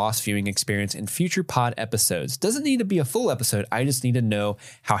on their lost viewing experience in future pod episodes. Doesn't need to be a full episode. I just need to know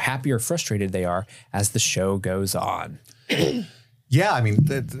how happy or frustrated they are as the show goes on. Yeah, I mean,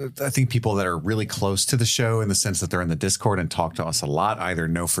 I think people that are really close to the show in the sense that they're in the Discord and talk to us a lot either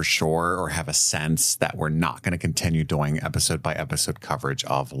know for sure or have a sense that we're not going to continue doing episode by episode coverage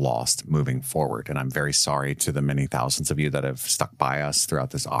of Lost moving forward. And I'm very sorry to the many thousands of you that have stuck by us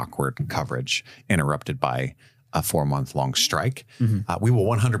throughout this awkward coverage interrupted by a 4-month-long strike. Mm-hmm. We will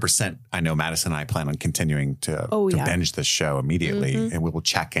 100%, I know Madison and I plan on continuing to binge this show immediately, and we will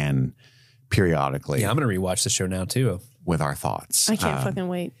check in periodically. Yeah, I'm going to rewatch the show now too. With our thoughts. I can't fucking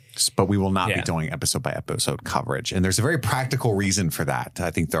wait. But we will not be doing episode by episode coverage. And there's a very practical reason for that. I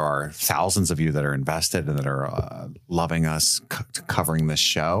think there are thousands of you that are invested and that are loving us covering this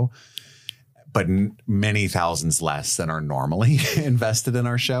show. but many thousands less than are normally invested in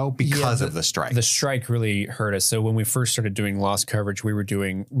our show because of the strike. The strike really hurt us. So when we first started doing Lost coverage, we were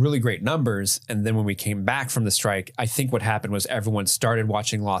doing really great numbers. And then when we came back from the strike, I think what happened was everyone started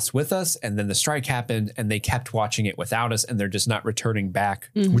watching Lost with us, and then the strike happened and they kept watching it without us, and they're just not returning back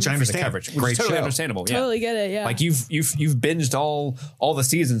Which I for the understand. coverage. Which Great is totally show. understandable. Yeah. Totally get it. Yeah. Like you've binged all the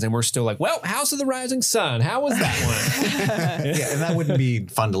seasons, and we're still like, well, House of the Rising Sun. How was that one? Yeah, and that wouldn't be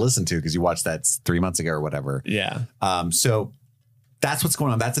fun to listen to because you watched that 3 months ago or whatever. Yeah. So that's what's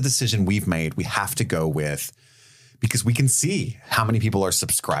going on. That's a decision we've made. We have to go with, because we can see how many people are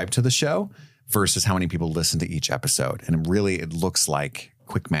subscribed to the show versus how many people listen to each episode. And really, it looks like,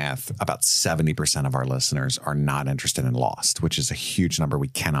 quick math, about 70% of our listeners are not interested in Lost, which is a huge number we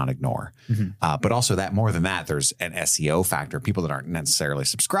cannot ignore. But also that more than that, there's an SEO factor. People that aren't necessarily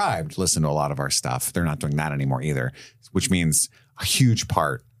subscribed listen to a lot of our stuff. They're not doing that anymore either, which means a huge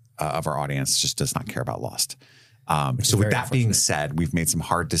part of our audience just does not care about Lost. So with that being said, we've made some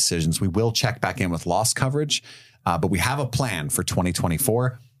hard decisions. We will check back in with Lost coverage, but we have a plan for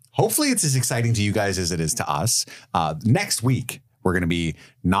 2024. Hopefully it's as exciting to you guys as it is to us. Next week, we're going to be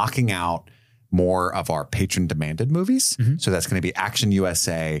knocking out more of our patron demanded movies. So that's going to be Action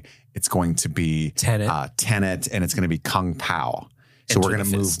USA. It's going to be Tenet, and it's going to be Kung Pao. So we're going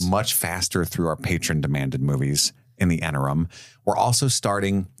to move much faster through our patron demanded movies in the interim. We're also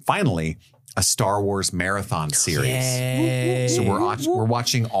starting, finally, a Star Wars marathon series. Yay. So we're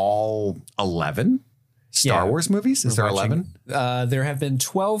watching all 11 Star Wars movies. Is there 11? There have been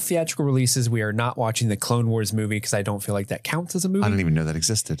 12 theatrical releases. We are not watching the Clone Wars movie because I don't feel like that counts as a movie. I didn't even know that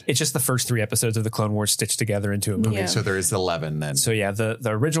existed. It's just the first 3 episodes of the Clone Wars stitched together into a movie. Yeah. So there is 11 then. So yeah, the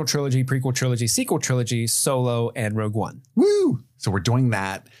original trilogy, prequel trilogy, sequel trilogy, Solo, and Rogue One. Woo! So we're doing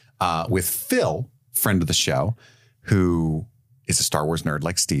that with Phil, friend of the show, who is a Star Wars nerd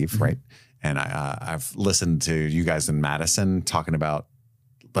like Steve, right? And I've listened to you guys in Madison talking about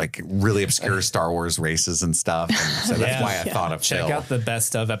like really obscure Star Wars races and stuff. And so that's why I thought of Check Phil. out the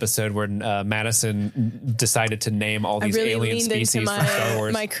best of episode where Madison decided to name all these alien leaned species into from Star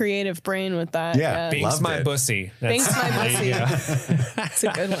Wars. my creative brain with that. Yeah. Binks loved my it. bussy. Binks my there you bussy. go. That's a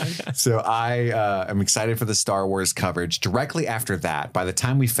good one. So I am excited for the Star Wars coverage. Directly after that, by the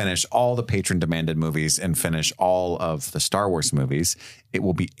time we finish all the patron demanded movies and finish all of the Star Wars movies, it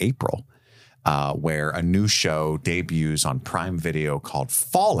will be April, where a new show debuts on Prime Video called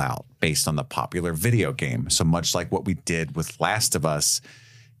Fallout, based on the popular video game. So much like what we did with Last of Us,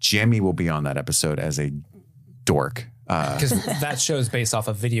 Jimmy will be on that episode as a dork. Because that show is based off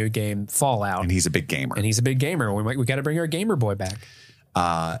a video game, Fallout. And he's a big gamer. And he's a big gamer. We got to bring our gamer boy back.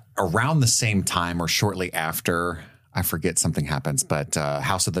 Around the same time or shortly after, I forget, something happens, but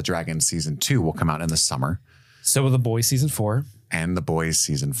House of the Dragon season 2 will come out in the summer. So will The Boys season 4. And The Boys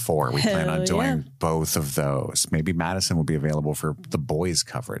season 4. We plan on doing both of those. Maybe Madison will be available for The Boys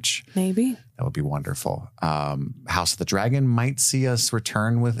coverage. Maybe. That would be wonderful. House of the Dragon might see us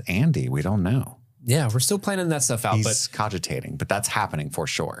return with Andy. We don't know. Yeah, we're still planning that stuff out. He's cogitating, but that's happening for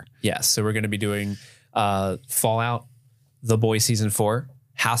sure. Yes, so we're going to be doing Fallout, The Boys season 4,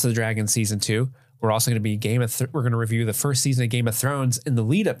 House of the Dragon season 2. We're also going to be we're going to review the first season of Game of Thrones in the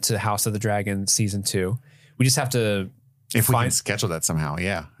lead up to House of the Dragon season 2. We just have to If we can schedule that somehow,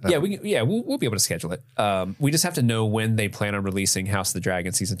 yeah. We'll be able to schedule it. We just have to know when they plan on releasing House of the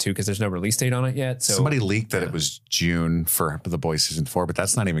Dragon season 2 because there's no release date on it yet. So somebody leaked that it was June for The Boys season 4, but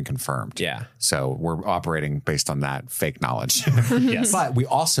that's not even confirmed. Yeah. So we're operating based on that fake knowledge. Yes. But we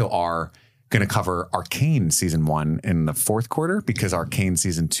also are going to cover Arcane season 1 in the fourth quarter because Arcane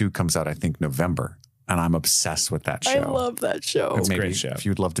season 2 comes out, I think, November. And I'm obsessed with that show. I love that show. It's a great show. If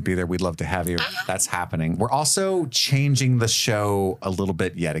you'd love to be there, we'd love to have you. That's happening. We're also changing the show a little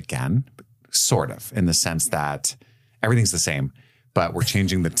bit yet again, sort of, in the sense that everything's the same, but we're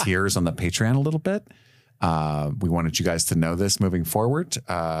changing the tiers on the Patreon a little bit. We wanted you guys to know this moving forward.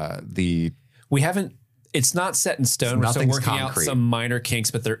 We haven't. It's not set in stone. We're still working concrete. out some minor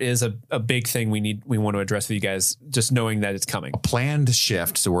kinks, but there is a big thing we want to address with you guys. Just knowing that it's coming. Planned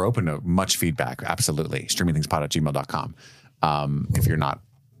shift. So we're open to much feedback. Absolutely. streamingthingspod@gmail.com. If you're not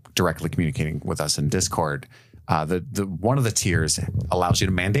directly communicating with us in Discord, the one of the tiers allows you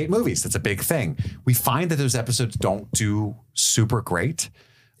to mandate movies. That's a big thing. We find that those episodes don't do super great.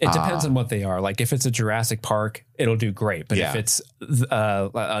 It depends on what they are. Like if it's a Jurassic Park, it'll do great. But if it's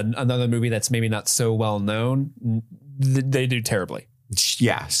another movie that's maybe not so well known, they do terribly.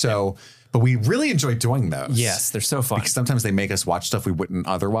 Yeah. So But we really enjoy doing those. Yes, they're so fun. Because sometimes they make us watch stuff we wouldn't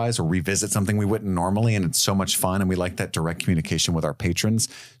otherwise or revisit something we wouldn't normally. And it's so much fun. And we like that direct communication with our patrons.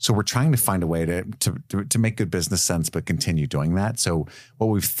 So we're trying to find a way to make good business sense, but continue doing that. So what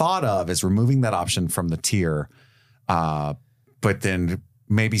we've thought of is removing that option from the tier, but then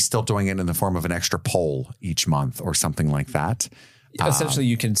maybe still doing it in the form of an extra poll each month or something like that. Essentially,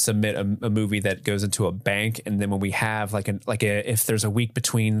 you can submit a movie that goes into a bank, and then when we have if there's a week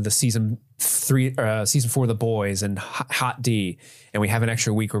between the season 4 of The Boys and Hot D, and we have an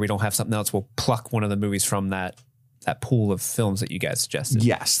extra week where we don't have something else, we'll pluck one of the movies from that pool of films that you guys suggested.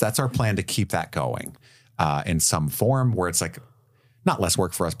 Yes, that's our plan to keep that going in some form where it's like not less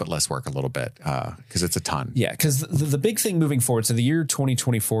work for us, but less work a little bit because it's a ton. Yeah, because the big thing moving forward, so the year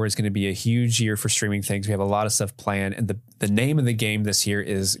 2024 is going to be a huge year for streaming things. We have a lot of stuff planned, and the name of the game this year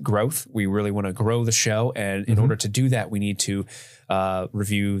is growth. We really want to grow the show, and in order to do that, we need to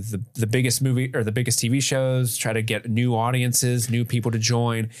review the biggest movie or the biggest TV shows, try to get new audiences, new people to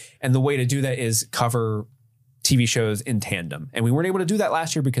join, and the way to do that is cover TV shows in tandem. And we weren't able to do that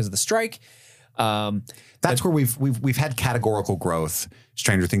last year because of the strike. That's where we've had categorical growth.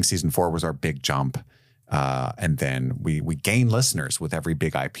 Stranger Things season 4 was our big jump. And then we gain listeners with every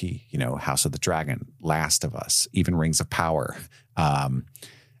big IP, House of the Dragon, Last of Us, even Rings of Power,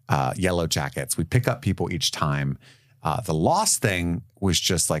 Yellow Jackets. We pick up people each time. The Lost thing was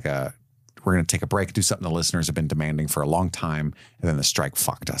just like we're going to take a break, do something the listeners have been demanding for a long time. And then the strike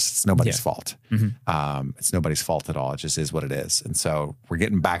fucked us. It's nobody's fault. It's nobody's fault at all. It just is what it is. And so we're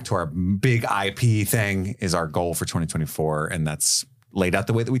getting back to our big IP thing is our goal for 2024. And that's laid out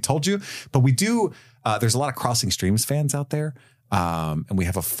the way that we told you. But we do, there's a lot of Crossing Streams fans out there. And we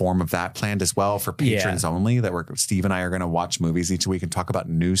have a form of that planned as well for patrons only that Steve and I are going to watch movies each week and talk about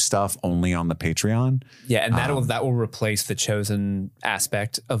new stuff only on the Patreon. Yeah. And that will replace the chosen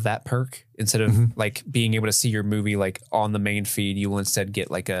aspect of that perk. Instead of like being able to see your movie like on the main feed, you will instead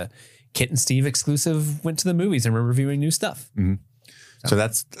get like a Kit and Steve exclusive went to the movies and we're reviewing new stuff. So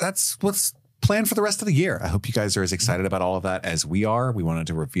that's what's planned for the rest of the year. I hope you guys are as excited about all of that as we are. We wanted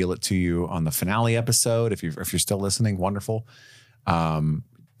to reveal it to you on the finale episode. If you're still listening, wonderful.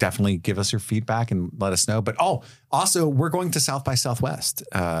 Definitely give us your feedback and let us know. But also we're going to South by Southwest,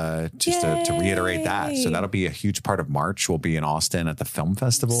 just to reiterate that. So that'll be a huge part of March. We'll be in Austin at the film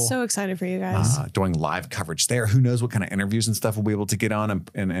festival. So excited for you guys. Doing live coverage there. Who knows what kind of interviews and stuff we'll be able to get on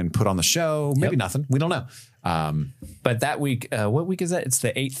and put on the show. Maybe nothing. We don't know. But that week, what week is that? It's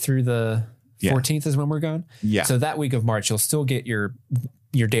the 8th through the 14th is when we're going. Yeah. So that week of March, you'll still get your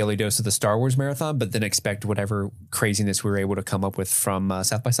daily dose of the Star Wars marathon, but then expect whatever craziness we were able to come up with from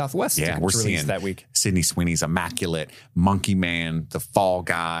South by Southwest. Yeah, we're seeing that week. Sydney Sweeney's Immaculate, Monkey Man, The Fall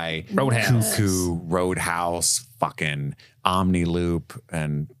Guy, Roadhouse, Cuckoo, Roadhouse, fucking Omni Loop,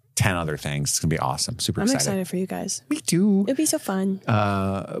 and 10 other things. It's gonna be awesome. Super excited. I'm excited for you guys. Me too. It'll be so fun.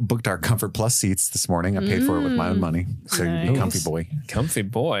 Booked our Comfort Plus seats this morning. I paid for it with my own money. So you be comfy boy. Comfy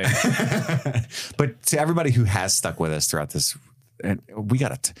boy. But to everybody who has stuck with us throughout this, and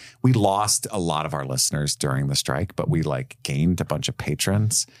we lost a lot of our listeners during the strike, but we gained a bunch of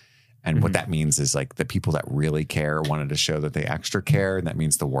patrons. And what that means is the people that really care wanted to show that they extra care. And that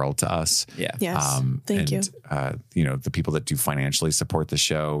means the world to us. Yeah. Yes. Thank you. The people that do financially support the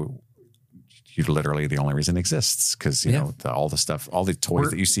show, you're literally the only reason it exists. Cause all the stuff, all the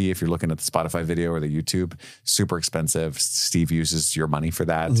toys that you see, if you're looking at the Spotify video or the YouTube, super expensive. Steve uses your money for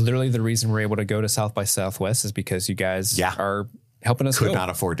that. Literally the reason we're able to go to South by Southwest is because you guys are helping us. Could not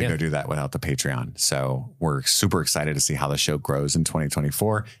afford to go do that without the Patreon. So we're super excited to see how the show grows in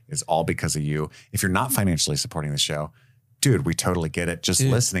 2024. It's all because of you. If you're not financially supporting the show, dude, we totally get it. Just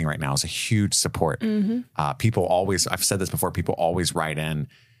listening right now is a huge support. People always, I've said this before, people always write in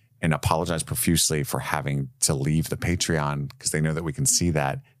and apologize profusely for having to leave the Patreon because they know that we can see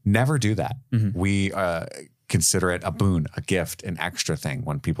that. Never do that. We consider it a boon, a gift, an extra thing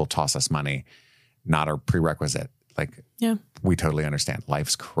when people toss us money, not a prerequisite. We totally understand.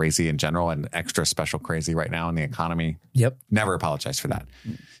 Life's crazy in general and extra special crazy right now in the economy. Yep. Never apologize for that.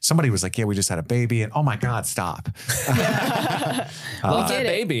 Somebody was like, yeah, we just had a baby. And oh my God, stop. Love that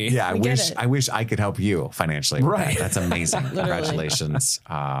baby. Yeah, I wish I could help you financially. Right. That's amazing. Congratulations.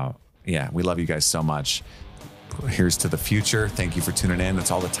 We love you guys so much. Here's to the future. Thank you for tuning in.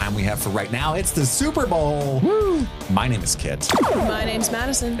 That's all the time we have for right now. It's the Super Bowl. Woo! My name is Kit. My name's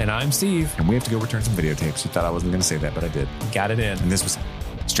Madison. And I'm Steve. And we have to go return some videotapes. You thought I wasn't going to say that, but I did. Got it in. And this was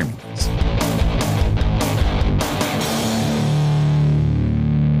Streaming Things.